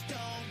just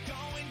don't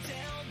go and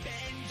tell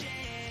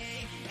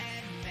Benji,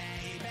 and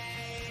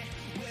maybe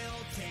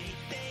we'll take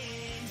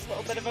things A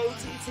little bit of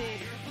OTT. to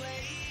your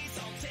place.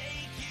 I'll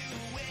take you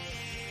away.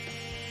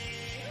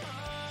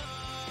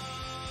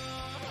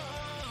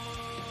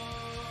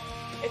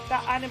 If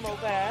that animal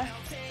there,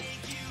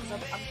 because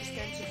I'm just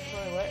going to the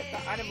toilet, if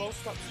that animal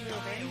stops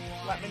moving,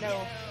 let me know.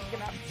 I'm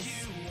gonna have to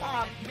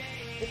spam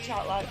the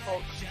chat like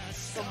fuck.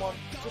 Someone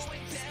just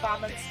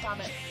spam and spam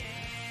it.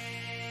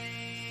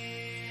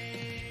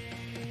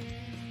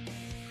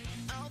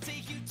 I'll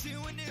take you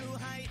to a new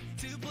height,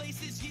 to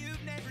places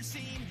you've never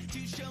seen, to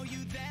show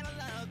you that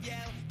I love you,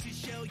 to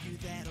show you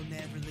that I'll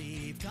never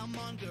leave. Come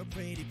on, girl,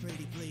 pretty,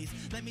 pretty, please.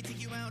 Let me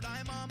take you out,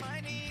 I'm on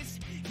my knees.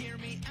 Hear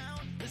me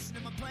out, listen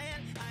to my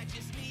plan. I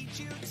just need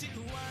you to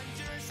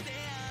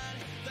understand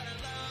that I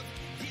love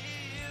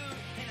you,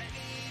 and I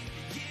need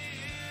you.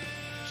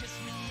 Just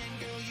me and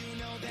girl, you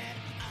know that.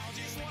 I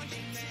just want you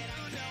to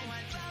know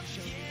I love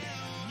you.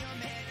 Your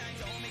man, I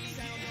don't make it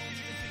sound, don't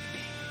you think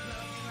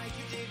love you like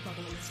you did,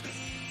 bubble and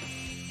speak.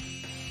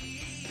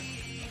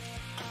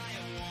 I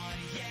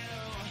want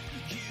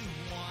you, you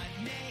want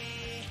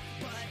me,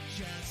 but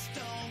just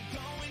don't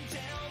go and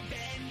tell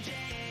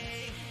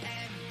Benji,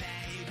 and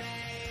maybe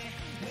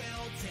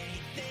we'll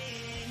take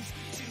things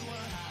to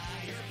a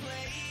higher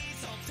place.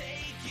 I'll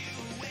take you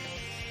away.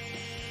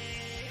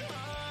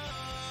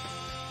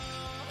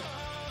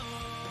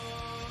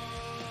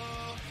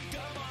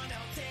 Come on,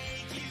 I'll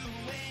take you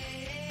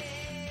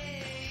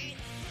away.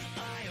 I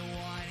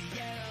want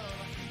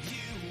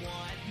you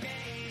want me,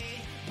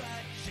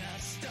 but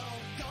just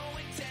don't go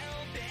and tell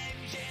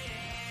Benji.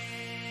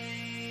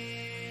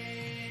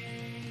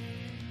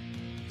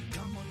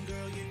 Come on,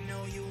 girl, you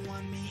know you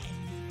want me, and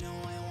you know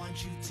I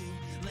want you too.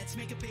 Let's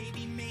make a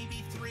baby,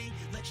 maybe 3.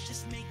 Let's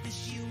just make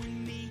this you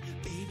and me.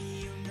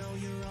 Baby, you know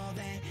you're all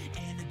that,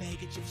 and a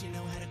bag of chips, you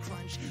know how to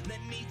crunch.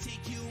 Let me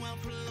take you out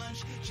for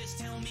lunch. Just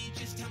tell me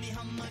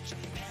how much.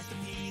 Pass the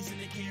peas and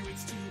the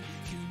carrots too.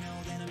 You know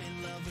that I'm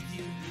in love with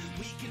you.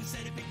 We can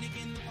set a picnic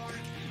in the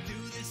park. Do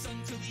this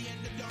until the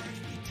end of dark.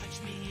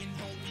 Touch me and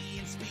hold me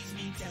and squeeze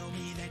me. Tell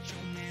me that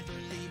you'll never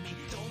leave me.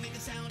 Don't make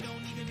a sound,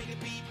 don't even make a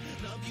beep.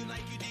 Love you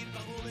like you did,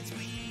 bubble and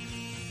squeeze.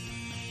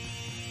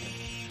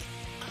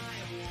 I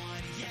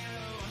want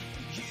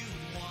you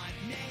want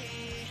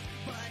me,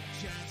 but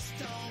just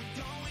don't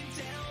go and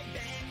tell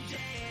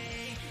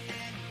Benji,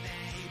 and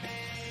maybe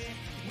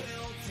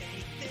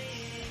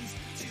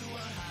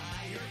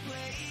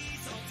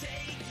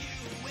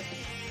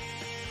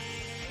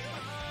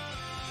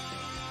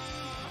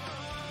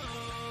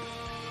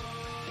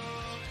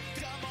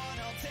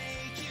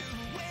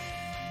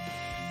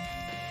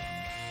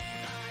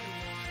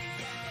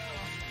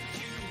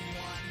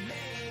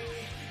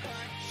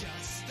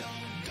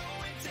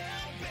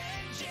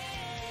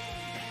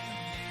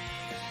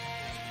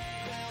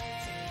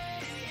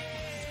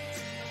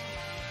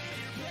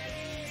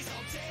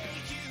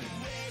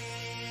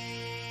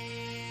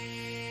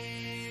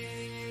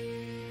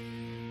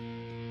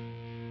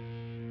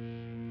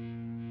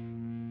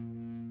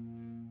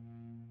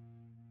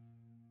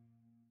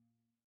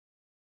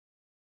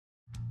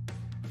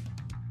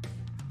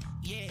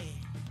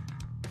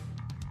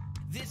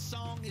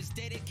song is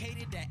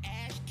dedicated to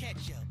Ash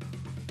Ketchup.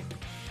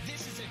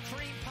 This is a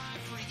cream pie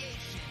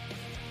creation.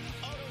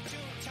 Auto-tune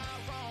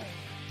Tyrone,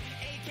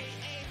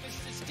 aka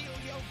Mr. Steal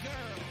Your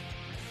Girl.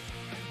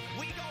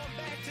 We going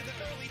back to the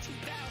early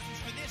 2000s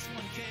for this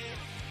one, kid.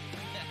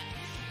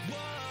 Whoa,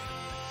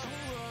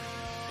 whoa,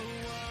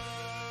 whoa.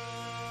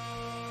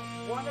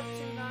 1 of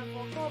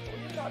 2944, but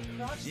you got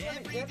crashed when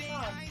it did,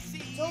 man.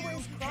 It's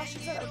always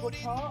crashes at a good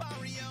part.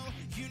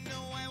 You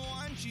know I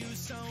want you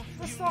so.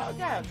 Let's start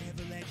again.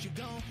 Never let you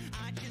go.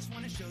 I just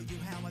want to show you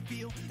how I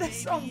feel.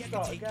 This song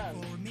start again.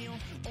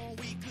 Or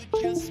we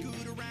could just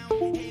scoot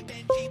around. Hey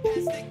Benji,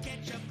 pass the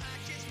ketchup. I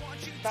just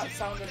want you that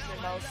sound of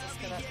my mouse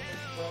disconnecting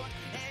is broke.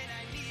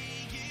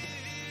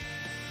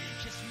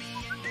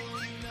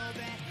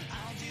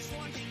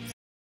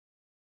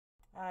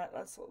 Alright,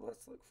 let's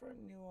look for a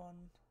new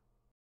one.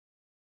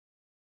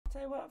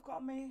 Tell you what I've got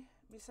on me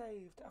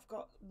saved. I've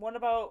got one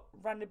about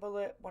Randy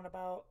Bullet, one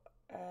about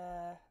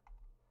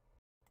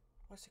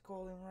what's he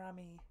calling,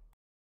 Rami.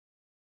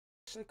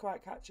 Actually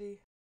quite catchy.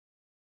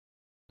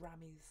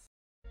 Rammies.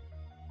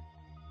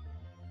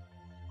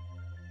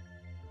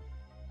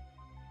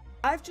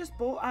 I've just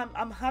bought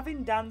I'm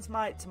having Dan's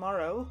mic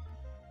tomorrow.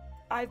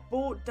 I've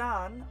bought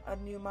Dan a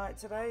new mic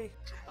today.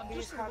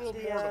 He's had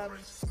the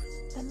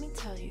Let me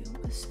tell you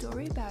a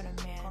story about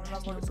a man who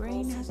has no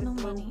brain, has no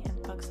money, and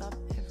fucks up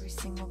every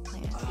single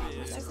plan.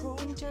 What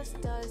everything just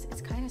does,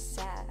 it's kind of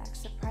sad.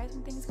 Acts surprised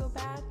when things go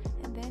bad,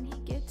 and then he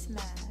gets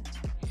mad.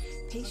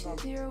 Patient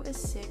zero is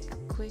sick,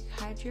 quick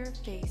hide your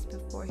face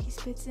before he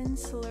spits in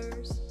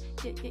slurs.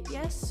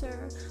 Yes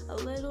sir, a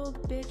little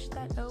bitch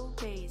that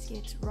obeys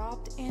gets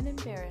robbed and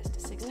embarrassed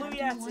 6 times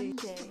in one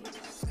day.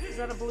 Is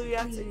that a blue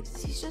Yeti?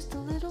 Please, he's just a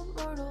little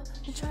mortal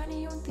and trying to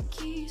yank the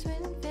keys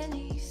when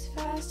Vinny's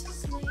fast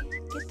asleep.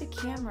 Get the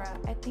camera,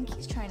 I think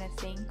he's trying to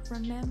think.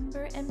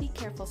 Remember and be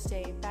careful,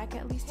 stay back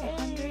at least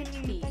 100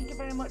 feet. Thank you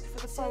very much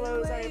for the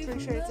follows, I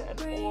appreciate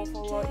it an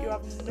awful lot. You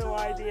have no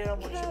idea how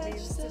much it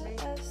means to me.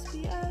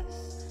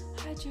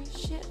 Hide your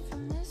shit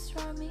from this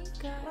Rami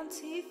guy. Once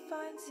he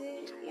finds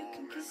it, you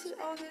can kiss it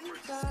all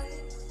goodbye.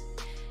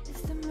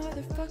 It's the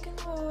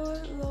motherfucking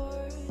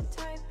warlord,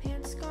 tight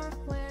pants, scarf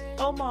wearing.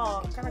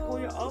 Omar, can I call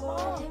you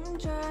Omar? Him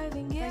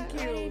driving, thank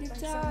you, thanks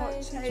so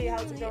much. Hey,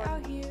 how's it going?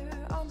 Out here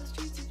on the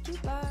streets of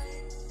Dubai.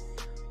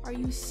 Are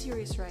you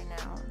serious right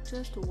now?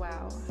 Just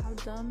wow, how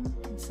dumb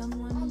can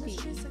someone be?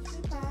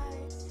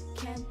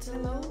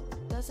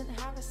 Cantaloupe doesn't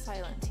have a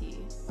silent T,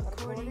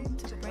 according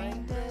to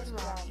Brain Dead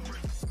Rocky.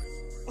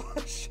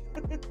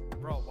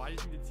 Bro, why do you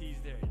think the T's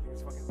there? You think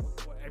it's fucking.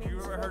 Have you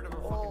ever heard of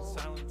a fucking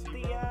silent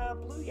T? The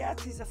Blue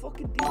Yeti's a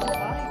fucking decent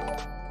mic.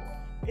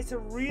 It's a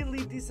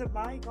really decent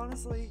mic,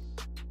 honestly.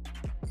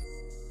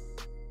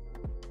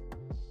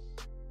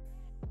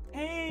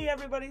 Hey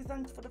everybody,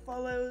 thanks for the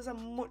follows. I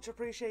much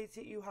appreciate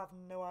it. You have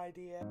no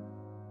idea.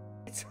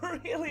 It's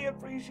really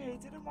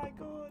appreciated. Oh my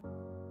god.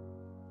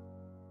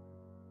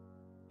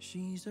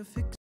 She's a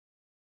fix.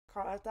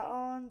 Can't have that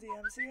on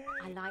DMCA.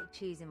 I like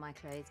choosing my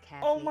clothes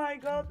carefully. Oh my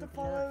god, the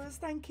follows,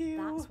 thank you.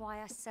 That's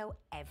why I sell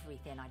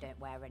everything I don't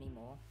wear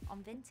anymore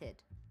on Vinted.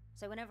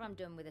 So whenever I'm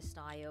done with a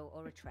style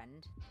or a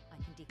trend, I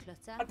can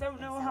declutter. I don't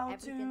know how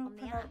to on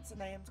pronounce the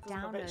names because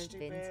I'm a bit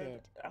stupid.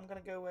 Vinted. I'm gonna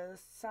go with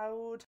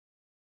Saud.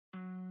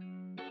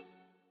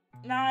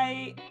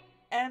 Night.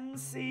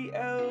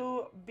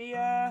 MCO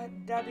Beer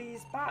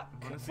Daddy's back.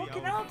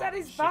 Fucking hell,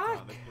 Daddy's back.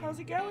 How's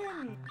it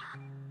going?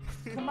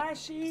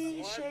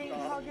 Kamashi, Shane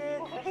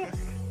Hoggett.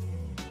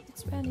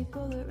 It's Randy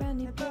Bullet,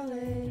 Randy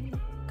Bullet.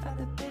 Got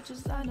the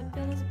bitches lined up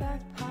in his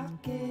back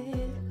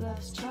pocket.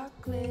 Loves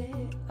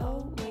chocolate.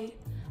 Oh wait,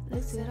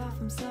 licks it off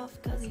himself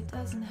cause he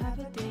doesn't have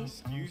a date.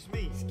 Excuse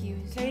me.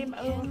 Excuse Came me.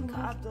 over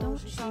Abdul, Don't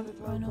she you sounded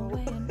run local.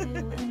 away and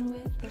it'll end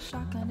with the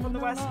shotgun From and the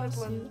a West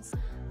lawsuit. Midlands.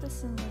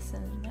 Listen,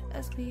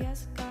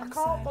 SPS got I inside,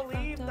 can't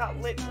believe fucked that up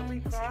his literally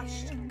mind, his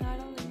crashed hand got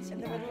a lazy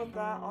in the middle of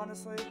that,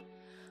 honestly.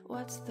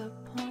 What's the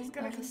point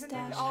gonna of a continue-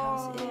 stash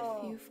house Oh.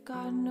 if you've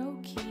got no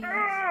keys?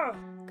 Ah!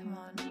 Come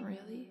on,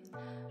 really?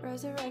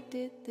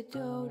 Resurrected the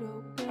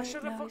dodo bird, I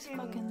should have now he's fucking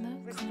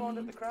fucking the respawned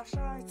at the crash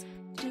site.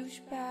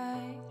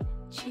 douchebag,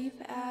 cheap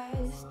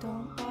ass,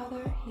 don't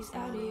bother, he's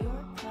out of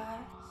your class.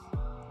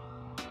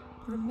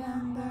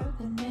 Remember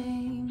the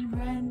name,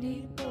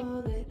 Randy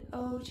Bullet,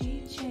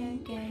 OG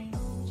Chan Gang.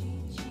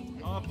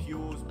 Up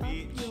yours,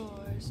 bitch.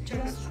 Yours,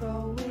 just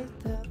roll with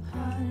the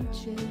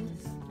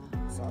punches.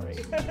 Sorry.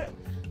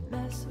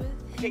 Mess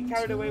with Get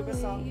carried away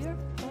with songs. you're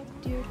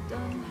fucked, you're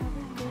done, have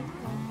a good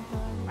one,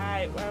 bud.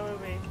 Alright, where were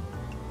we?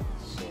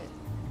 Shit,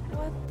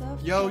 what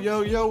the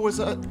Yo, was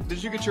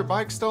did you get your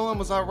bike stolen?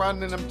 Was I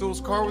riding in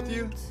Abdul's car with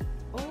you?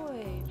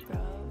 Oi, bro,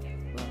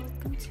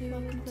 welcome to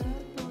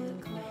the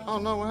Bullet Club. Oh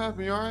no, what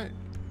happened? You alright?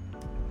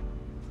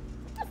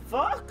 What the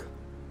fuck?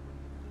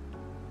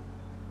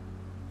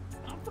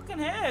 I'm fucking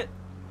hit.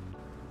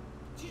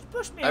 Did you just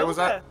push me Hey, over? was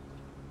that?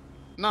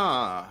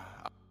 Nah.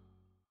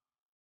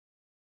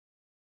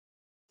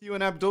 You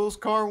in Abdul's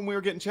car when we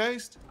were getting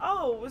chased?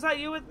 Oh, was that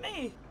you with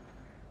me?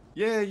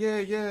 Yeah. Oh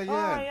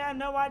yeah,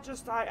 no, I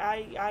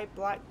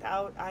blacked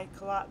out. I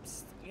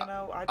collapsed. You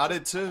know, I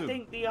did too. I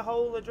think the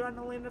whole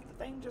adrenaline of the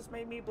thing just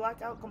made me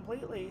black out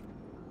completely.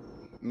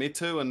 Me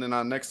too. And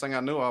then next thing I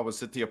knew, I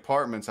was at the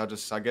apartments. I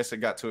guess it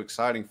got too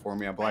exciting for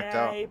me. I blacked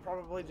out. He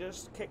probably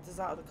just kicked us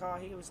out of the car.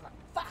 He was like,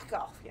 "Fuck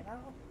off," you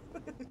know.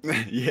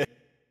 Yeah.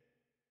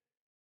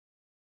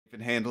 You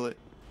can handle it.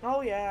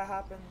 Oh yeah, it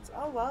happens.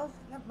 Oh well,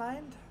 never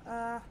mind.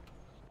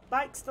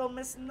 Bike's still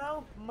missing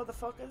though,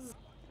 motherfuckers.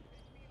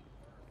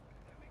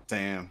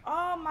 Damn.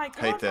 Oh my god,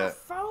 Hate that.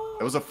 my phone.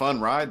 It was a fun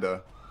ride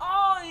though.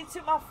 Oh, you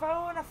took my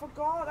phone. I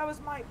forgot. That was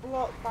Mike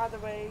Block, by the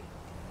way.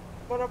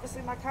 But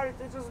obviously my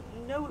character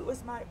doesn't know it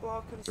was Mike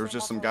Block. There was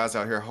just some guys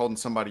out here holding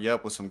somebody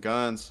up with some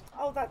guns.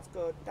 Oh, that's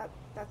good.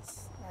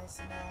 That's nice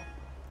to know.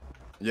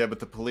 Yeah, but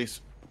the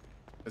police.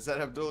 Is that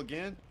Abdul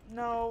again?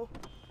 No.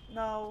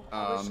 I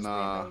was just being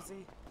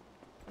nosy.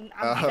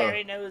 I'm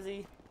very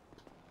nosy.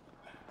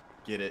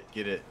 Get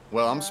it.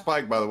 Well, I'm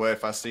Spike, by the way,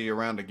 if I see you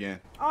around again.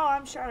 Oh,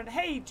 I'm Sharon.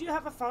 Hey, do you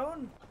have a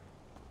phone?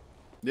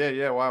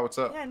 Yeah, why? What's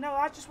up? Yeah, no,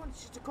 I just wanted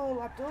you to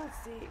call Abdul,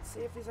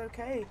 see if he's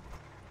okay.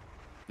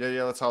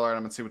 Yeah, let's holler at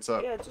him and see what's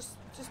up. Yeah, just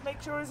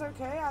make sure he's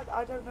okay.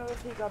 I don't know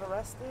if he got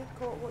arrested,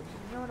 caught, what,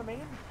 you know what I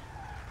mean?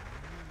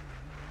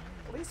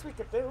 At least we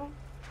could do.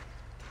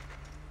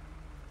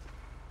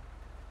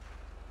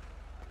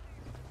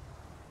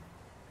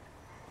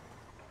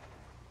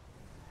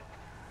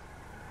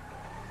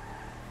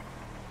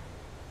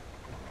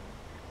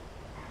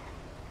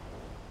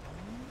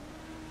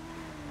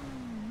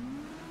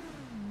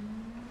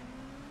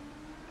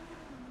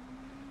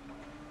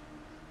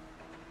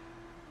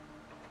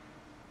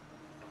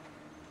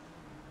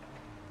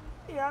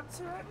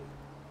 Answering?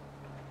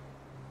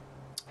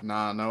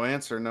 Nah, no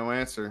answer.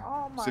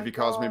 Oh my See if he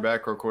calls me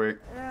back real quick.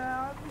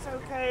 Yeah, I hope he's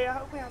okay. I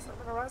hope he hasn't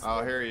been arrested.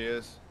 Oh, here he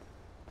is.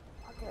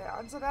 Okay,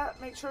 answer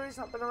that. Make sure he's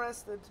not been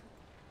arrested.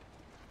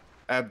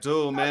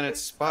 Abdul, man,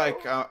 it's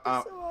Spike.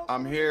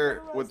 I'm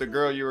here with the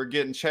girl you were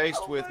getting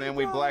chased with, man.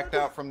 We blacked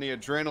out from the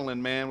adrenaline,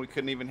 man. We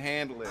couldn't even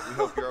handle it. We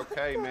hope you're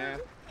okay, man.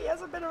 He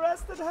hasn't been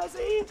arrested, has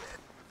he?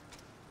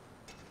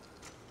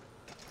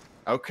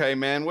 Okay,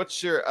 man.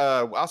 What's your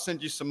I'll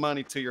send you some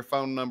money to your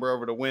phone number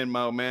over to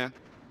Winmo, man.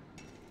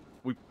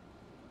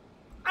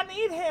 I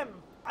need him.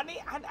 I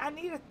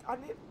need a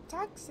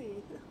taxi.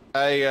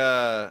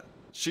 Hey,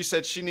 she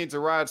said she needs a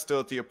ride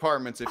still at the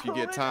apartments if you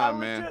get time,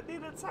 man. I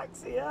need a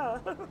taxi, yeah.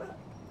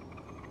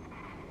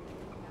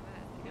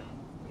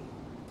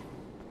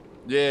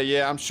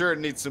 Yeah, I'm sure it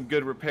needs some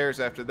good repairs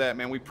after that,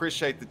 man. We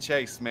appreciate the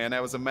chase, man.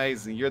 That was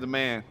amazing. You're the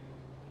man.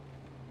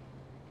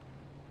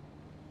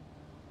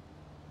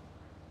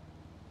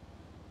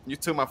 You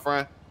too, my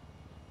friend.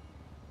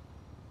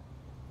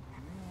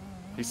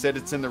 He said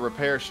it's in the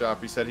repair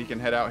shop. He said he can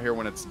head out here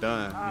when it's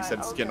done. He said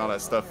it's getting all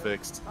that stuff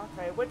fixed.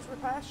 Okay, which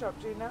repair shop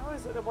do you know?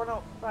 Is it the one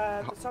up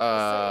the top of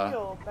the city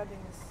or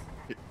Beddings?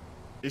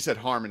 He said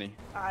Harmony.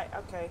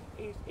 Okay.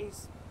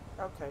 He's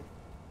okay.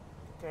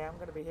 Okay, I'm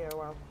gonna be here a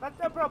while. That's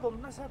no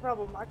problem.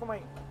 I can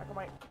wait.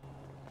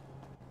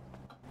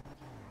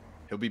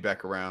 He'll be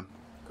back around.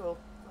 Cool.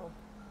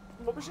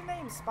 What was your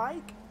name?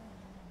 Spike?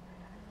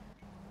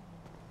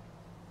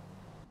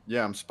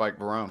 Yeah, I'm Spike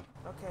Barone.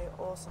 Okay,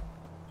 awesome.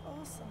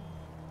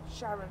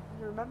 Sharon,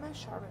 you remember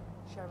Sharon?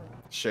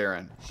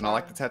 Sharon. And I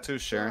like the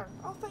tattoos, Sharon.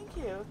 Oh, thank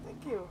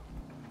you.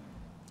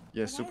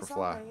 Yeah, super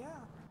fly. Yeah.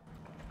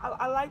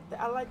 I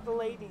like the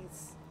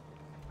ladies.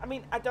 I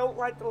mean, I don't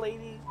like the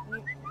ladies.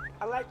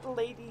 I like the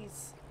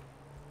ladies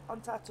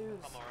on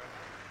tattoos.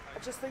 I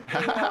just think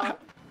they are.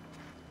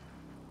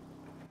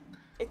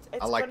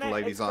 I like the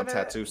ladies on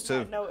tattoos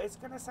too. No, it's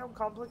gonna sound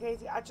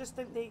complicated. I just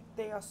think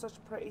they are such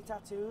pretty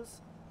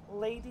tattoos.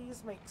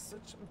 Ladies make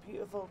such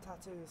beautiful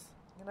tattoos,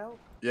 you know?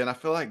 Yeah, and I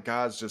feel like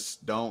guys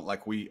just don't,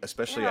 like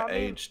especially an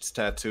aged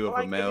tattoo of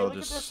a male. Look at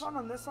this one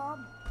on this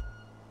arm.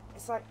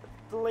 It's like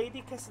the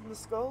lady kissing the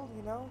skull,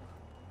 you know?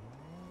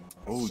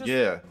 Oh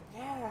yeah.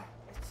 Yeah,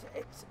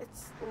 it's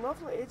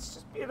lovely. It's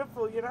just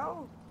beautiful, you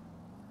know?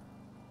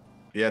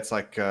 Yeah, it's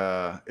like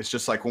it's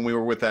just like when we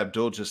were with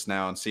Abdul just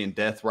now and seeing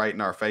death right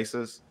in our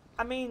faces.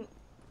 I mean,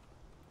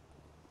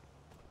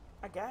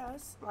 I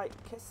guess like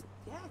kissing.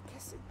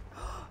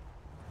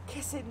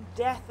 Kissing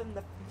death in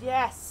the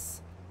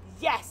yes.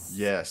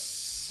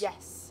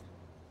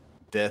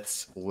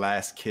 Death's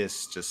last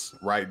kiss, just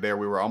right there.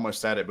 We were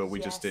almost at it, but we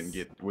just didn't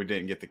get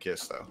the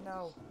kiss though.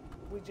 No,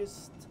 we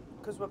just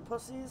because we're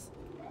pussies,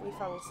 we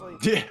fell asleep.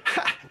 Yeah,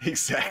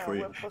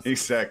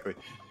 exactly.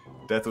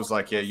 Death was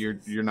like, yeah,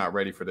 you're not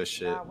ready for this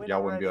shit. Nah,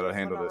 y'all wouldn't be able to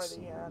handle this.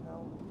 Yeah,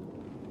 no.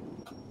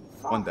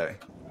 One day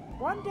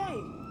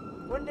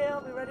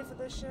I'll be ready for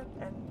this shit,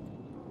 and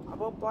I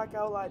won't black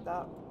out like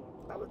that.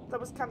 That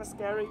was kind of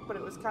scary, but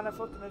it was kind of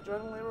fucking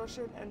adrenaline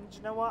rushing. And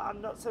you know what?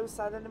 I'm not so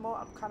sad anymore.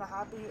 I'm kind of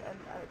happy and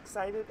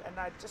excited, and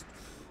I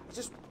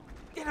just,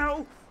 you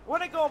know,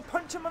 want to go and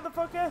punch a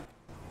motherfucker.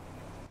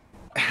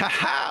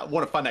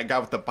 Want to find that guy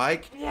with the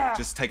bike? Yeah.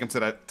 Just take him to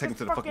the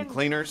fucking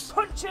cleaners.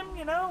 Punch him,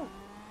 you know.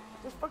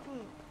 Just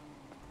fucking,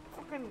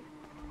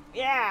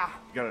 yeah.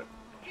 You gotta.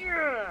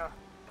 Yeah.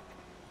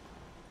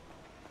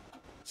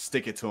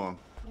 stick it to him.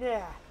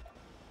 Yeah.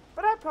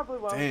 But I probably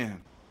won't.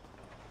 Damn.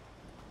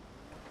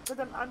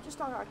 But I'm just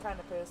not that kind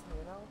of person,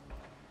 you know?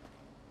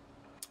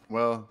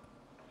 Well,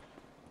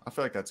 I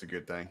feel like that's a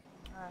good thing.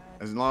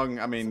 As long,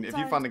 I mean, if you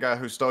Sometimes- find the guy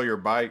who stole your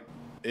bike,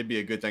 it'd be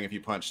a good thing if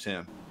you punched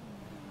him.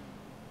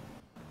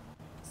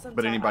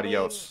 But anybody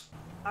else?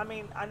 I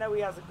mean, I know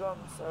he has a gun,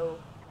 so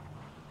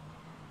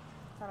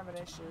kind of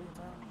an issue,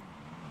 you know?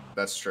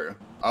 That's true.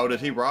 Oh,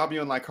 did he rob you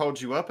and like hold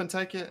you up and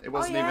take it? It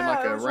wasn't even yeah,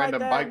 like it a was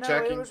random right bike there.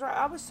 jacking? No, it was right.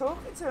 I was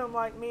talking to him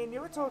like me and you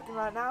were talking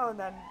right now, and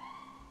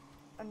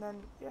then,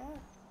 yeah.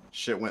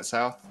 Shit went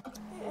south?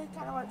 It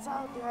kind of went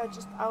south, yeah,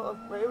 just out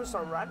of, it was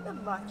so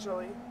random,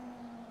 actually.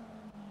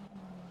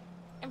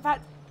 In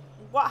fact,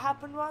 what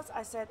happened was,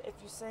 I said, if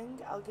you sing,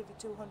 I'll give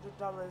you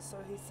 $200. So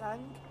he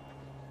sang,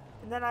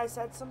 and then I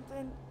said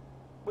something,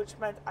 which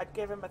meant I'd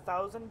give him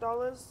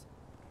 $1,000,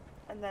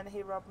 and then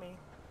he robbed me.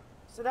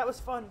 So that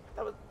was fun.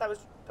 That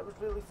was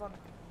really fun.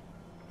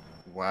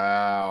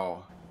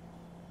 Wow.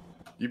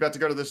 You about to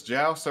go to this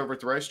joust over at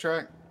the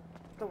racetrack?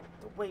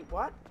 Wait,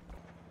 what?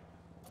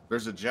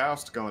 There's a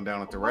joust going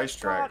down at the Oh my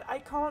racetrack. God, I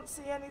can't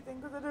see anything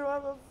because I don't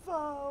have a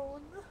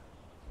phone.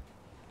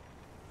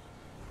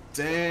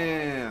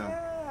 Damn.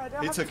 Yeah, I don't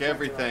He have took to charge it.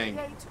 everything.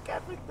 Yeah, he took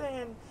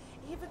everything.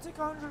 He even took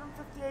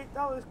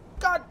 $158.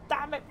 God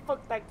damn it,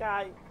 fuck that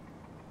guy.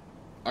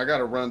 I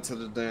gotta run to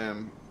the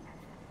damn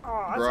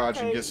Oh, garage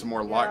okay. and get some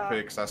more Yeah. lock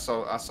picks. I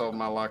sold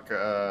my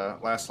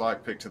last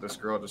lock pick to this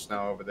girl just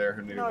now over there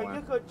who needed No, one.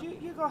 you're good.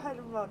 You go ahead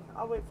and run.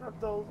 I'll wait for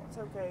Abdul. It's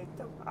okay.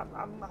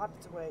 I'm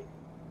happy to wait.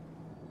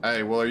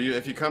 Hey, well,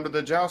 if you come to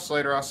the joust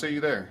later, I'll see you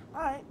there.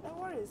 Alright, no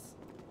worries.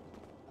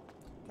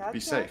 Catch Be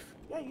ya. safe.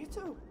 Yeah, you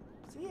too.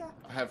 See ya.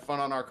 Have fun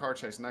on our car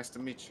chase. Nice to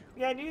meet you.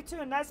 Yeah, and you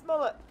too. Nice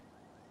mullet.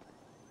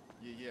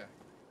 Yeah.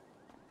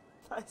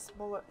 Nice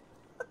mullet.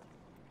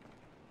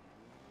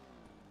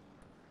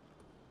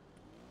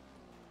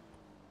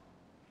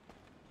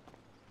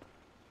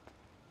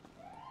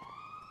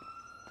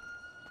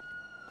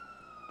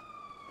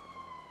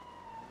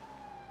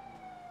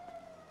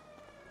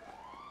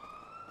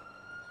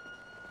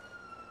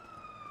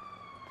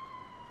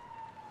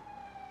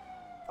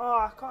 Oh,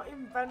 I can't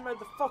even Venmo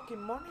the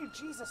fucking money.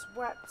 Jesus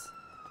wept.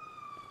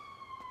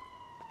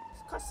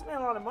 It's costing me a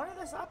lot of money,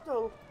 this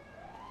Abdul.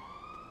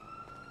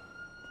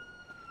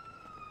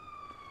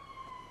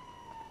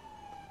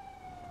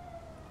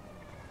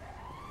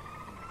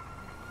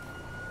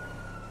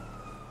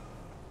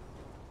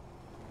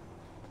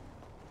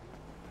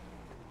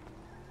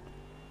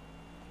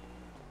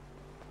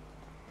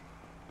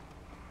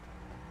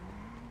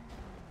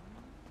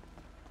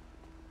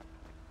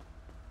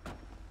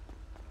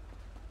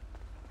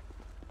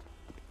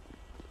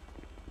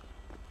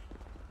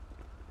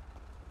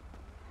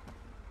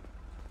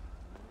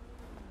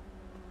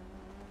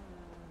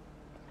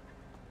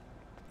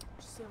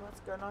 See what's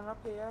going on up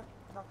here.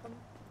 Nothing.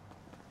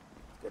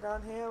 Let's go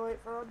down here, wait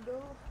for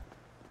Abdul.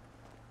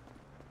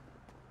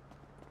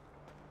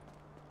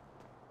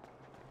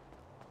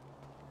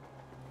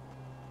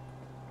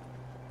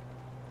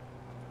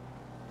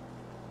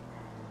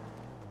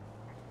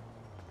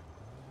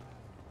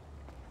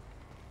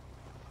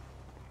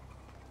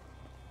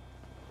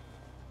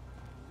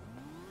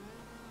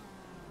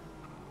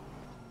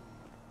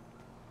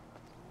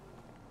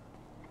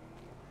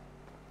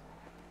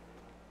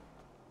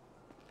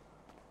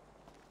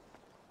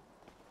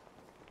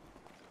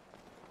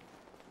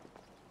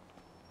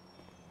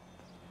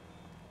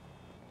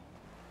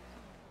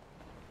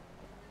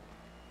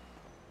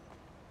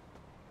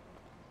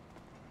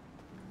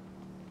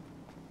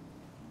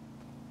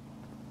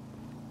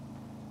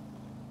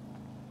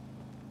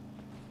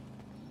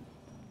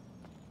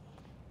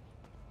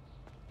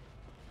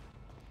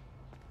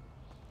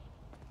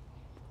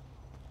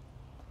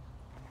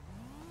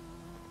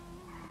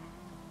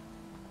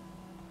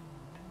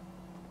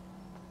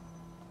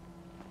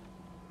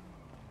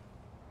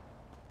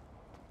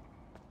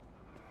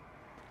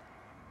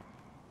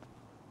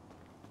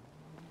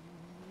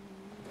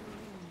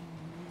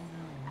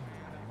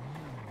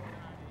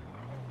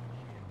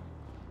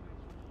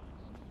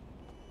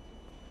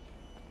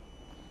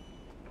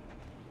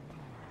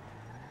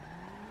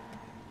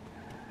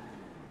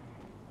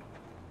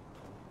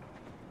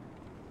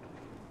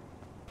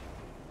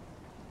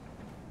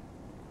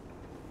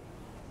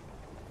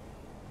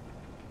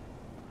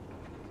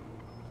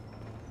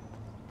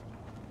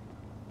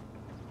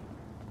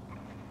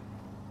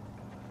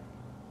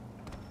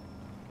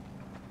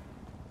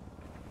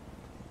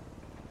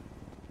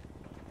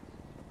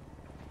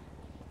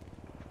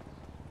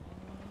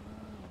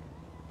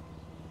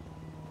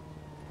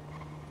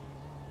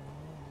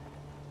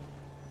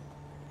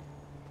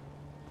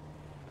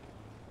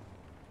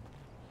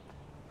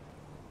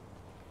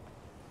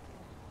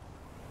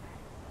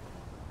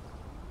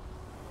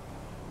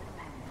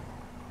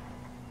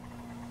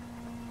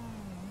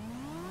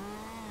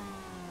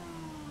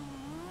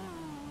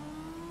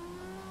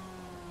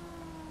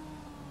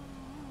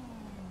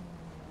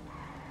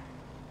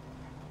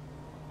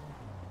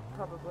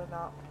 Probably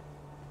not.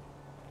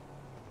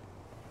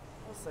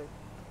 We'll see.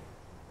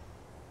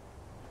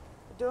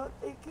 don't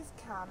think is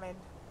coming.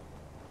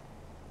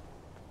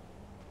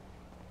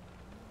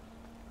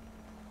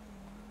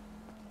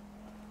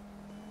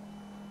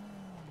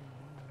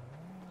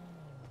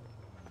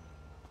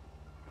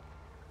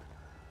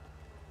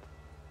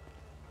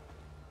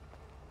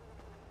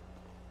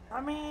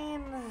 I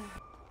mean,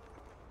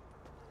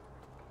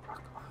 I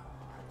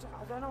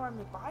don't know where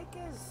my bike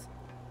is.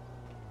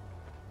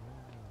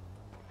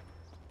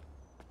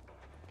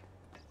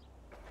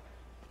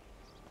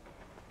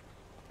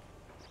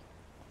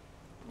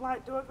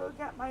 Like, do I go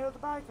get my other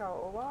bike out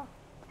or what?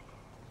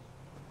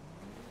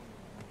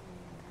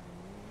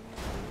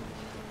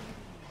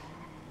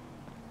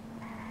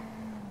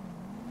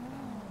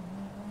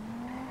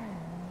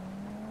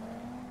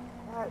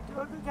 Like, do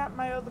I go get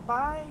my other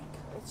bike?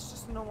 It's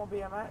just a normal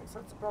BMX,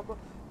 that's a problem.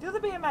 The other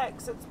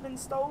BMX that's been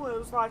stolen, it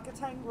was like a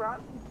 10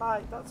 grand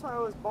bike, that's why I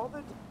was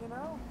bothered, you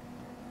know?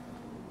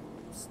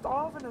 I'm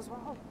starving as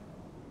well.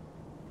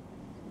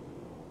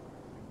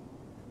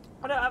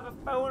 I don't have a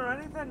phone or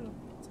anything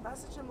to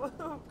message him, Luke.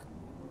 Oh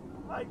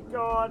my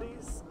god,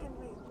 he's skinning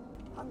me.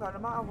 Hang on, I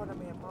might have one of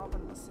my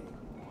apartment, let's see.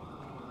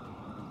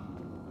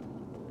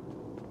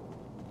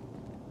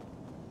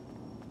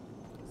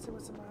 Let's see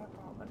what's in my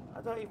apartment.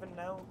 I don't even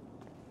know.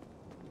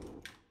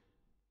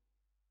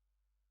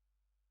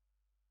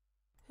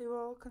 He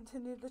will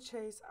continue the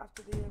chase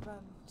after the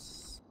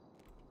event.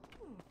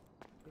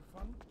 Be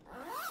fun.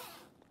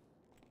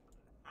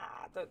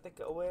 I don't think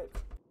it'll work.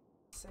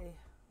 Let's see.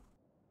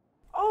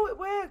 Oh, it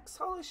works!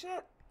 Holy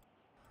shit!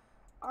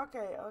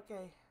 Okay,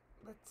 okay.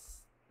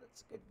 Let's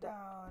get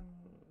down.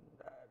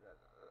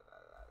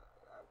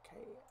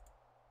 Okay,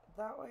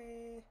 that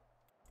way.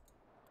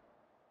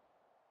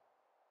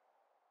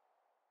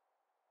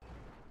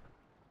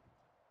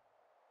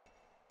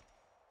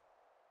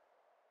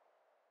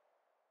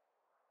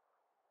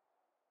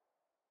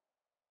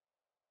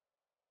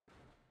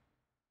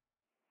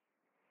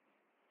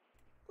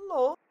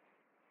 Lord,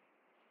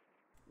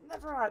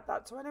 never write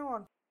that to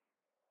anyone.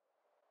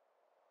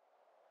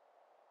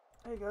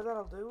 There you go,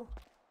 that'll do.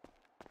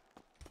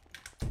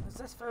 Because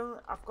this phone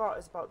I've got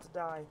is about to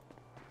die.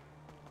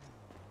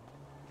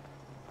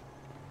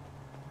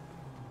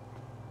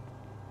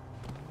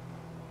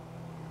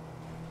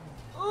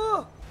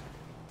 Oh!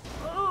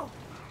 Oh!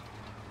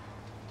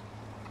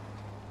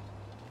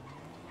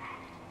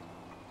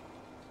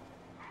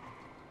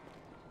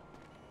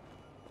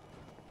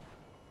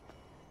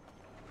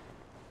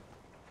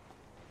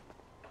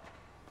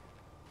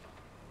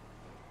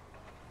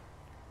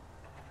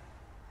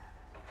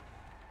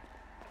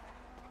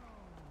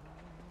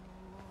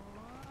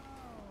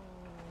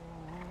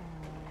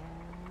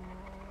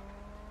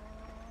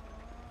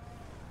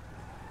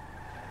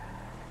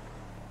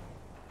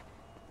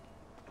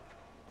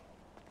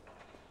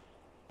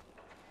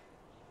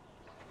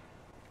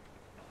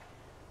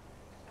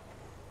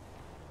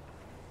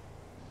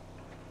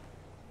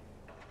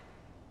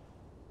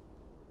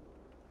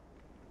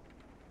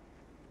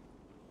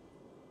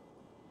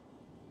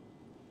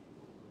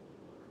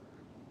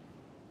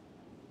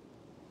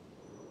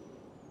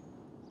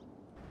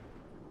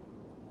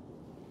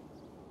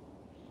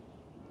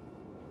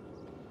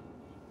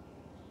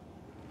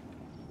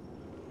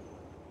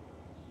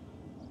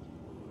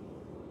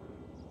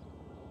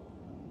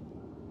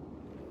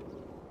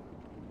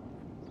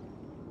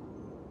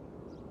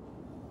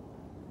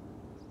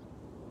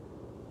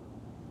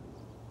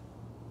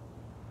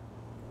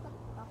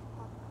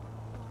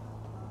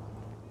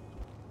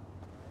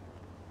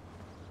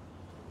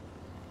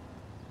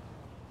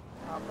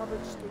 I'll probably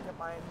just go get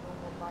my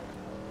normal bike out.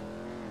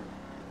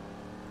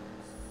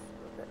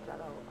 We'll get that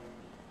out.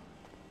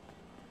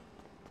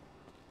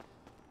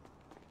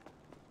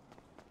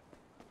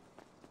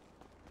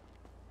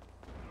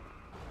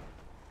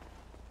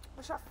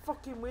 Wish that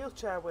fucking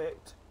wheelchair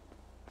worked.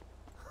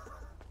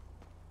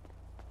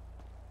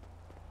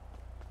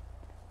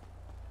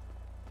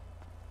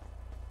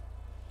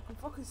 I'm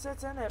fucking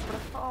sitting in it, but I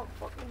can't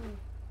fucking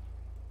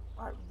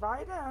like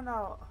ride it or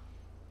not.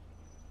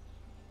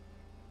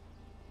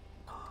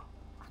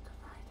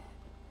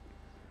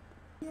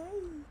 Yay! I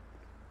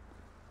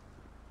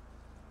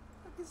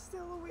can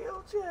steal a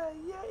wheelchair,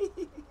 yay!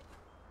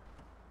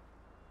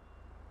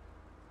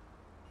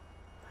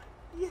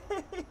 Yay!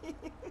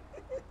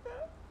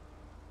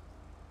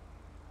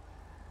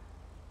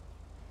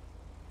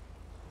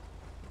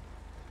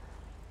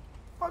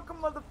 Fucking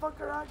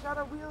motherfucker, I got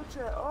a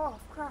wheelchair. Oh,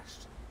 I've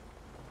crashed.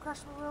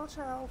 Crashed my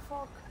wheelchair, oh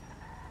fuck.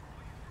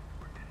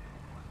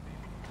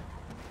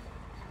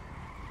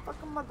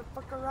 Fucking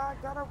motherfucker, I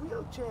got a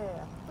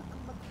wheelchair.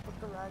 Fucking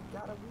motherfucker, I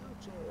got a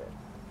wheelchair.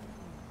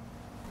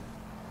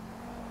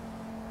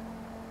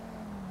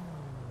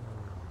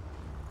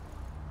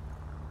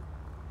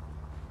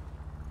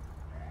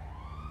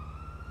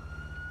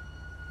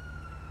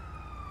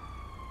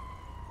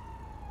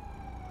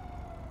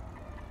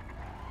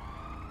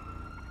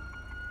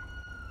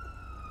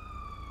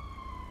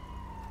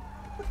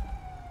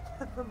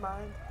 Never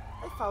mind.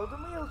 I found a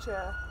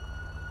wheelchair.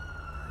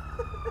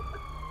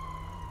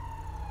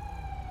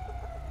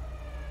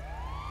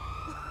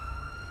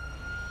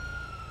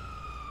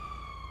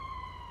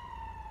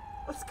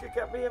 could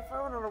get me a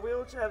phone on a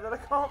wheelchair that I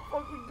can't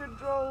fucking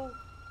control.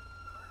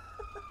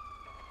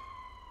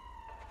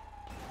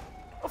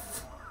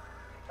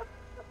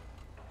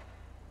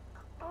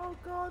 Oh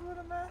god, what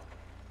a mess.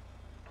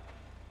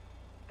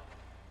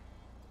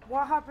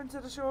 What happened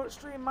to the short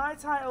stream? My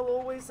title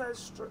always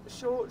says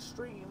short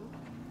stream,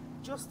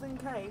 just in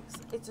case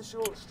it's a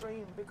short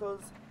stream,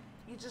 because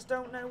you just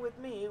don't know with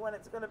me when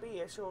it's going to be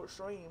a short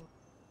stream.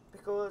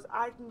 Because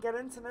I can get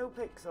into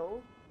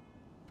NoPixel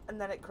and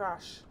then it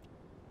crash.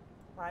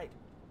 Like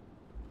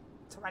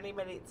 20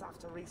 minutes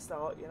after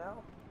restart, you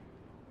know?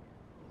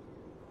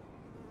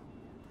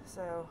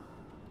 So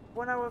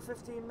 1 hour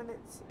 15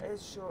 minutes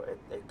is short.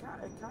 It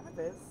kind of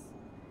is,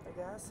 I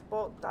guess.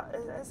 But that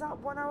is that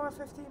 1 hour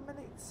 15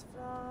 minutes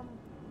from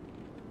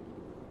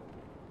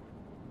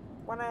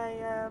when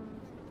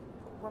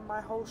when my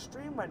whole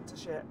stream went to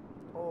shit,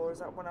 or is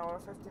that 1 hour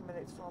 15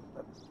 minutes from?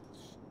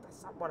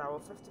 That's not 1 hour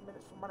 15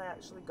 minutes from when I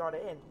actually got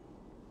in.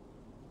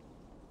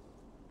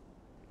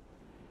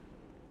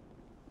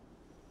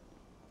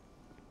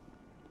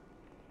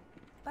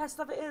 Best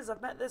of it is,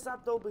 I've met this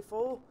Abdul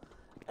before,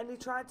 and he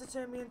tried to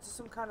turn me into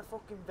some kind of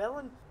fucking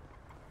villain.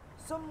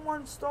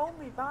 Someone stole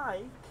my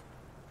bike,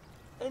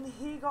 and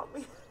he got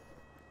me...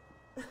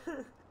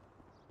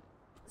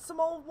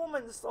 Some old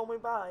woman stole my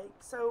bike,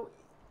 so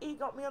he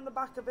got me on the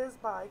back of his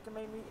bike and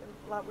made me,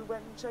 like, we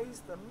went and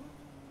chased them.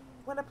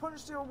 When I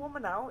punched the old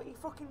woman out, he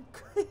fucking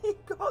he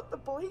got the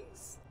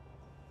police.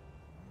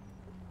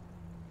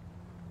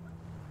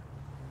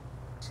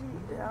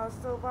 Yeah, I was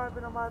still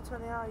vibing on my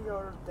 20 hour,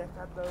 you're a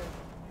dickhead though.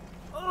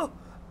 Oh!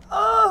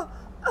 Oh!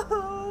 Oh!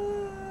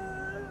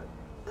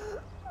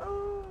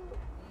 Oh!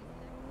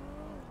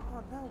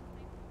 Oh no.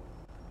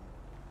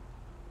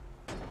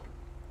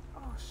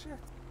 Oh shit.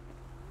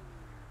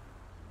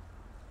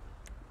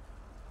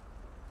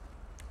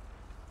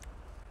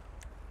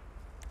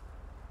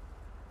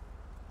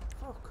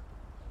 Fuck.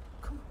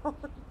 Come on.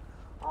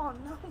 Oh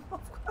no.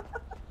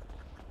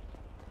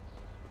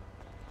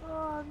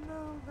 Oh no,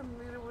 I'm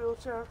gonna need a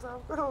wheelchair, so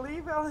I'm gonna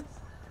leave it on his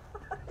side.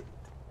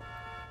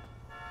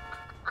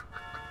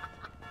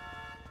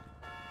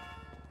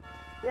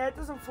 Yeah, it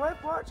doesn't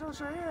flip. Watch, I'll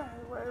show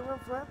you. It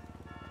won't flip.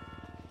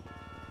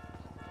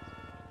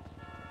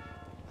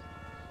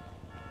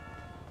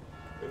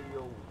 Hey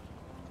yo.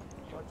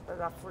 Watch,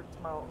 that freaked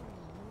him out.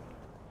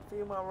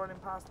 Female running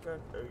past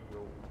going, hey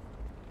yo.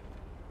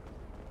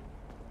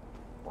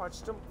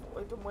 Watch, don't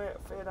wait,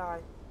 fade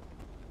eye.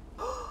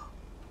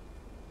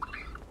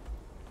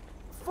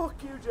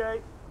 Fuck you,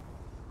 Jay.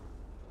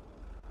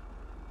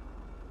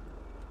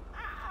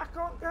 I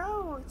can't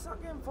go. It's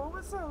not getting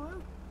forward,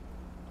 so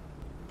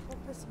it's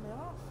pissing me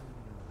off.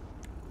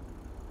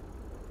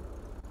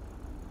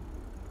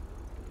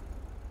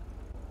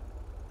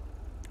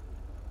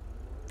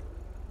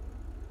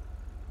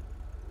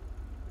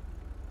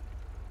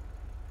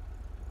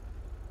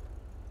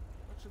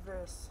 Watch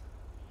this.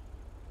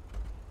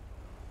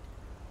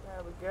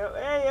 There we go.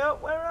 Hey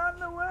up, we're on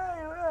the way.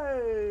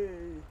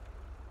 Hey.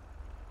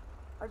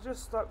 I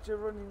just stopped you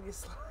running your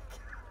slack.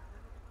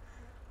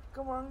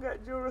 Come on,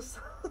 get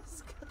Duracells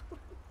going.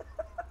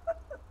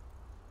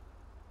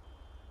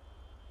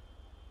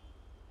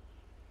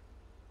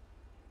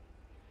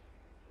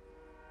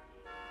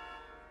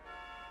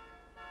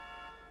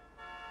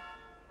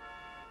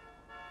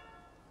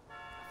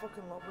 I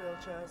fucking love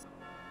wheelchairs.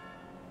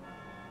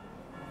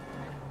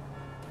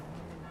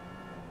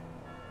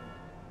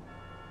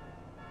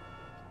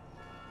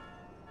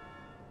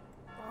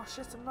 Oh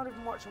shit, I'm not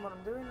even watching what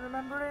I'm doing.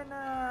 Remember in,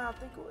 I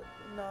think it was,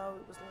 no,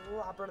 it was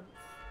Labyrinth.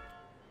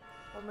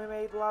 When we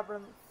made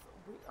Labyrinth,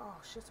 oh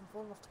shit, I'm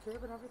falling off the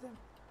curb and everything.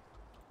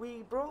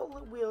 We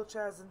brought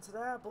wheelchairs into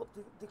there, but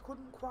they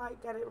couldn't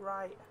quite get it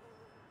right.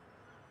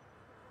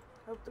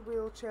 Hope the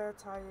wheelchair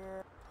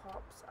tire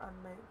pops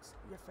and makes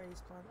your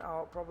face plant.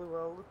 Oh, it probably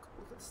will. Look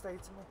at the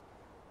state of me.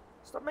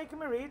 Stop making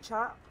me read,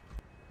 chat.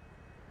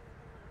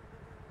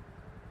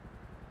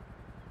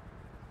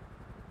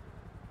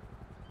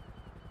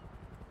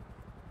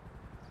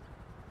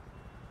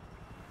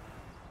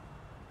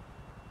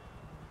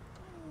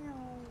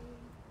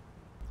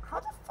 How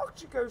the fuck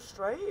do you go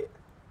straight?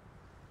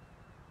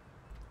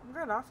 I'm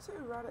gonna have to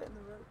ride it in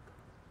the rope.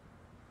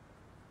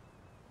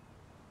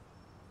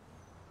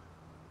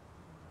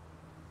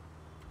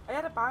 I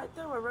had a bike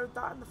though, I rode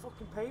that in the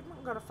fucking pavement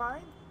and got a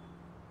fine.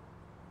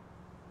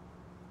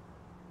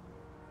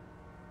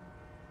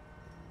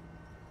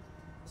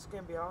 It's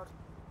gonna be hard.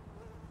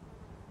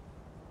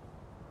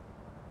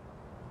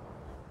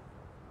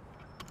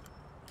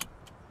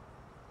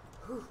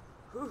 Ooh,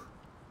 ooh.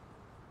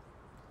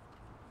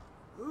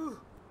 Ooh.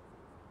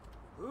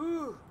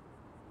 Ooh.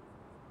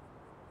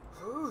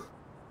 Ooh.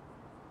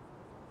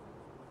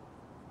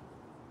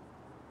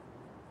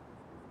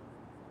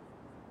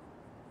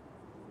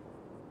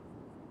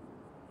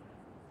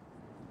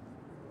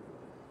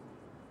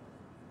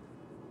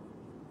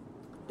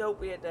 Don't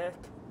be a dick.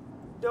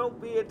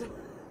 Don't be a dick.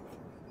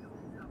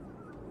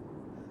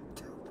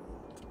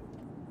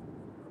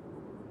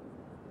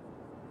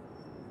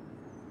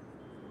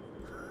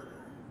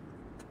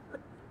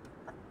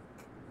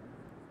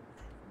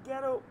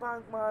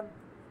 bank, man.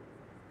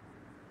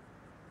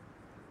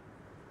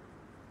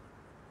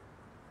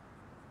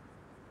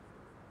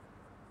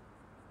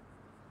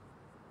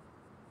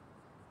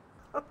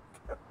 I'm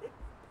going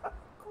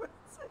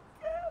backwards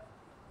again.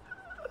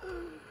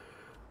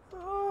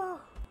 Oh.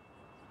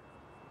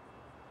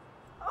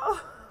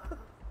 Oh.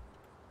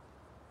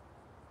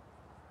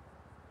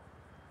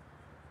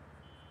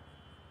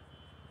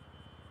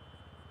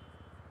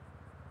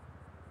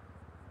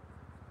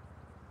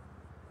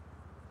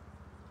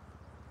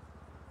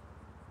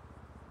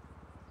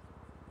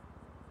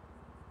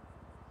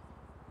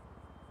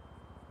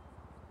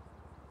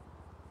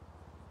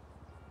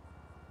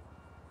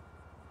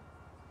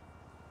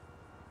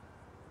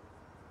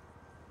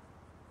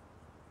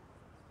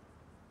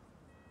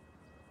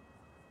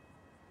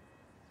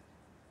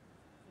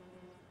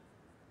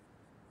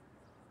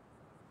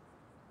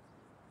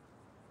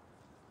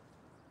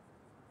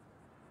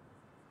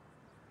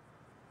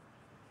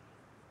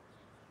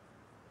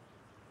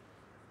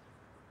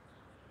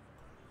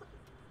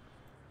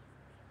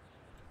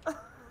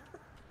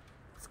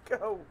 Let's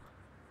go.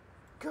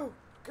 Go,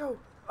 go.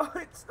 Oh,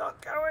 it's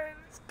not going.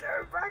 It's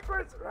going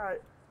backwards.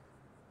 Right.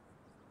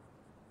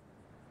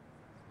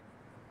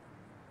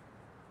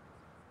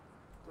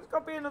 There's got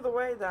to be another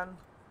way then.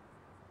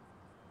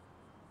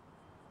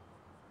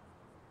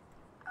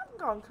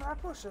 Hang on, can I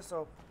push this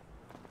up?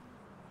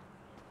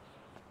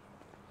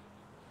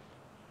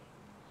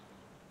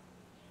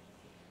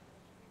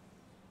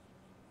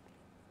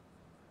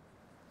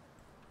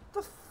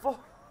 The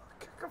fuck?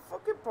 I can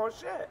fucking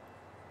push it.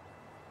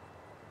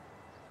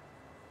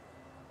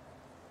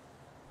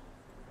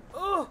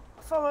 Oh,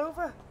 I fell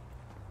over.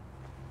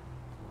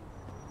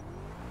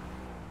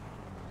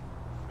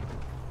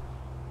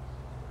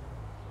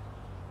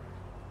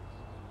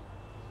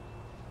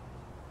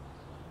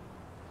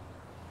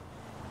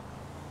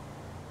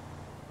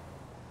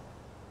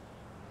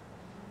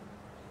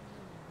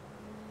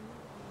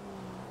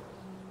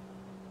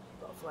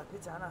 Got a flippy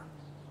tanner.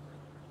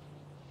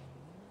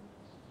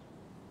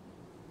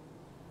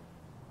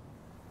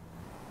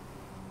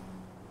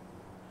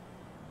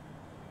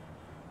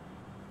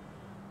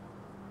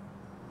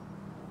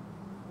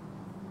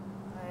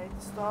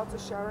 Start to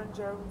Sharon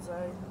Jones,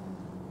 eh?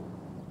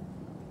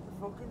 The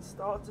fucking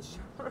start to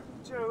Sharon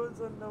Jones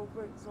and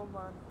NoPixel,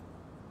 man.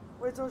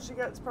 Wait till she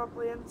gets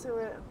properly into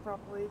it and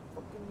properly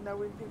fucking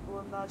knowing people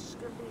and that. She's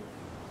gonna be...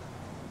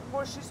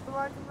 What she's been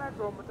like in Red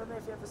Room. I don't know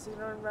if you've ever seen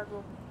her in Red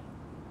Room,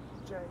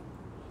 Jay.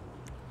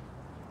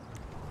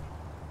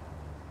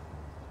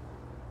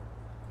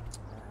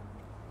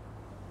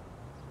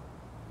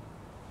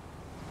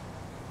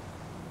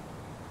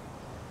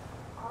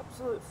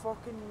 Absolute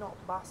fucking nut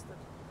bastard.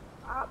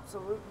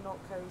 Absolute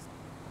nutcase.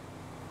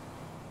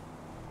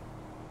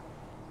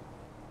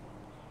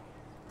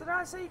 Did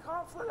I say you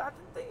can't flip? I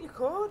didn't think you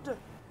could.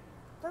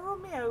 Don't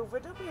run me over,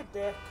 don't be a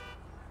dick.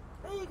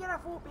 Now you're gonna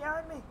have to walk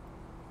behind me.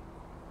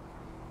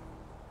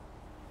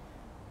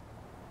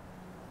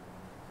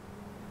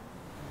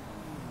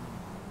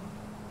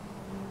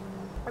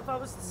 If I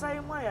was the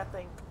same way, I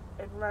think,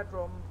 in Red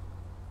Room,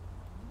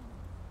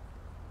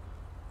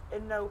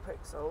 in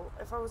NoPixel,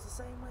 if I was the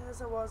same way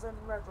as I was in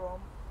Red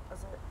Room,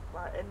 as it,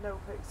 like in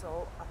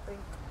NoPixel, I think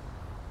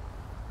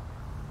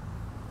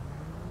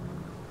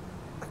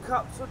the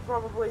cops would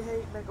probably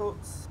hate me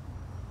guts,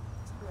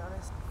 to be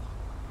honest.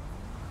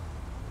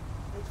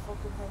 They'd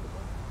fucking hate me.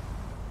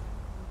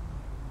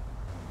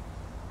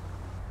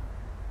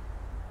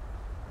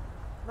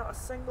 Not a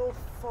single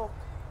fuck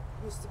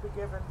used to be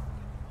given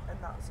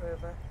in that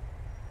server.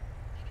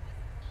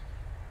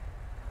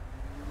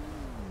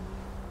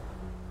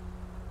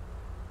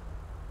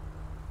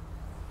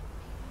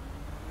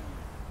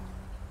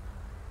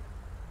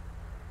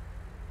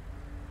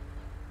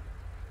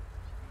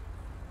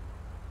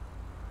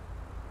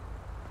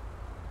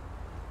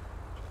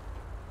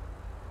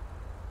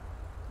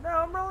 No,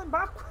 I'm rolling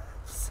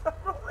backwards. I'm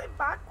rolling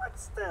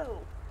backwards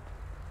still.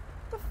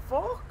 What the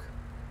fuck?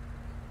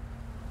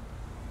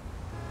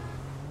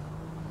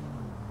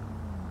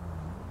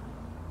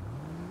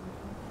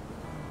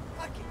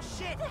 Fucking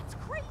shit, that's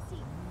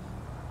crazy.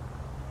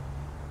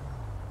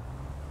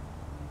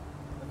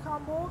 I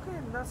can't walk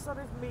in. That's not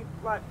even me.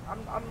 Like,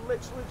 I'm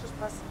literally just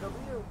pressing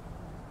W.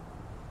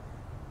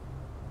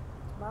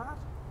 It's mad.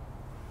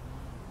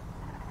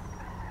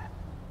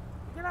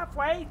 You're gonna have to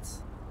wait.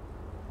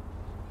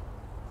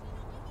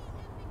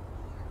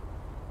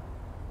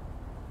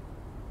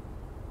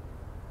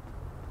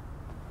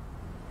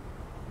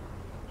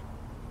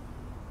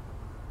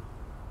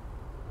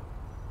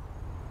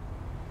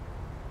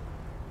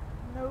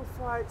 No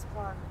flights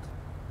planned.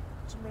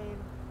 What do you mean?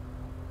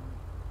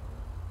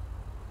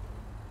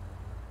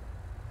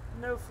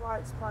 No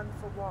flights planned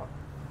for what?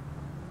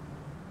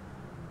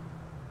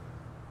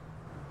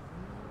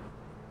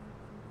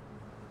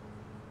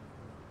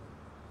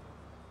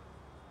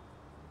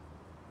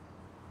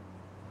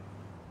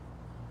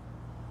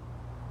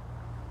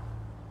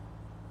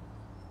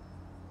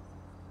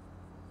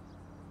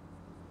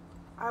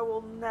 I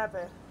will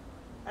never,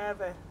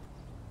 ever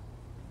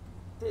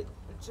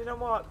Do you know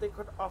what? They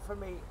could offer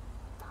me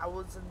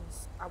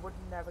thousands. I would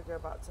never go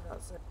back to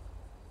that server.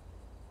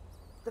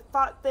 The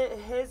fact that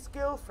his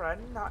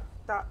girlfriend,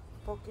 that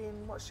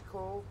fucking, what's she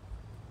called?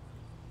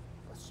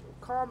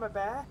 Karma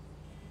Bear,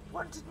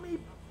 wanted me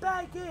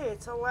beg her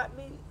to let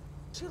me.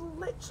 She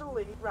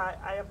literally, right,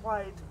 I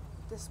applied,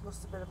 this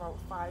must have been about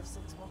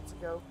 5-6 months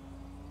ago.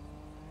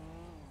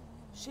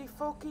 She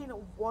fucking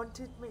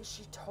wanted me,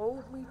 she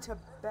told me to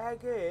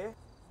beg her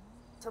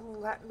to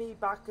let me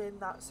back in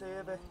that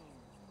server.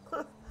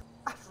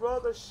 I'd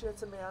rather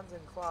shit in my hands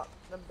and clap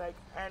than beg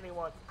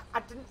anyone.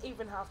 I didn't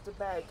even have to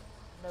beg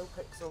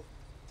NoPixel.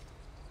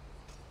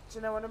 Do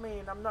you know what I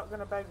mean? I'm not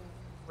gonna beg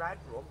Red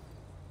Rum.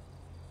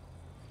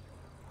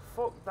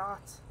 Fuck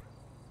that.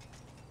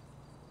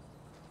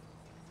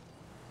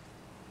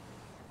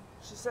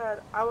 She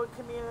said, our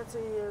community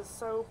is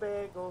so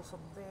big or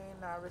something,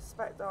 I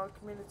respect our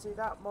community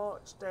that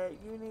much that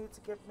you need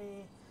to give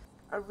me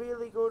a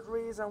really good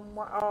reason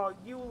why, oh,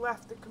 you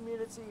left the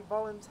community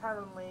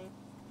voluntarily,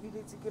 you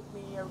need to give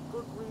me a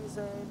good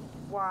reason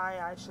why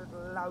I should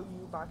allow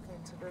you back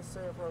into the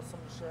server or some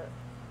shit.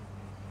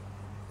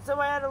 So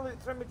I had a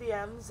look through my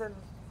DMs and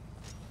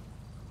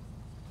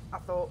I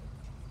thought,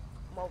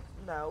 well,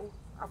 no,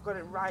 I've got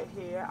it right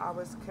here. I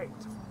was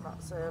kicked from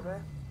that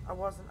server.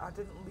 I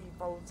didn't leave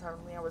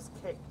voluntarily, I was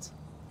kicked.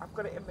 I've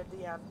got it in my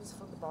DMs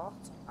from the bot.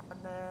 And,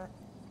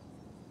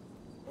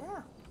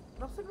 yeah,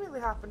 nothing really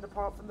happened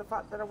apart from the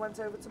fact that I went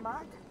over to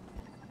Mag.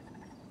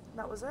 And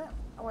that was it.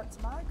 I went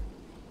to Mag.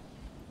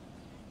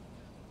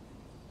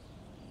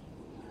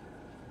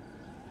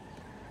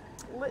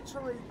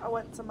 Literally, I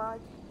went to Mag.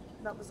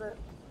 And that was it.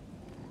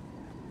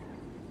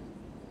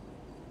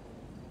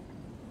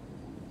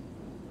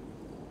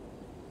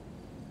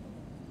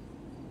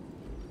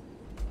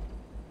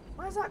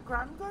 Where's that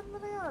grand gun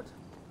that I had?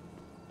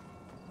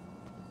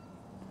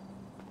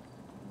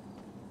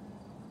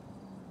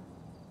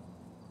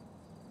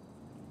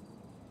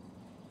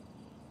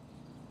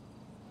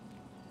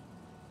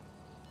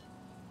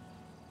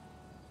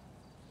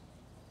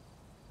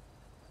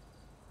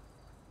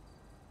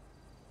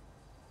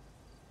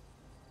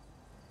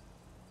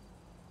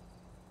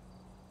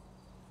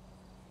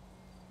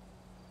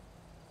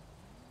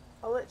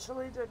 I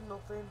literally did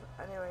nothing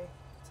anyway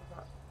to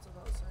that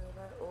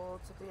server or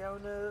to the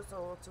owners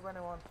or to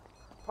anyone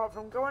apart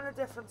from going a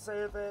different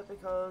server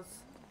because,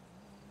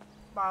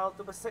 well,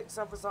 there were 6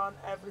 of us on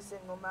every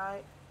single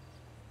night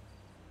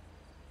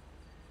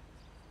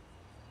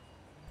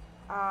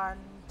and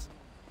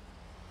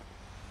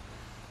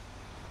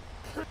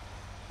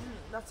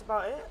that's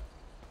about it.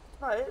 That's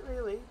about it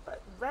really.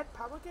 But Red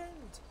power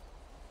gained.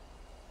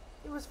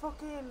 It was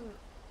fucking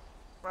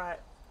right.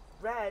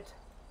 Red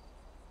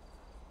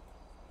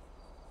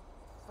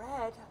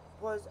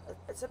was,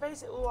 so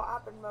basically what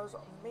happened was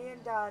me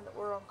and Dan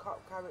were on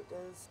cop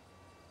characters.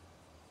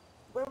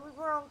 When we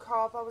were on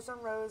cop, I was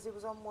on Rose, he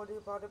was on Woody,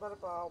 blah blah blah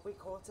blah. We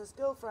caught his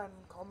girlfriend,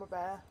 Karma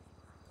Bear.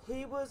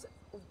 He was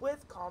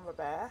with Karma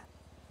Bear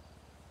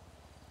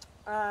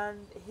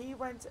and he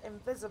went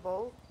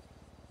invisible,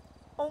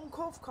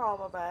 uncuffed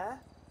Karma Bear,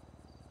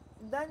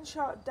 then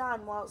shot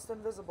Dan whilst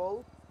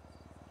invisible,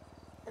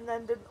 and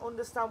then didn't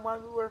understand why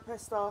we were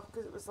pissed off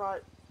because it was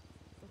like,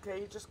 okay,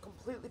 you just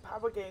completely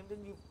power gamed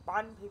and you've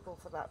banned people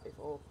for that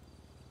before.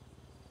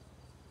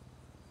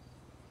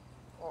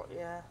 Oh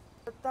yeah,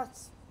 but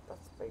that's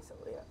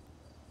basically it.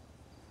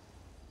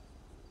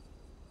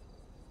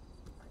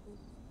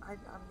 I'm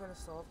gonna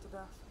starve to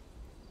death.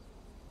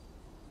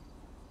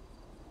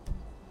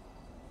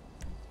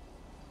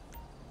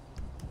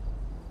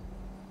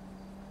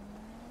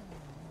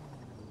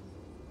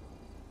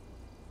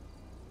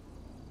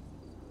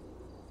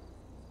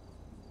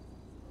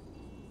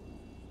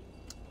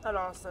 I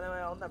lost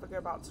anyway, I'll never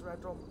go back to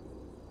Red Rum.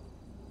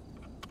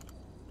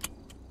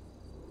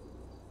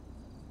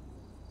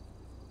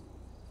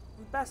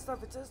 Best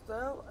of it is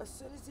though, as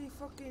soon as he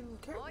fucking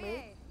kicked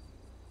me,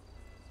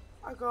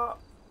 I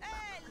got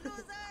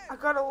I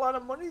got a lot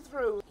of money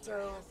through,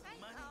 so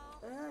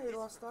yeah, he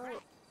lost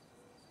out.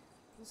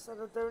 Instead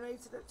I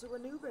donated it to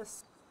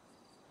Anubis.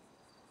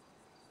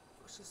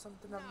 Which is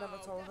something I've never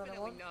told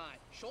anyone. Not.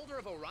 Shoulder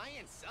of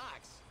Orion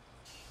sucks.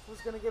 I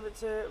was gonna give it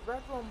to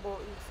Red Rum, but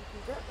he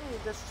fucking get me,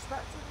 he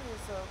disrespected me,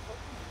 so fuck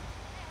me.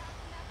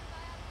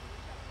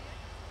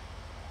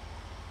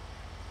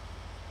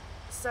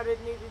 Said it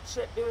needed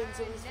shit doing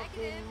to his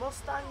fucking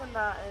Mustang and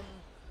that, and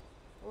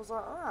I was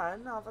like,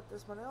 alright, now I've had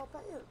this money, I'll pay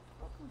it.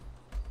 Fuck him.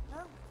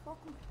 No,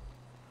 fuck him.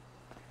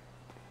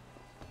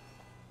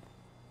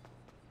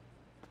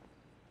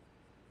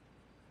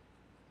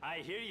 I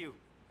hear you.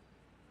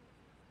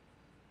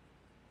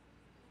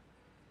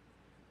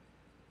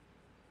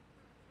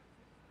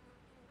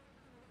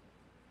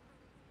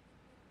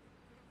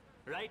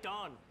 Right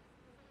on.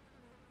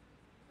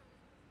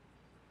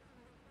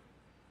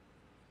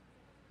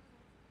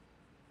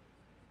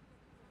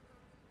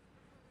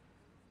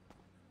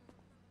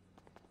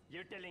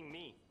 You're telling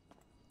me.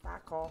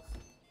 Back off.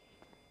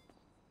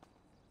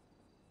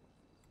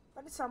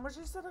 How many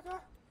sandwiches did I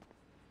get?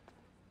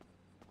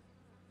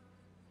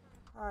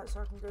 Alright,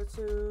 so I can go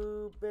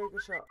to Burger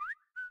Shop.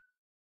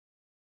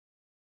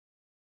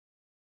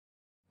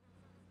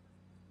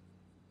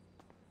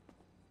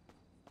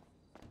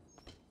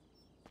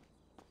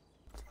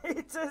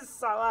 It is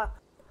sour.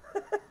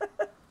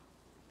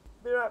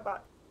 Be right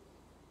back.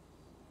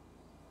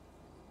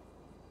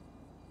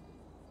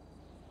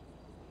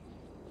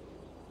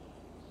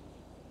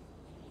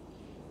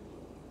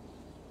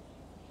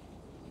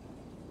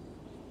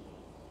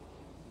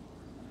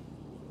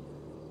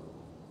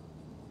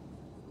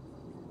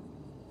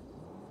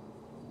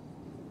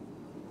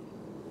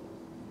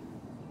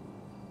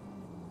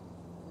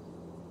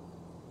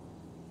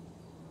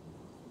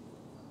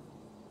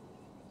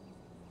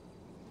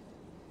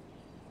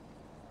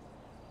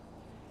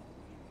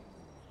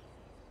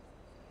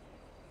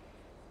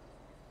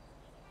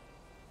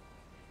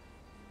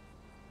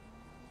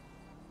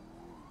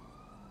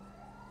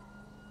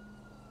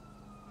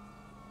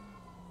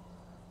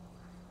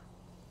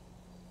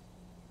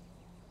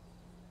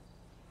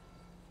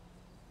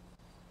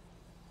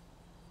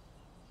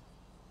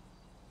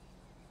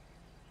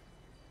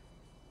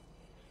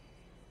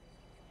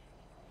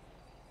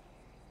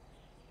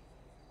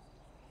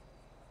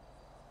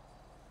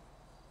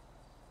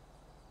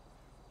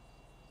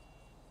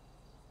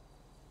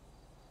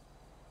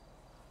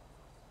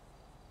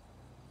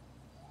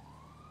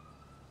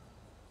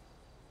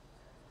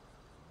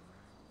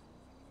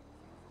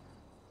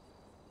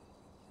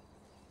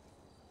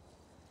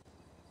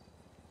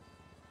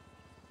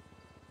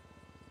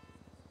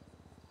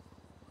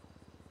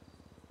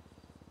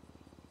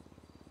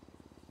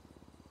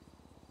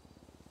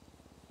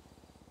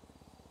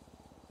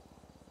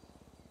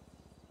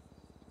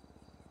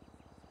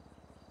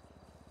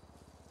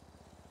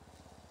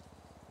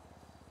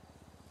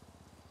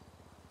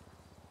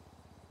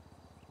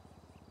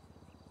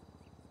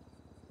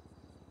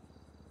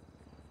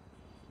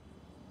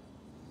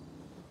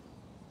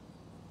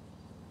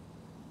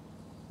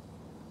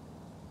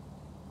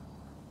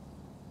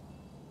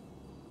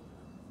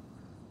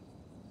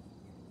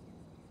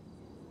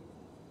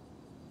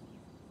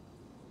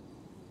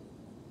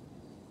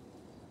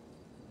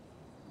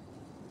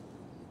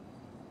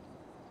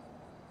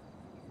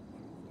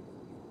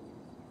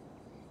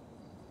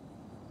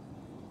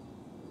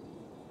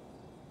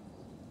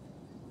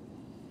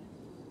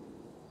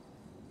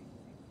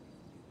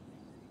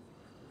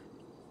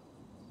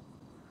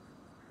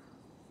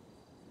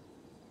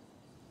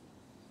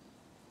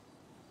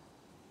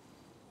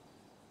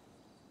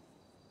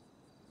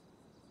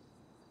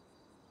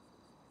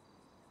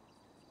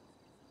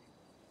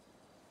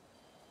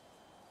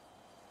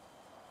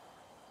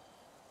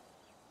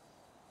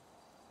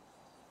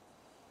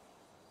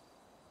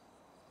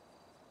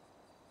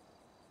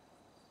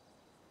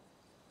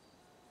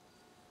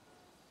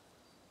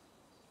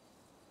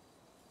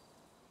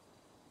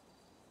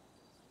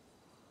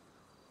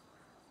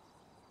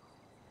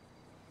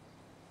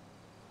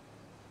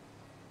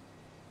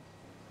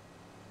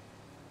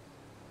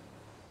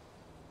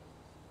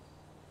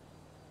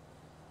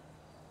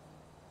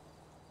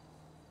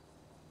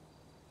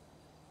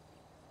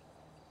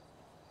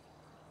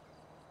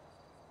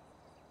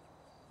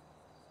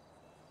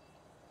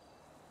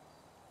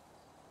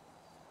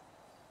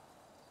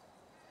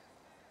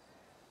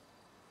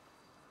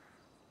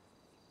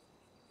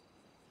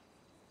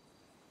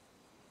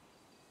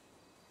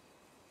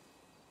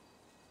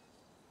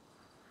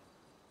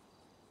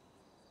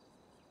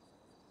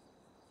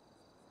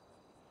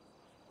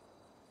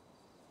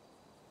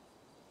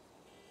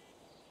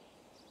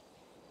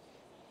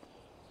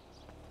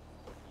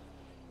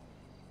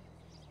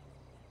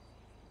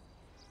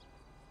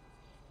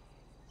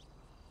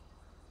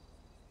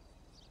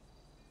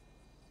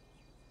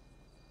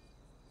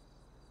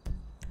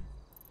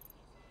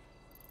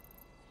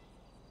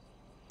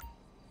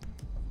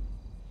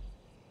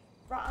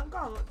 Right, I'm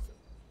gone.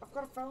 I've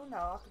got a phone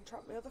now. I can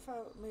track my other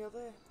phone, my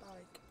other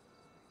bike.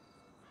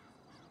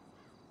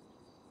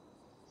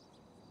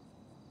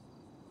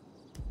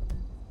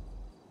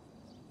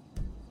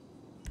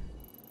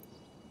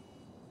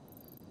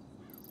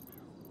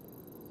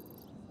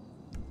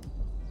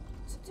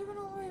 What's it doing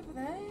all the way over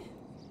there?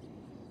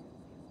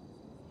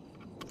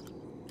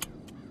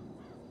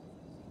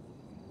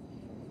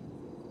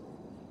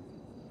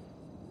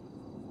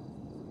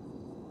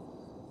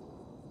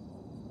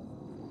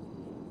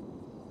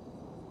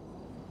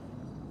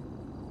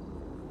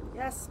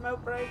 Yes,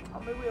 smoke break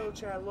on my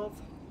wheelchair,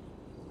 love.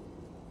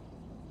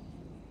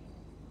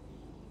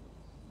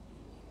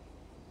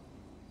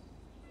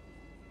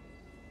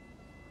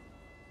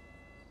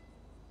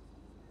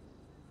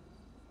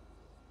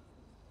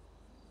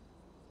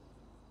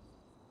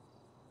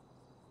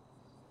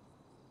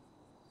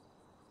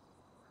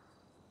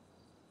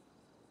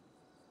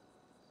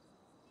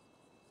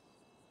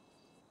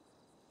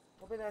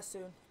 I'll be there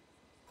soon.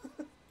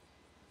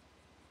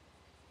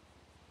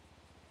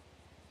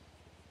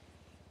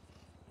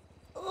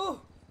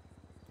 Oh!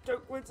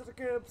 Don't go into the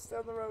curbs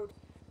down the road.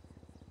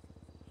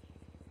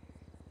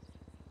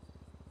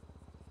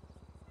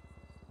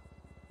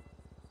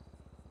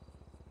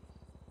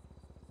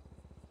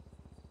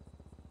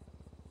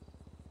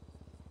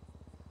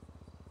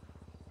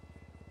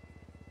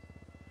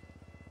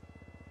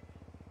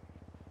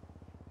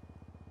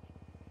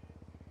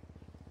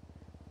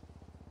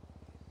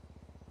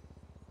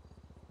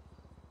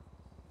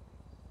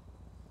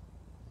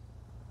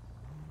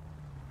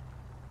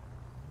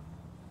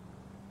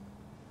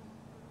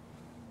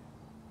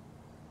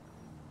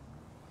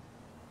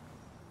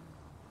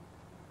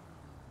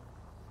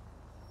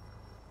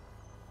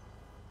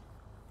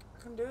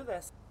 can do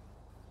this.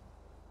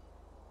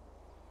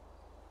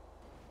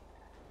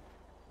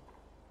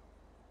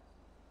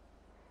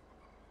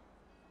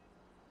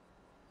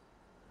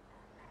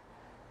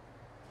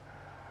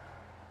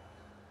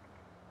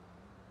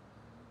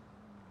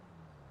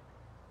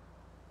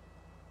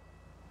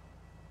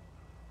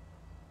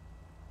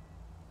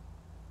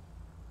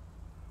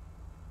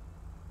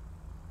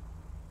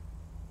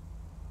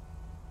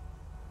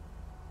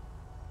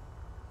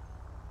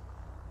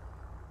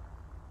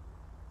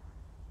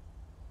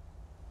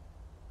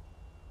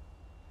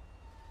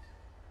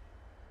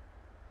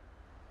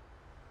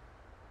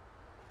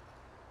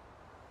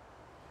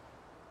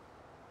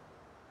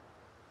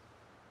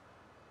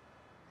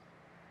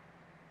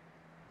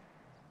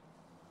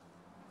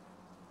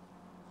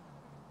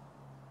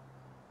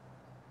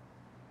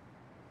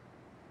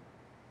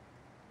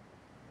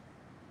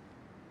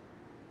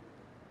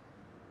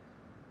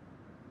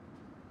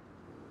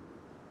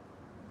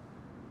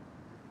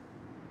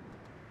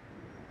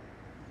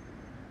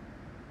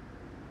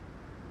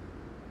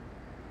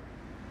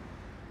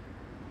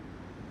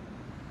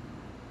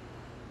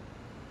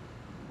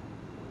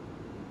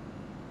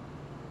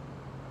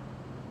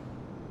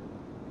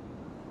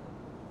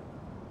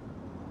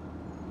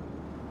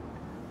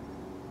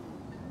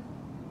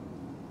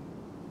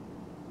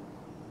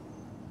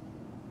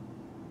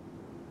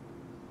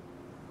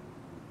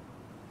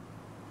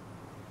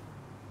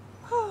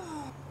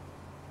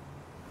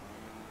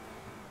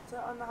 Sit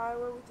on the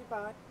highway with your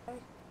bike.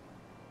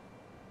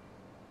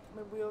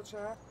 My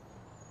wheelchair.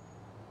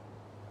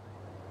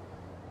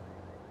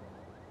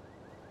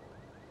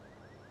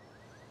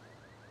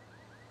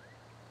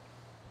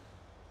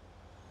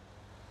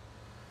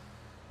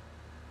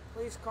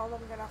 Please come, I'm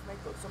gonna have to make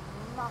up some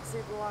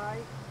massive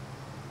lie.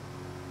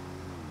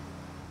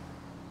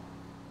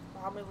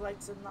 How many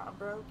legs and that are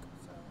broke,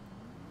 so.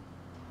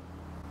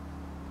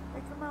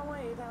 Making my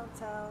way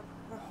downtown.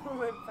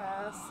 Went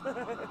fast.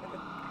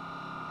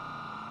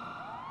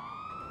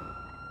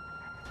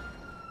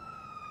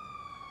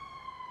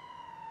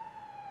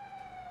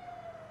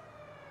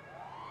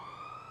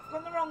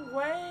 Gone the wrong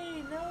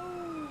way, no!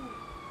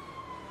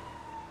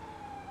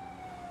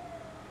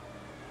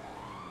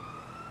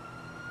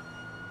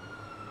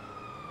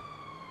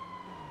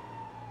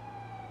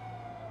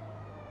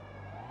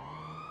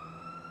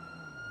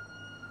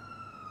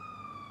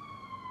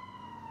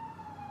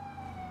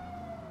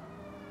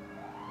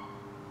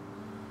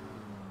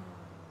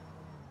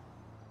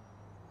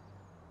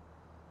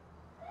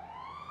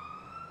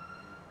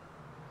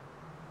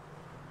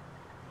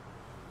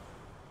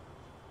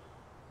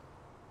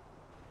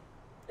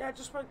 Yeah, I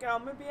just won't get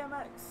on my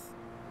BMX.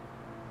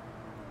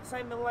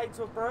 Saying my legs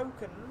were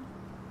broken,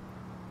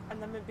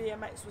 and then my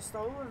BMX was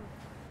stolen.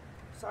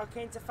 So I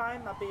came to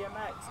find my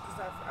BMX because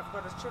I've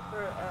got a chip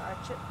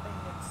thing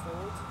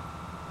installed.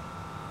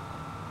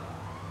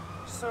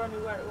 Just so I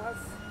knew where it was,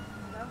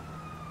 you know?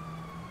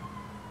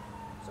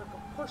 So I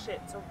could push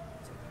it to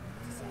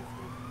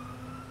safety.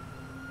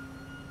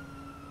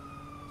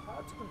 It's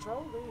hard to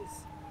control these.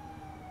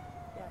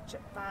 Yeah,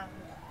 chip bang.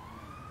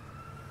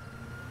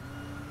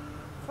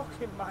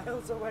 Fucking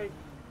miles away.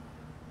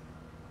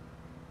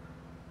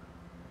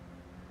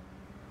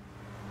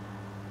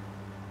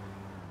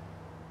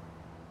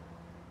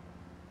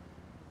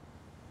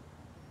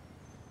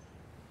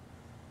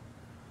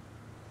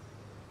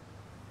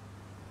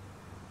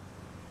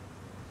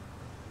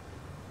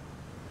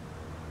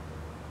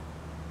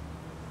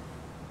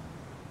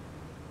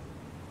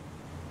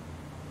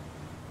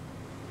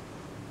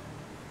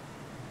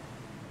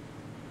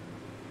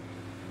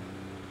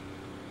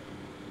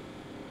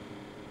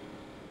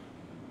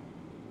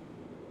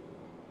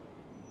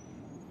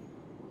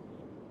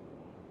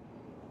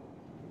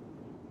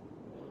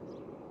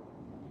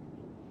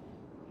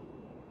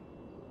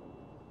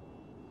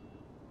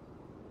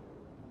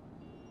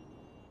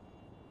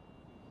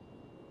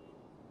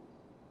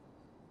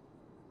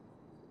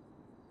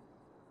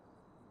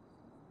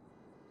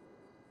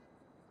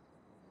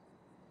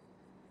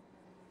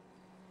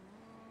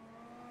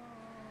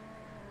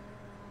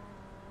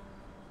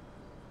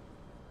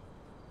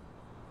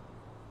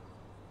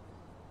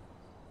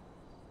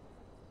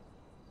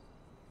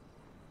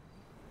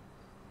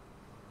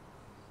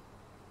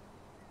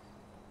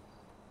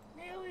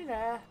 Nearly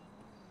there.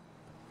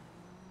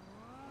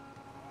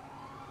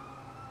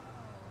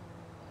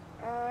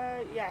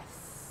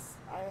 Yes,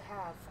 I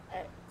have.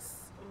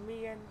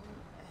 Me and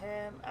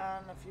him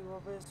and a few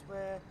others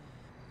were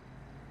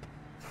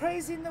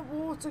praising the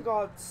water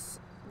gods.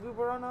 We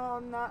were on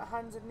our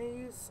hands and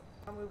knees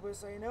and we were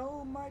saying,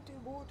 "Oh, mighty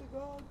water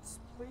gods,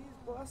 please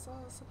bless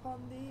us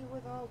upon thee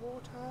with our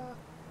water."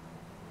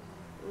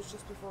 It was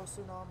just before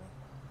tsunami.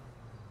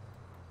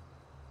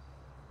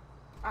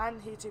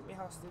 And he took me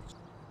hostage.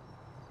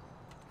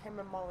 Him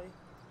and Molly.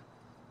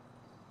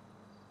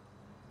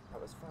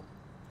 That was fun.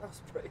 That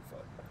was pretty fun.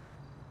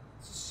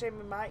 It's just a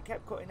shame my mic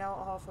kept cutting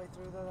out halfway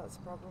through though, that's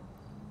the problem.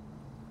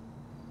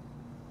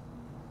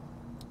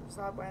 It was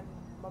like when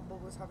Mumble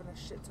was having a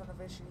shit ton of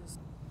issues.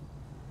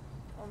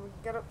 Oh, we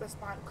can get up this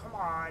bank, come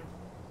on!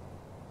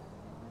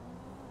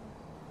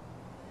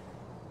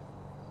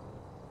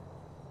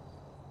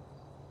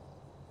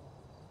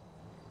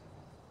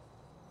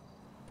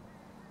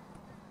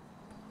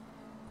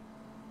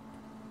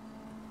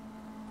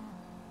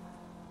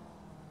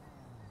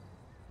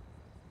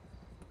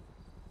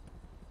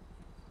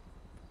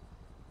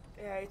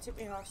 Yeah, he took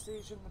me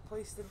hostage and the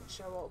police didn't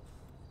show up.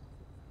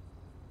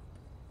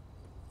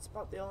 It's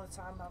about the only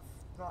time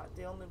like,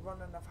 the only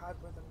run-in I've had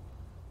with him.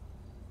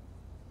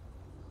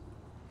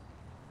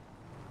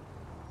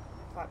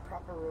 Like,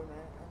 proper run-in,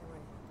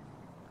 anyway.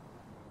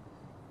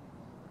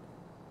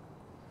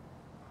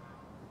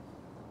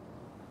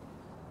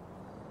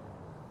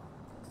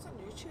 It's on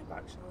YouTube,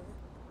 actually.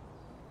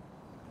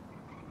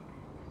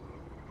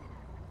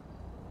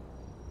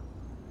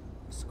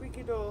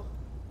 Squeaky door.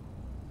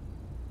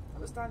 I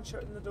was Dan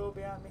shutting the door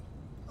behind me.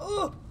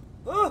 Oh!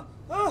 Oh!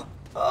 Oh!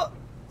 Oh!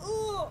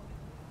 Oh!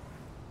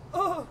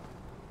 Oh!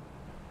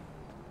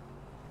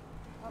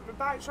 My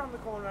bike's round the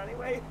corner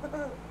anyway.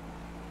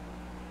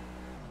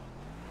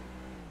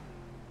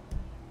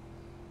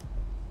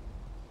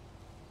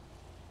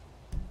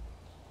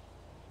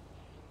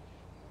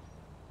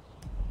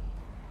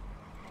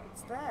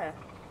 It's there.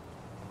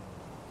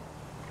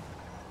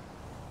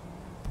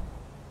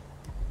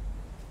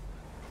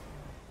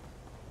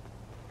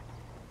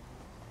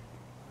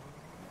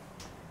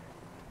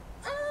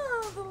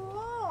 Oh, the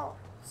lot.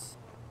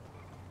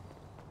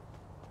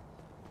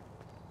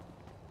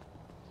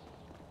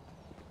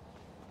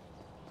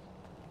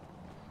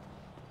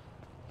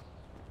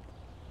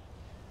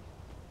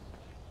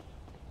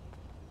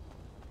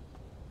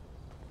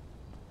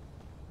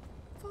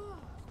 Fuck.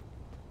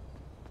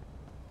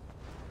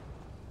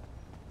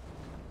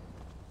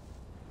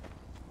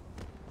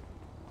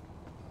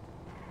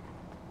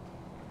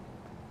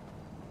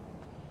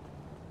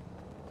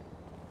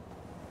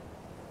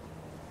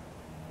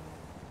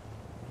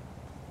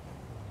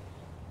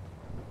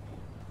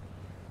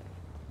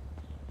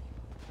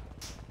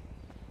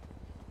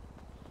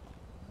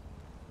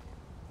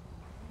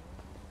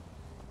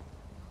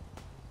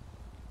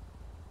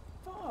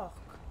 Fuck.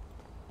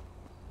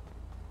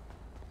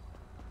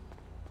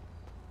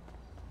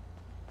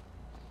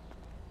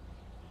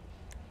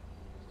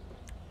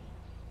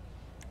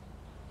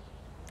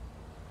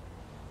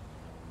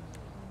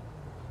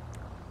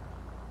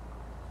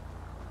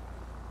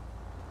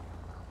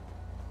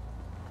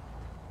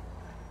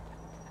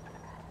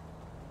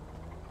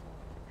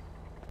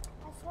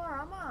 How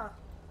far am I?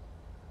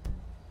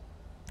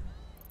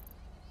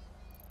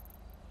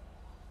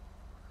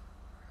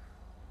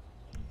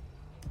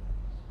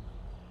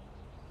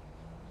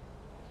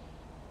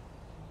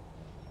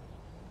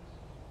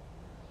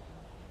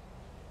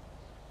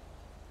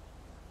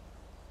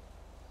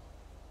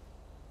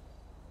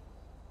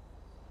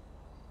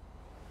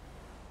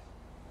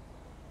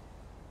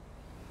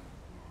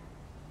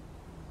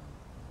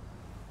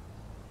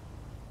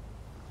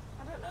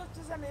 I don't know if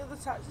there's any other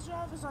taxi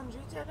drivers on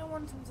duty. I don't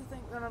want him to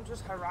think that I'm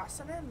just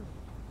harassing him.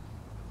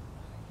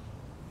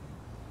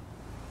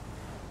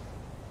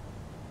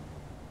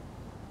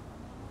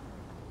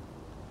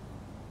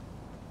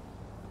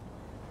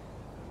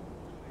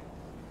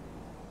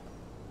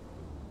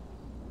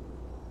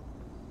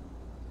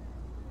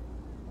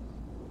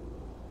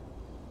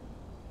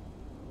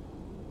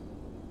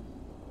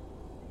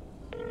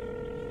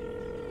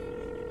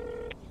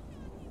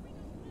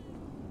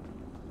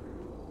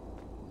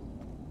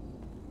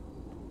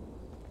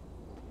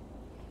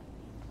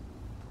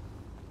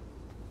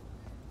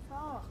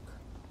 Fuck.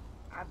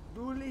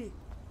 Abduli.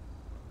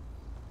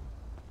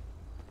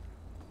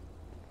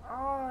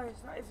 Oh,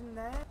 he's not even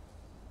there.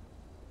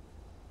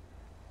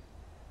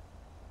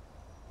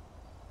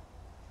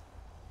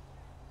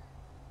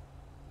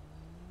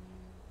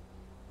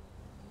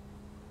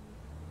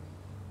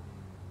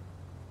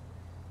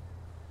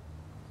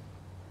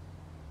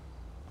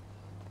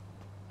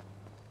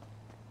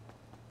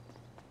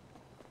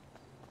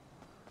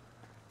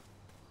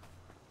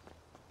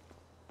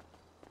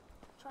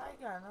 Try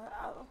again.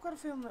 I've got a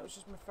feeling that it was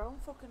just my phone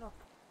fucking up.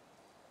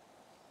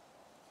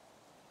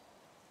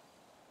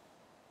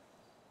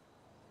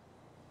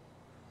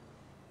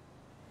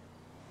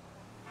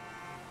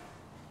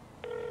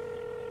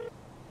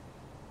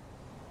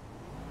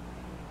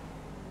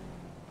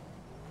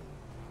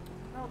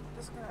 Nope,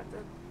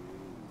 disconnected.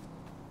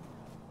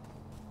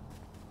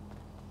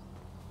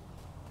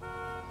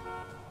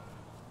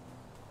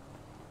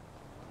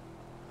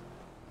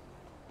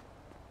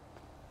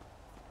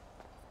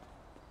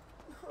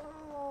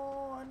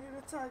 Oh, I need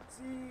a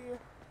taxi.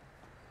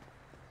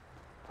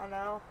 I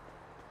know.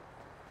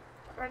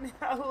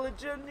 I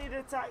legit need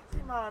a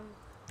taxi, man.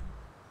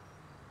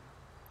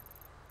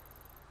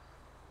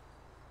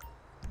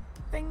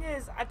 Thing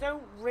is, I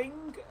don't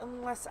ring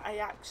unless I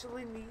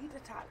actually need a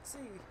taxi.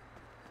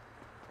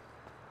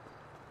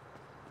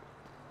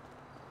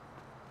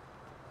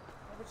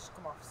 I would just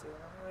come off soon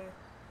anyway.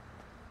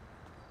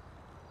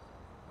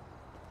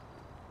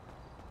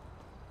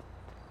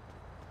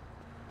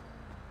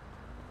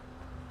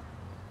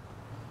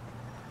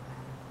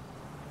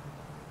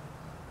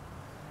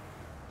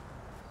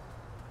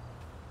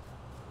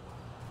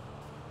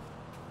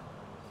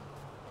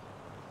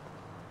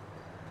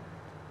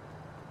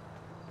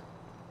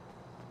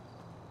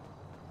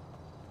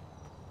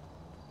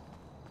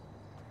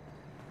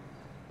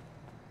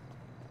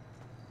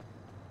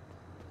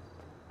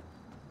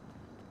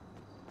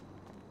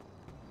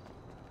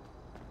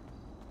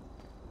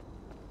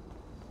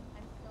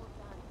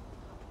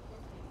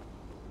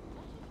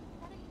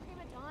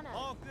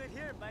 good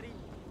here, buddy.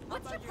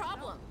 What's your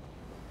problem?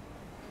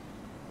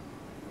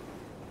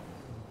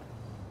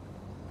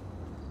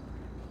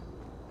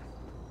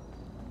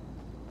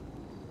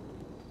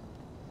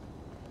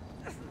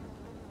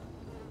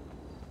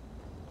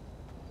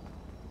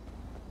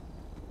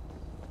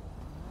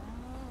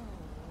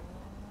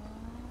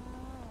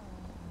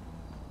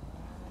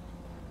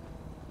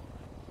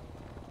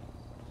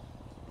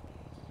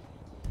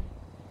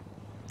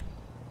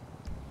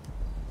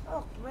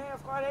 Oh man,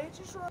 I've got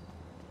ages right.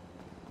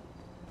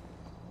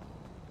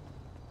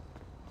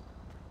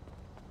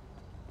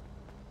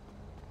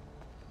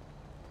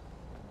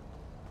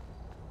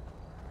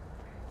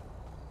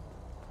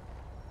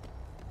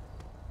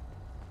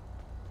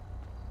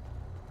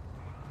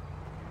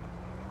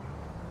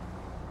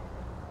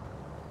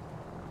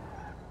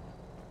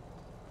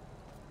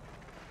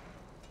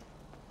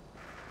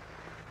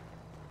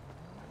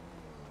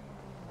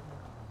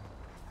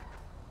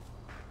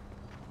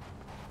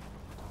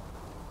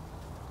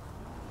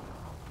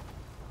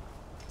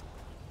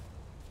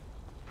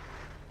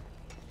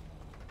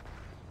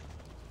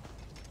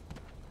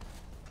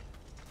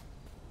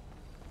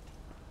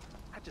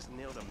 I just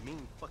nailed a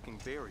mean fucking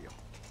burial.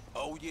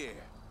 Oh yeah.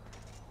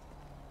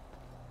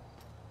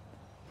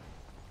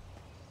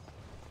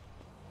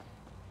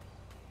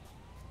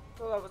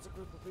 So that was a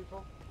group of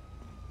people.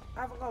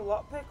 I haven't got a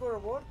lockpick or a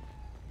wood.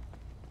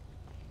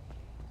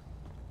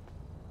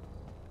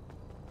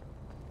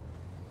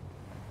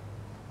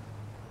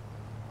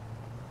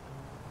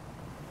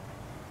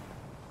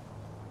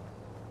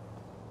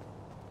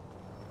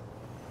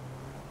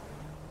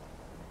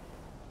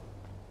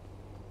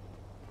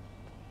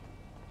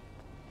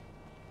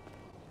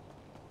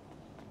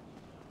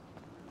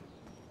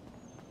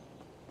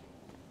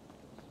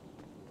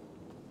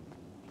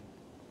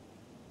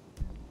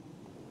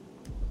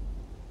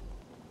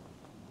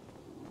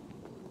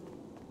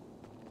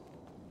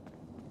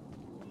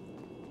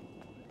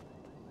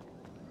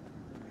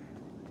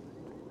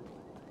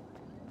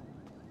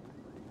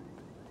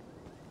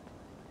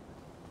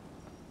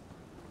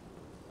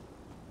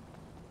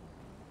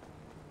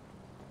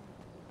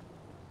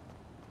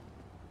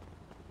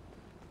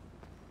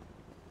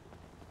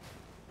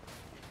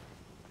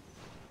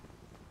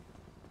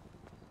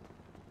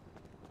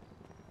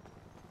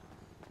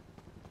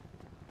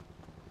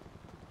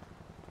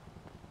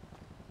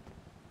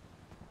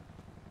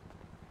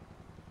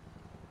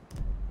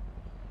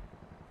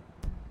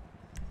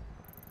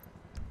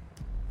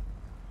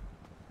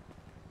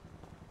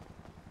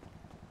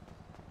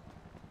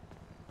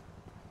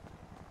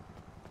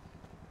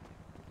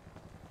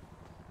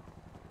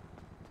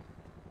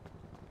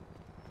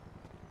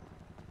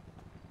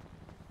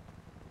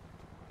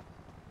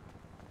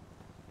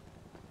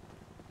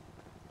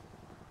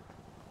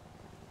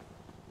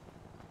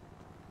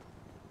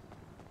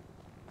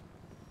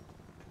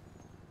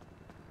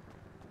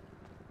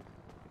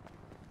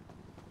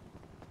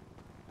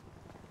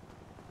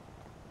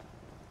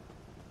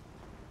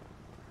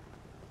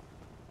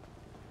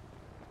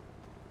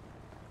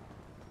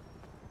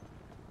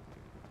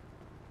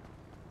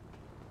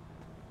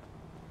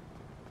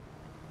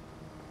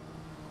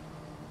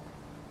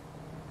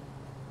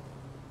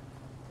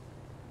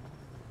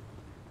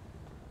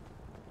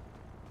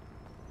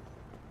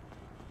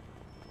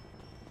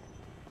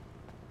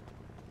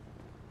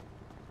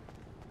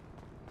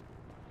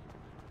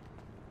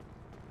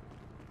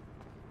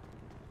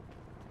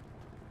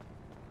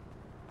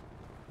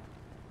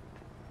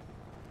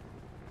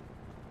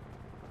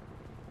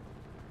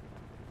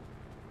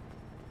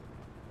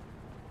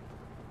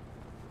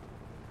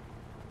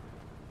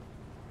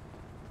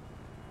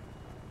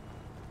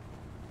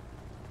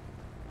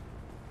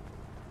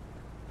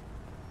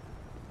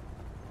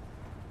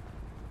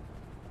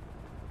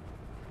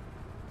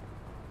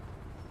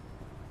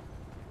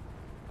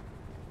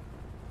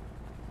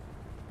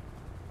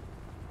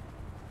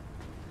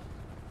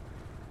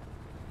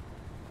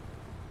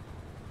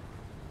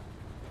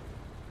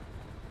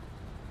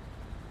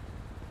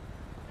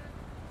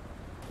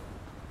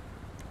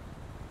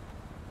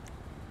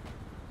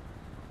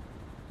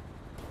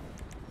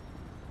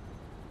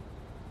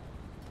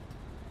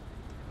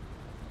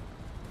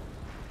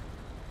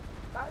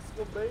 That's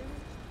good, baby.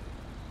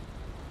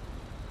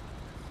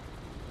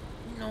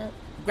 No,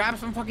 grab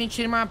some fucking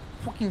shit in my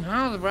fucking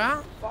house,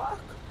 bro. Fuck.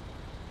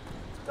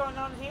 What's going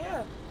on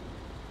here?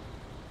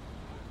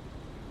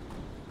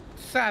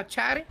 What's up,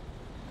 Chatty?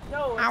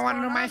 Yo, I want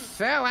to know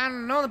myself. I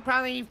don't know. They're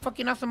probably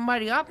fucking up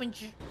somebody up and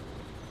shit.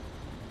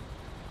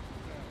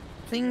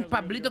 Think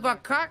Pablito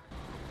got caught?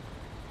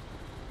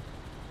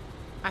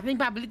 I think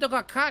Pablito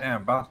got caught.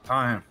 Damn, about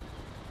time.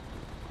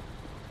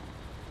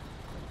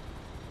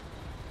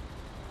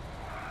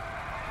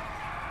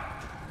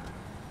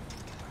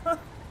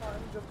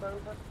 Jump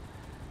over.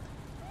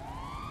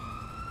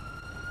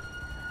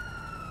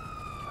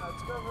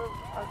 Let's go over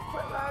a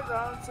quick ride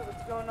around, see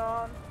what's going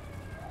on.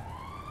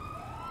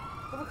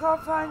 If we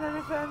can't find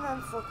anything,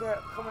 then fuck it,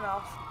 coming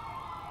off.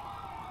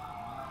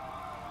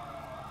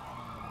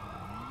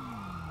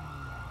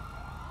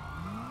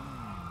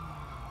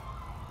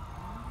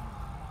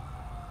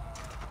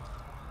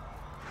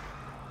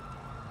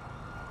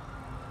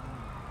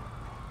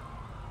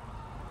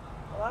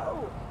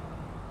 Hello?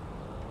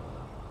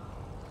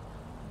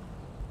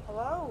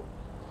 Hello?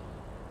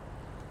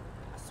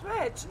 I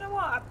swear, do you know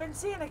what? I've been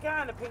seeing a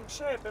guy in a pink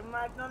shirt been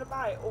riding on a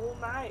bike all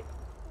night.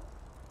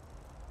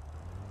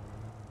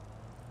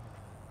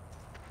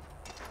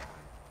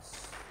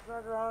 Just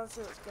ride around,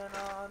 see what's going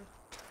on.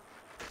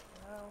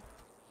 You know?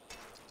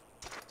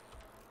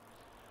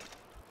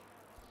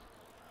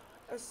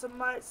 As some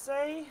might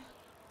say,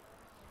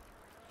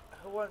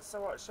 who wants to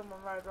watch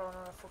someone ride around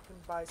on a fucking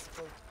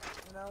bicycle,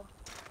 you know?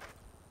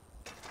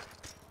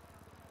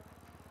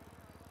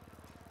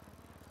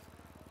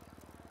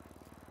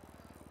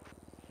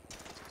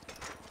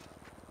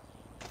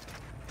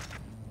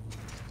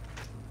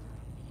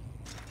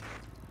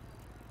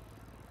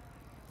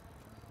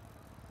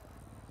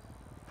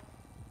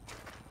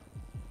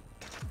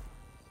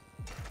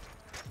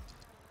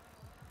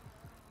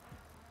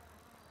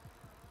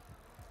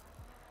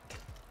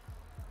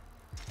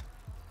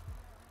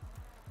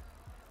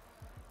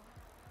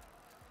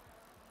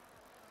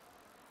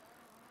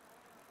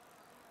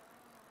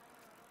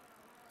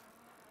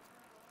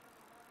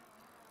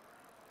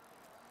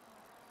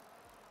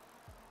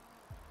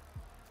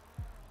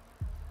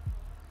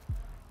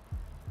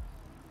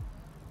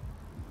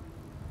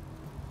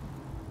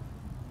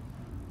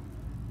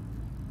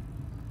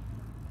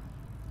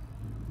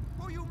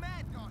 Who you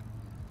mad on?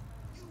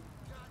 You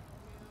got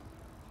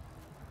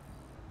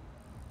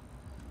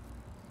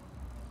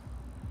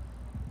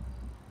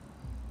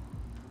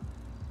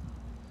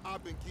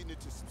I've been getting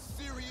into some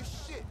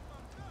serious shit,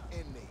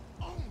 and they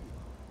own me.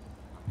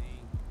 I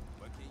mean,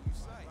 what can you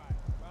say?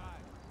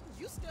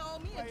 You still owe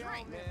me a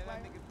drink. Man,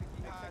 that nigga think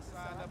he high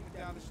sign up and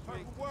down the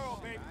street. Purple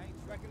world, baby.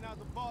 Recognize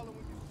the baller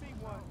when you see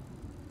one.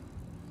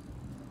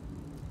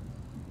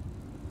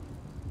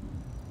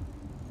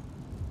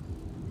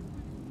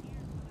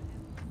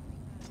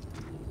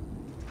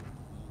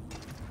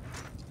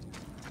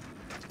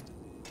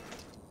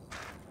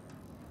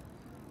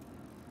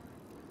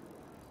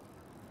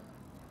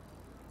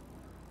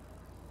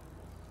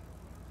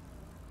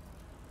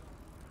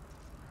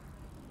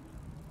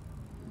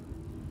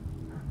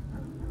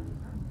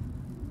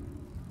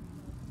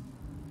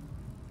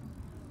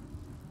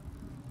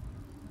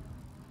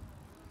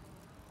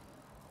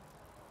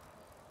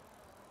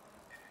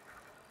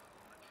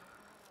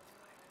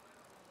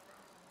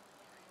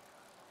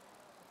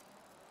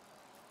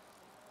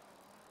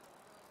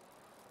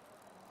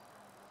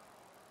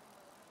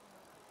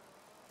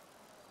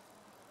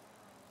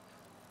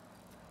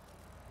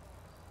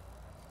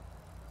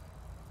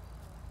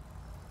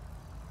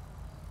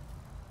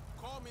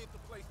 Call me at the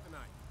place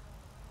tonight.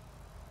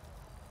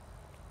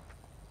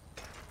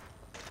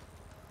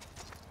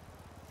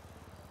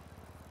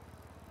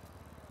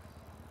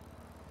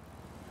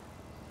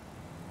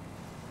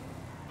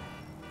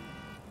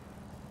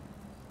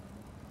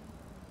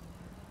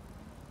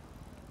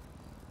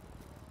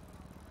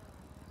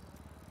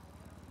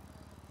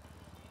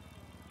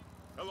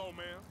 Hello,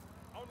 ma'am.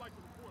 I would like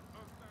to report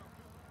unsound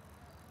business.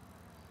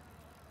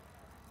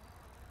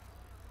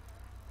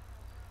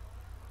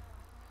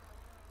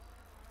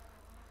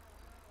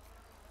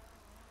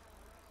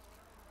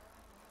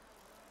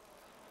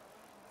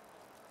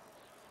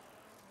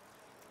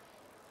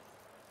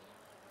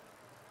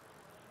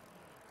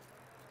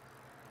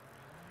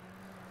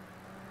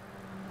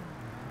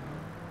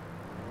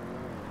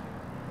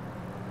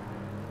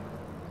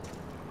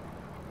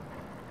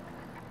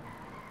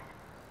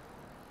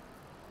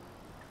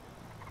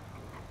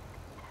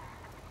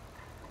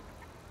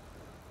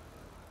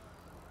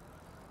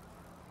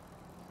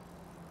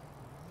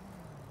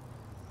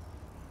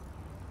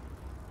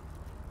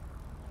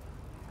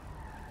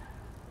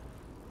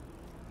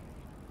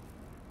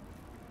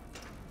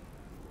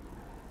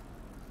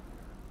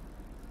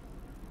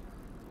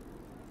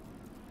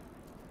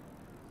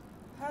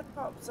 Head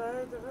pops out,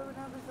 they ruin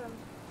everything.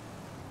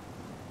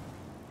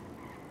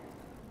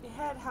 Your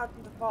head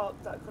hadn't have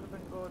popped, that could have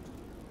been good.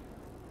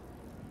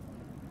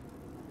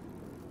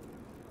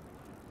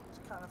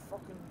 Just kind of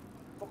fucking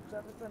fucked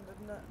everything,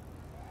 didn't it?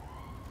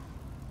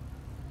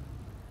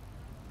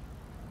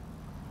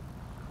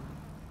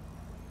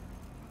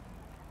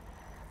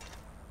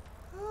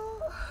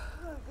 Well,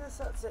 I guess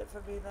that's it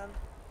for me then.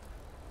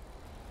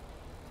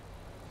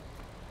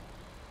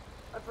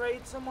 I'd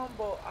raid someone,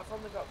 but I've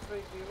only got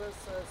 3 viewers,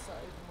 so it's not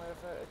even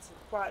worth it. It's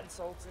quite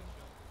insulting.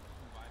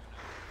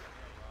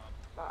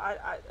 But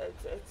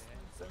it's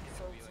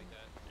insulting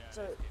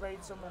to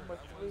raid someone with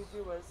 3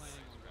 viewers.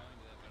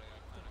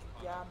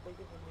 Thinking, yeah, I'm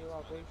bigger than you,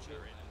 I'll beat you. Do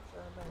you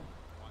know what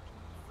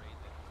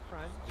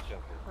I mean?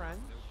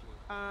 Crunch.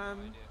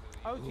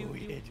 Oh, do you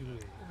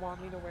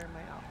want me to wear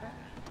my outfit?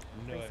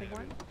 No, Racing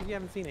one? If you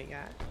haven't seen it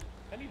yet.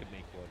 I need to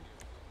make one.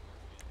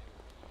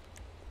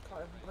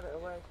 Can't even put it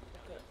away.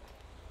 Look at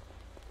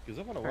Because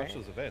I want to watch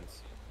those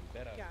events.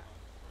 Yeah.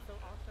 So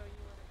I'll show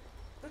you what it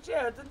is. Did you?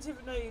 I didn't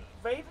even know you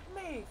raided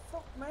me.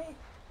 Fuck me.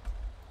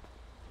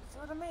 That's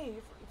what I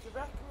mean. If you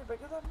reckon you're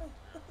bigger than me.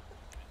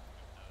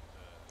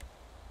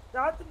 No,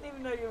 I didn't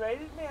even know you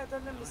raided me. I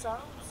don't know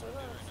myself. So.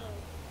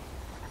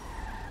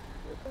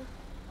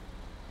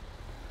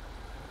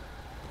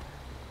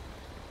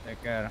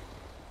 Take care.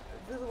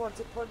 I really want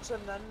to punch him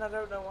then, I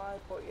don't know why,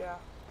 but yeah.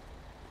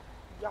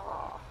 Yeah.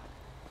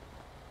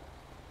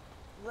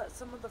 Let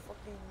some of the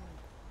fucking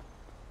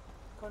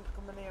cunt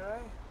come in here,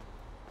 eh?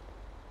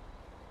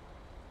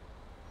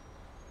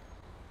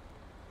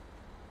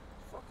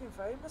 Fucking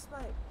famous,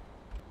 mate.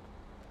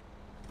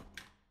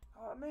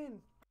 Know what I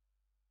mean?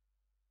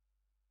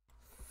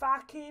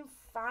 Fucking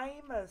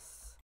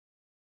famous.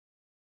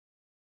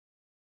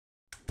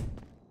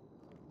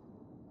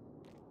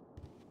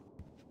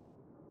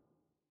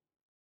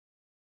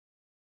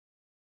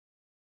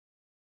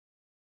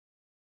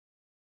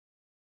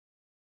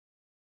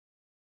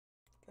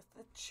 Get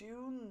the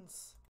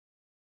tunes.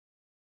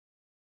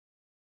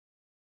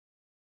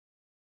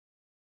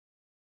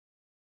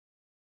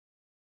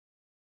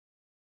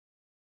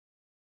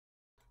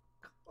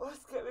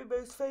 Let's get my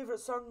most favourite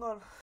song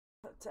on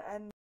to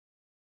end.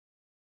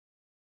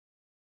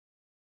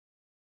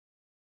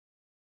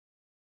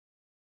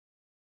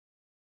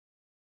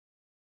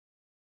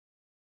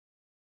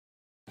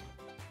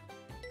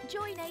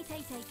 Join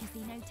 888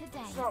 Casino today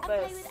It's and not play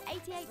this. with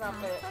 £88 It's not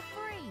it. for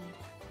free.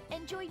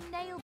 Enjoy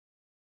nail.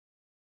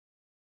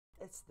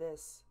 It's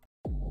this.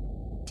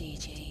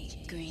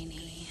 DJ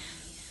Greenie.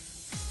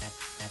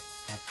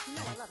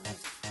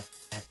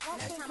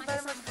 Thank you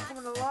very much for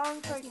coming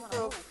along. Thank you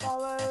for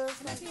follows.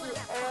 Thank you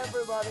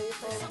everybody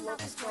for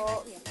love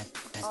support.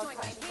 I'll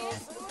catch you all.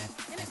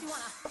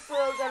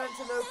 We'll get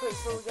into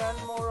NoPixel again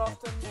more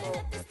often,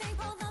 but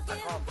I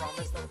can't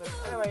promise nothing.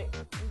 Anyway,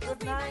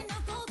 good night.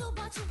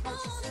 Catch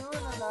you soon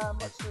and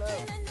much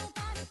love.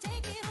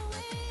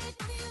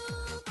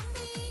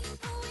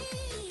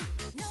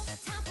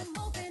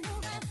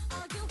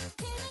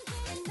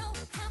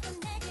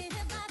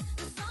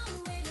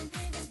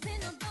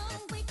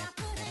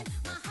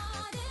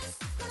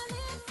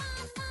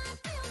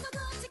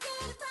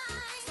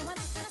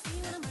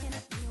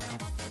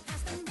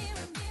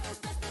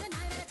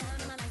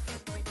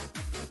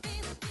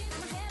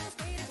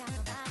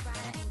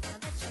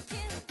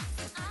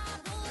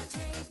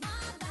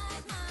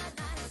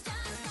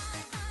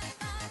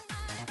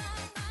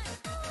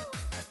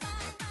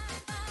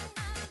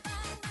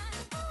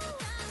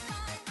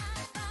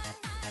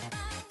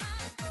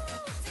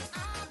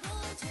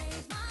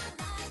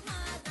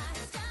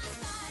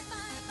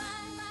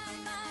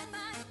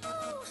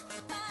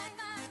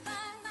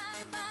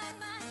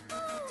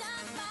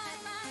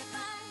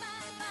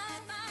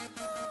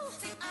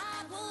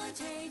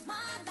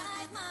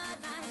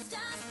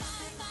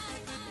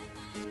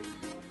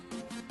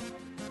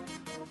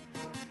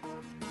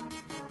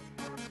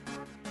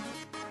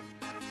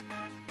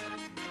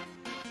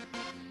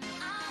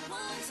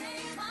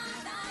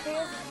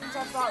 Since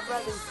I'm not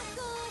ready.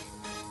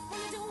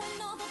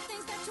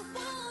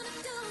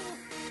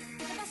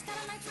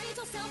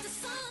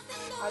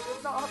 I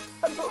did not have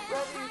to look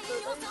ready,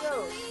 so there you go.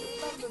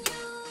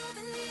 Remember.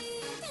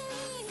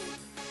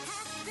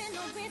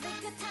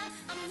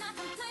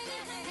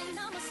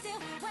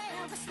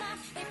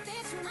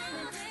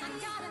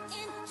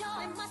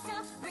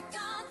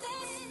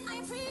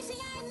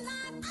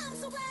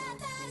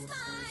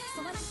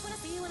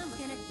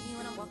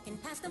 Walking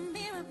past the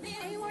mirror,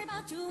 ain't worried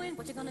about you and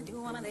what you're gonna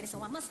do. I'm a lady,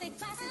 so I must stay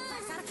classy.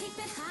 Gotta keep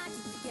it high,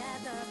 keep it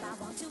together. I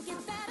want to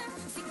get better.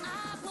 See,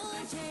 I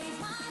would change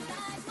my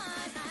life,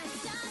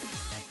 just.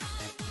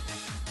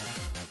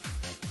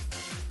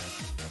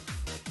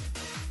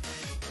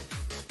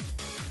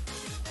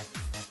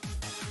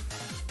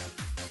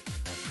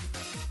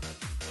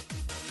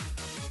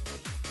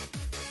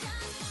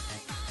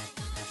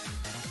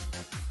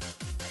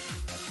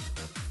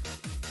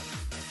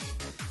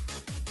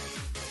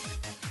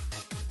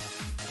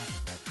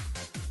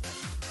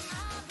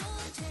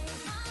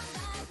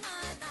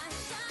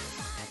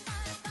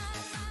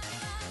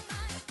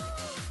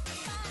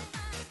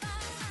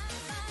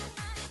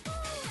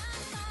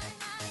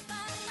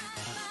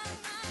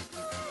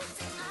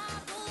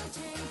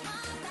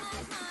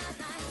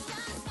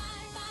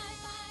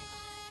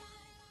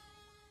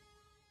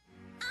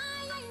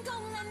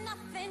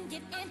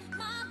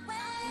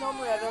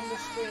 Normally I'd end the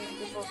stream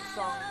before the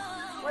song,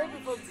 way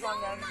before the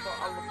song ends, but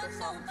I love the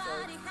song, so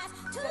you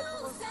get to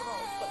listen to the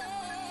whole thing.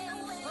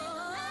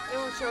 It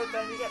will show it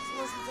then, you get to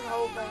listen to the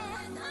whole thing.